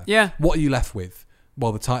character. Yeah. What are you left with?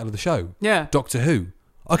 Well, the title of the show. Yeah. Doctor Who.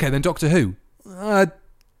 Okay, then Doctor Who. Don't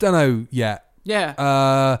know yet.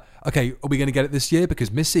 Yeah. Okay, are we going to get it this year? Because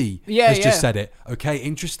Missy has just said it. Okay,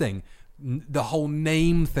 interesting. The whole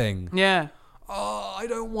name thing. Yeah. Oh, I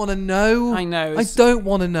don't want to know. I know. I don't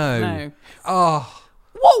want to know. No. Oh.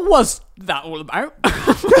 What was that all about?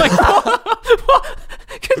 What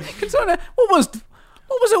was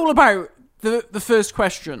it all about? The first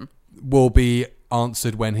question Will be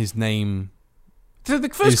answered when his name so the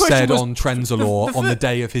first is question said was, on Trenzalore on the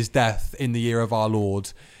day of his death in the year of our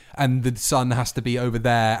Lord. And the sun has to be over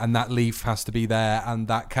there, and that leaf has to be there, and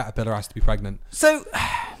that caterpillar has to be pregnant. So,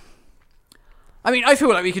 I mean, I feel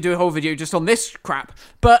like we could do a whole video just on this crap,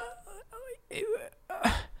 but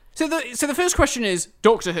so the first question is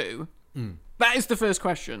Doctor Who. That is the first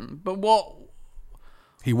question. But what?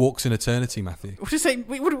 He walks in eternity, Matthew. What does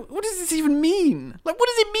this even mean? Like, what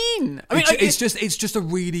does it mean? I mean, it's just a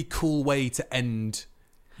really cool way to end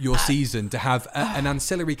your season, to have an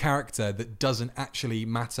ancillary character that doesn't actually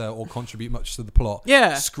matter or contribute much to the plot,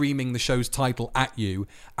 screaming the show's title at you,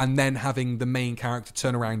 and then having the main character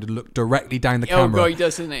turn around and look directly down the camera he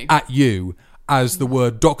does, doesn't he? at you as the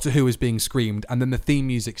word Doctor Who is being screamed, and then the theme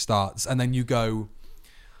music starts, and then you go,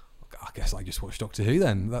 I guess I just watched Doctor Who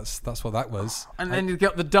then. That's what that was. And then you've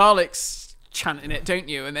got the Daleks chanting it, don't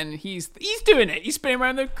you? And then he's doing it. He's spinning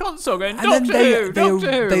around the console going, Doctor Who,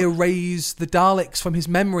 Doctor Who. They erase the Daleks from his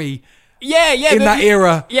memory. Yeah. In that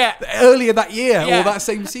era. Yeah. Earlier that year or that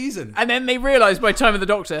same season. And then they realise by Time of the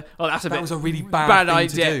Doctor, that was a really bad thing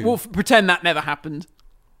idea. to do. We'll pretend that never happened.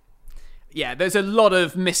 there's a lot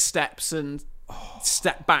of missteps and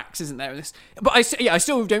step backs, isn't there? But I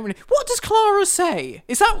still don't really. What does Clara say?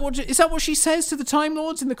 Is that what she says to the Time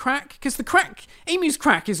Lords in the crack? Because Amy's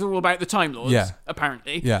crack is all about the Time Lords. Yeah.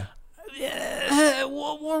 Apparently. Yeah.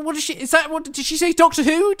 What is she? Is that what did she say? Doctor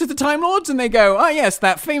Who to the Time Lords, and they go, "Oh yes,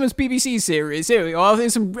 that famous BBC series. Here we are.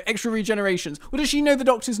 There's some extra regenerations." Well, does she know the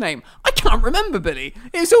Doctor's name? I can't remember, Billy.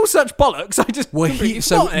 It's all such bollocks. I just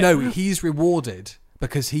he's rewarded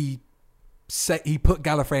because he put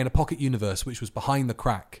Gallifrey in a pocket universe which was behind the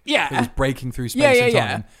crack. Yeah, it was breaking through space and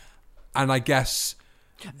time. Yeah. And I guess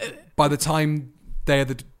by the time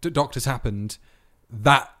the Doctors happened,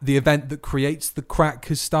 that the event that creates the crack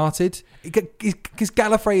has started, because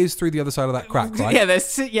Gallifrey is through the other side of that crack, right?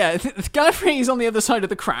 Gallifrey is on the other side of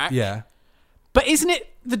the crack. Yeah, but isn't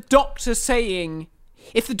it the Doctor saying,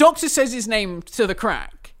 if the Doctor says his name to the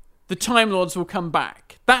crack, the Time Lords will come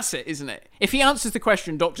back? That's it, isn't it? If he answers the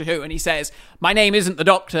question, Doctor Who, and he says, "My name isn't the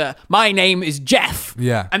Doctor, my name is Jeff."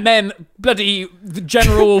 Yeah. And then bloody the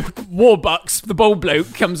General Warbucks, the bold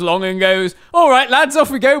bloke, comes along and goes, "All right, lads,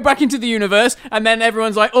 off we go, back into the universe." And then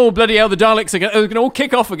everyone's like, "Oh, bloody hell, the Daleks are going to all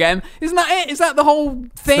kick off again." Isn't that it? Is that the whole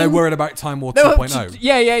thing? They're worried about Time War 2.0.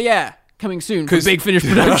 Yeah. Coming soon for Big Finish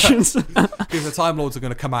Productions. Because the Time Lords are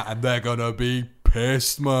going to come out and they're going to be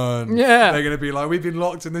pissed, man. Yeah. They're going to be like, "We've been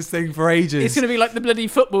locked in this thing for ages." It's going to be like the bloody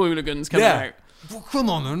football hooligans coming out. Well, come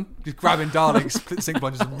on, then. Just grabbing Daleks, sink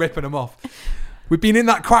plungers and ripping them off. We've been in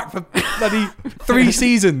that crack for bloody 3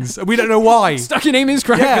 seasons, and we don't know why. Stuck in Amy's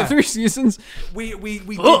crack for 3 seasons. We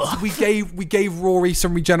gave Rory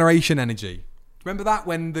some regeneration energy. Remember that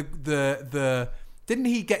when the didn't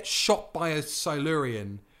he get shot by a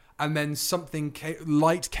Silurian, and then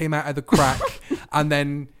light came out of the crack, and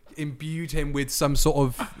then imbued him with some sort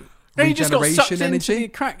of regeneration he just got sucked energy. Into the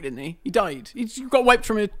crack, didn't he? He died. He got wiped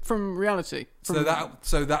from reality.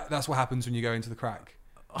 That's what happens when you go into the crack.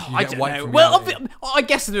 I don't know. Well, I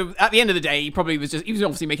guess at the end of the day, he probably was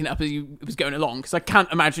obviously making it up as he was going along, because I can't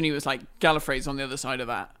imagine he was like, Gallifrey's on the other side of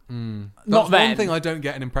that. That's one thing I don't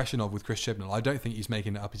get an impression of with Chris Chibnall. I don't think he's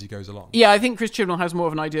making it up as he goes along. Yeah, I think Chris Chibnall has more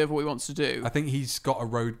of an idea of what he wants to do. I think he's got a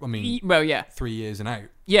road. 3 years and out.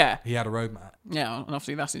 Yeah. He had a roadmap. Yeah, and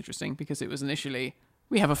obviously that's interesting, because it was initially,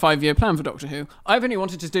 we have a 5-year plan for Doctor Who. I've only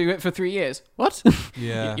wanted to do it for 3 years. What?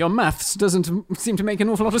 Yeah. Your maths doesn't seem to make an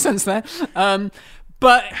awful lot of sense there.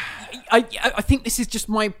 But I think this is just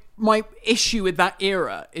my issue with that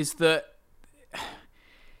era, is that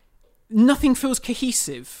nothing feels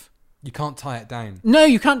cohesive. You can't tie it down. No,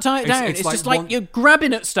 you can't tie it down. It's just like you're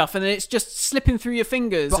grabbing at stuff and then it's just slipping through your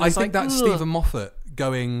fingers. But I think that's Stephen Moffat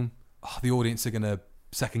going, the audience are going to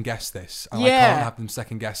second guess this. And I can't have them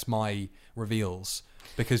second guess my reveals,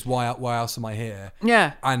 because why else am I here?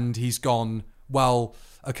 Yeah. And he's gone, well,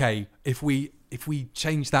 okay, if we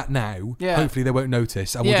change that now, hopefully they won't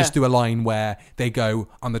notice, and we'll just do a line where they go,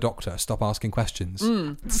 "I'm the Doctor, stop asking questions."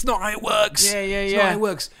 It's not how it works. It's not how it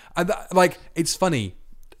works. And it's funny.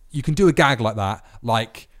 You can do a gag like that,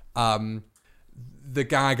 like the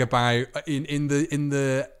gag about in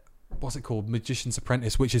the what's it called, Magician's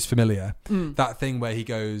Apprentice, which is familiar. That thing where he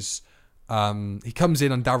goes, he comes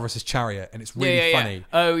in on Davros's chariot, and it's really funny. Yeah.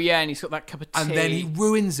 Oh yeah, and he's got that cup of tea, and then he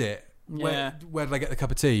ruins it. Yeah. Where did I get the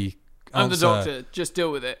cup of tea? I'm the Doctor. Just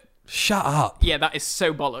deal with it. Shut up. Yeah, that is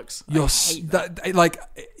so bollocks.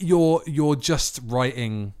 You're just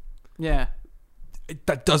writing. Yeah.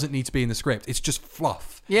 That doesn't need to be in the script. It's just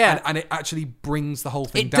fluff. Yeah. And it actually brings the whole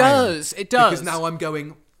thing It down. does. Because now I'm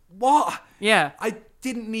going, what? Yeah. I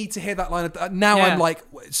didn't need to hear that line. Now I'm like,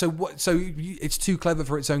 so what? So it's too clever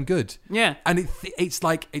for its own good. Yeah. And it's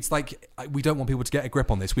like we don't want people to get a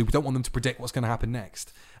grip on this. We don't want them to predict what's going to happen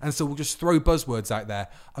next. And so we'll just throw buzzwords out there.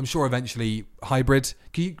 I'm sure eventually hybrid.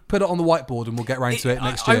 Can you put it on the whiteboard and we'll get round to it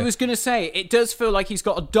next year? I was going to say, it does feel like he's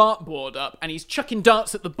got a dartboard up and he's chucking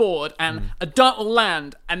darts at the board, and a dart will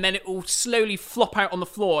land and then it will slowly flop out on the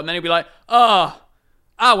floor, and then he'll be like,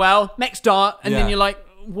 well, next dart. And then you're like,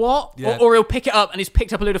 what? Yeah. Or he'll pick it up and he's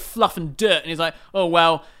picked up a load of fluff and dirt and he's like, oh,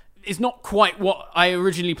 well, it's not quite what I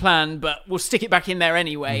originally planned, but we'll stick it back in there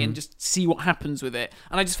anyway and just see what happens with it.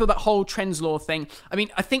 And I just feel that whole Trenzlaw thing. I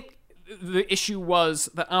mean, I think the issue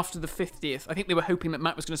was that after the 50th, I think they were hoping that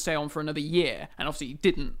Matt was going to stay on for another year, and obviously he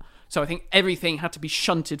didn't. So I think everything had to be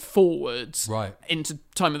shunted forwards into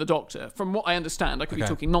Time of the Doctor. From what I understand, I could be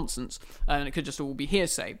talking nonsense, and it could just all be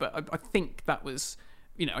hearsay, but I think that was...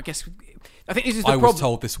 I guess... I think this is the problem. I was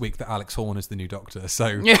told this week that Alex Horne is the new Doctor,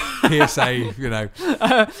 so hearsay,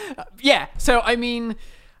 Yeah, so I mean...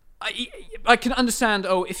 I can understand,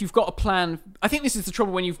 if you've got a plan... I think this is the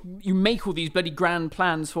trouble when you make all these bloody grand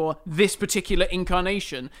plans for this particular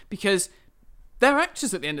incarnation, because they're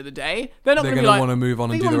actors at the end of the day. They're not They're going to want to move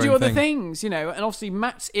on and do their own other thing. things, And obviously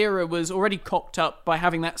Matt's era was already cocked up by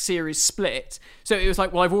having that series split. So it was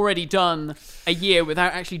like, well, I've already done a year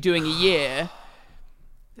without actually doing a year.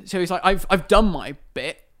 So he's like, I've done my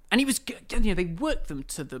bit. And he was, they worked them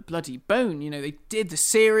to the bloody bone. They did the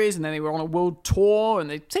series, and then they were on a world tour,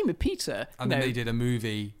 and same with Peter. And then they did a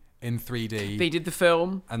movie in 3D. They did the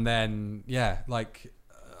film. And then,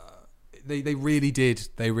 they really did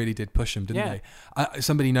push him, didn't they?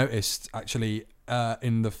 Somebody noticed, actually,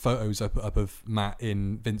 in the photos up of Matt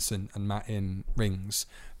in Vincent and Matt in Rings,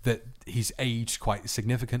 that he's aged quite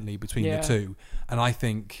significantly between the two. And I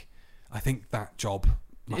think that job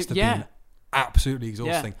must have been absolutely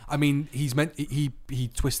exhausting. I mean, he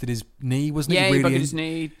twisted his knee, wasn't he? Yeah, really he his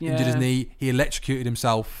knee. Yeah. He did his knee. He electrocuted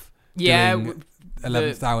himself. During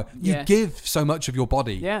 11th hour. You give so much of your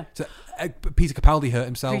body. Yeah. So, Peter Capaldi hurt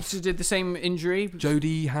himself. Peter did the same injury.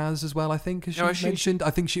 Jodie has as well, I think, as she mentioned.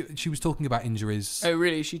 I think she was talking about injuries. Oh,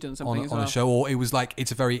 really? She done something on a show, or it was like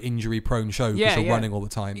it's a very injury-prone show because you're running all the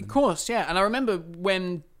time. Of course, yeah. And I remember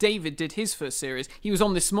when David did his first series, he was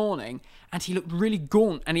on This Morning, and he looked really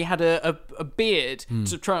gaunt, and he had a beard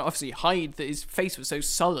to try and obviously hide that his face was so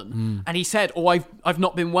sullen. And he said, "Oh, I've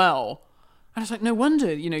not been well." And I was like, no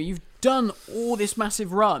wonder, you've done all this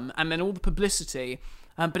massive run and then all the publicity.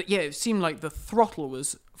 But it seemed like the throttle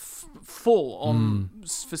was full on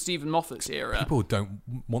for Stephen Moffat's era. People don't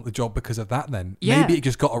want the job because of that then. Yeah. Maybe it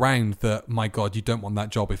just got around that, my God, you don't want that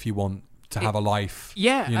job if you want to have a life.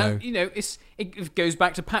 Yeah, and, it goes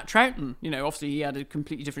back to Pat Troughton. Obviously he had a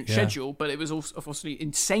completely different schedule, but it was also obviously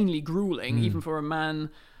insanely grueling, even for a man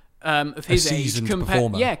of his age.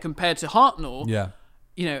 Compared to Hartnell. Yeah.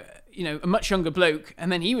 A much younger bloke,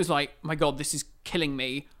 and then he was like, my God, this is killing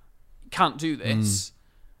me. Can't do this.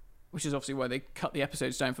 Which is obviously why they cut the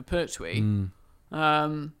episodes down for Pertwee.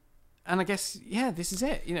 And I guess, this is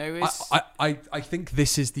it. I think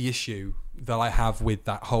this is the issue that I have with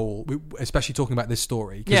that whole, especially talking about this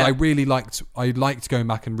story, because I liked going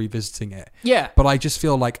back and revisiting it. Yeah. But I just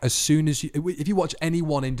feel like as soon as if you watch any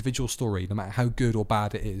one individual story, no matter how good or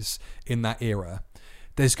bad it is in that era,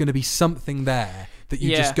 there's going to be something there that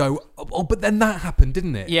you just go, oh, but then that happened,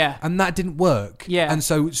 didn't it? Yeah. And that didn't work. Yeah. And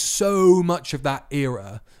so much of that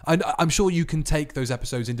era, I'm sure you can take those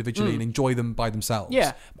episodes individually and enjoy them by themselves.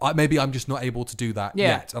 Yeah. Maybe I'm just not able to do that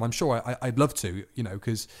yet. And I'm sure I'd love to,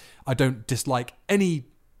 because I don't dislike any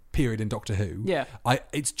period in Doctor Who. Yeah.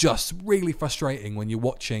 It's just really frustrating when you're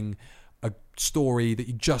watching a story that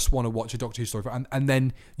you just want to watch a Doctor Who story for, and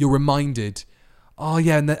then you're reminded, oh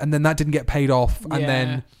yeah, and then that didn't get paid off, and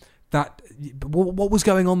then that, what was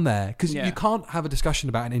going on there? Because you can't have a discussion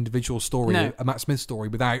about an individual story, a Matt Smith story,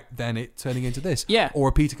 without then it turning into this, or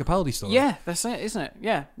a Peter Capaldi story. Yeah, that's it, isn't it?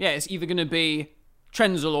 Yeah, it's either going to be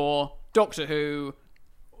Trenzalore, Doctor Who,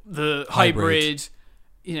 the hybrid.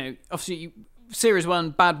 Obviously, Series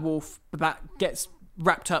 1, Bad Wolf, that gets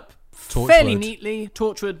wrapped up fairly neatly.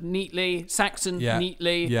 Torchwood neatly. Saxon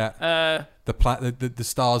neatly. Yeah. The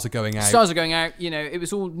stars are going out. Stars are going out. It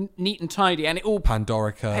was all neat and tidy, and it all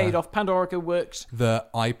Pandorica paid off. Pandorica worked. The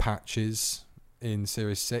eye patches in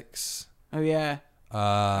Series 6. Oh yeah.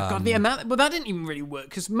 God, the amount. Well, that didn't even really work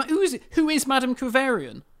because who is Madame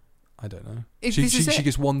Kuvarian? I don't know. She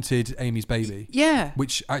just wanted Amy's baby. Yeah.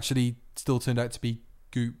 Which actually still turned out to be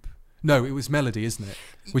Goop. No, it was Melody, isn't it?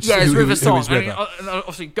 It's River Song.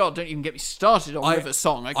 Obviously, God, don't even get me started on River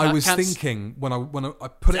Song. I was thinking when I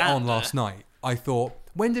put it on last night, I thought,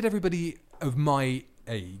 when did everybody of my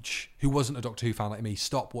age who wasn't a Doctor Who fan like me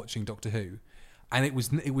stop watching Doctor Who? And it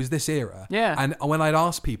was this era. Yeah. And when I'd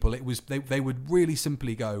ask people, it was they would really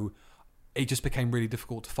simply go, it just became really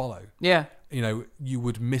difficult to follow. Yeah. You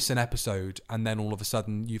would miss an episode, and then all of a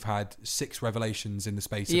sudden you've had 6 revelations in the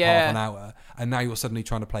space of half an hour, and now you're suddenly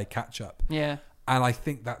trying to play catch up. Yeah. And I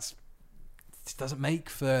think it doesn't make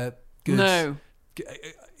for good.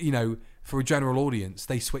 No. For a general audience,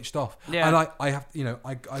 they switched off. Yeah. And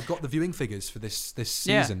I've got the viewing figures for this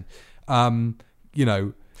season. Yeah.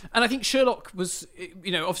 And I think Sherlock was,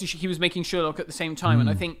 obviously he was making Sherlock at the same time, and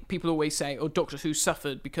I think people always say, oh, Doctor Who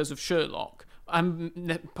suffered because of Sherlock,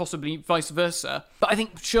 and possibly vice versa. But I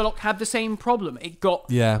think Sherlock had the same problem. It got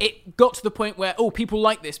to the point where, people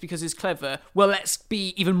like this because it's clever. Well, let's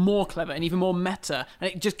be even more clever and even more meta, and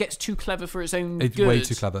it just gets too clever for its own good. Way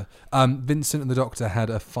too clever. Vincent and the Doctor had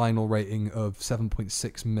a final rating of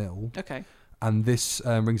 7.6 mil. Okay. And this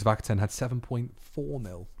Rings of Akhaten had 7.4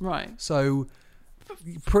 mil. Right. So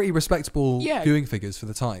pretty respectable viewing figures for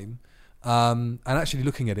the time. And actually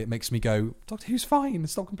looking at it makes me go, Doctor Who's fine.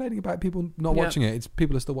 Stop complaining about people not watching it.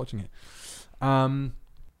 People are still watching it.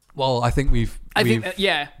 Well, I think we've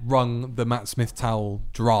yeah. wrung the Matt Smith towel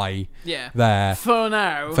dry. Yeah. There. For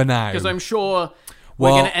now. Because I'm sure we're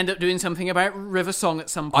going to end up doing something about River Song at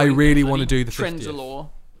some point. I really want to do the 50th. Trenzalore.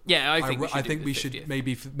 Yeah, I think we should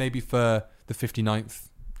maybe for the 59th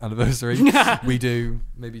anniversary we do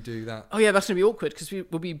that. Oh yeah, that's going to be awkward because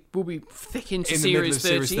we'll be thick into In the middle of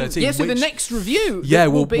series 13. 13. Yeah, so the next review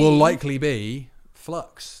will likely be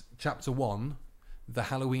Flux Chapter 1, The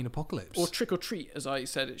Halloween Apocalypse. Or Trick or Treat, as I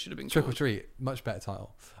said it should have been called. Trick or Treat, much better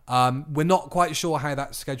title. We're not quite sure how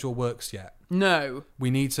that schedule works yet. No. We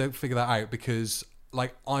need to figure that out because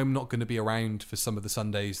I'm not going to be around for some of the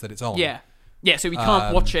Sundays that it's on. Yeah, so we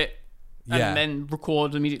can't watch it and yeah. then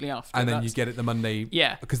record immediately after. And then you get it the Monday.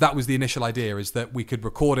 Yeah. Because that was the initial idea, is that we could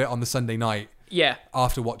record it on the Sunday night. Yeah.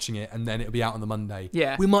 After watching it, and then it'll be out on the Monday.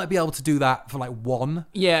 Yeah. We might be able to do that for one.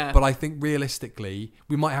 Yeah. But I think realistically,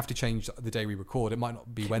 we might have to change the day we record. It might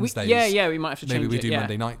not be Wednesdays. We might have to change it. Maybe we do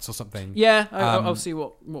Monday nights or something. Yeah, I'll see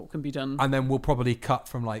what can be done. And then we'll probably cut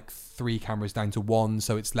from 3 cameras down to 1,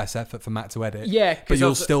 so it's less effort for Matt to edit. Yeah. But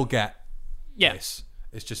you'll still get Yeah. this.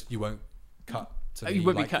 It's just you won't cut to me. You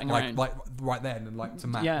won't be cutting around. Right then, and to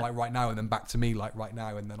Matt, right now, and then back to me, right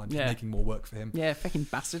now, and then I'm just making more work for him. Yeah, fucking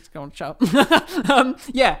bastards. Go on, shut up.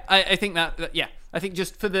 I think that I think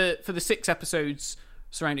just for the 6 episodes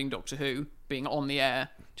surrounding Doctor Who being on the air,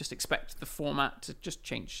 just expect the format to just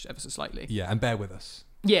change ever so slightly. Yeah, and bear with us.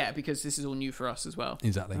 Yeah, because this is all new for us as well.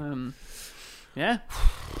 Exactly. Yeah.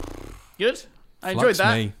 Good. I enjoyed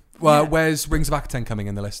that. Me. Well, where's Rings of Akhaten coming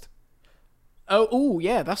in the list? Oh,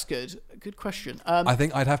 yeah, that's good. Good question. I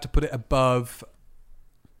think I'd have to put it above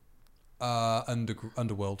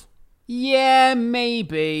Underworld. Yeah,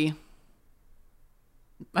 maybe.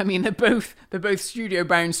 I mean, they're both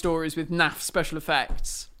studio-bound stories with naff special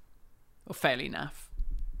effects, or fairly naff.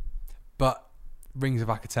 But Rings of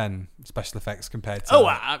Akhaten special effects compared to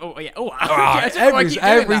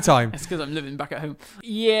every time. It's because I'm living back at home.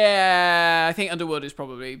 Yeah, I think Underworld is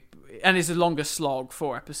probably, and it's a longer slog,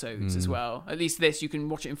 4 episodes as well. At least this, you can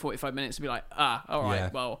watch it in 45 minutes and be like, all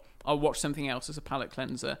right, well, I'll watch something else as a palate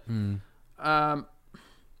cleanser.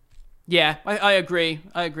 Yeah, I agree.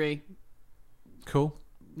 Cool.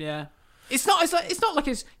 Yeah, it's not like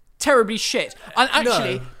it's terribly shit. And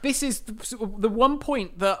actually, this is the one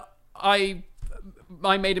point that I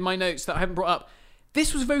made in my notes that I haven't brought up.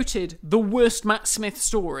 This was voted the worst Matt Smith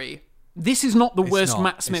story. This is not the worst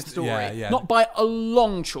Matt Smith story. Yeah. Not by a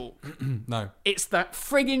long chalk. No. It's that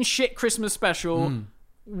friggin' shit Christmas special. I'm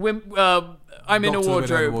in a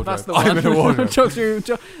wardrobe. That's the one. I'm in a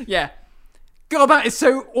wardrobe. Yeah. God, that is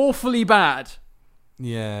so awfully bad.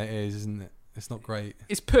 Yeah, it is, isn't it? It's not great.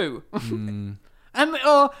 It's poo. And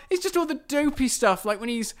it's just all the dopey stuff, like when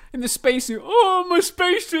he's in the spacesuit. Oh, my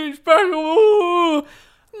spacesuit's back. Oh,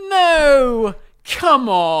 no, come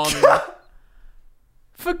on,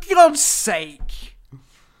 for God's sake!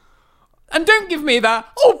 And don't give me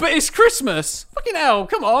that. Oh, but it's Christmas. Fucking hell,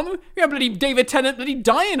 come on. We have bloody David Tennant bloody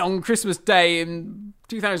dying on Christmas Day in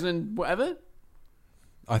 2000 and whatever.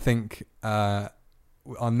 I think our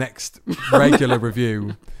next regular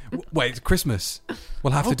review. Wait, it's Christmas.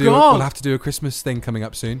 We'll have to do a Christmas thing coming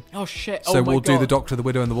up soon. Oh shit! So we'll do the Doctor, the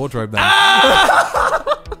Widow, and the Wardrobe then.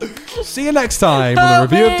 See you next time with a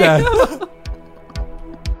review of Death.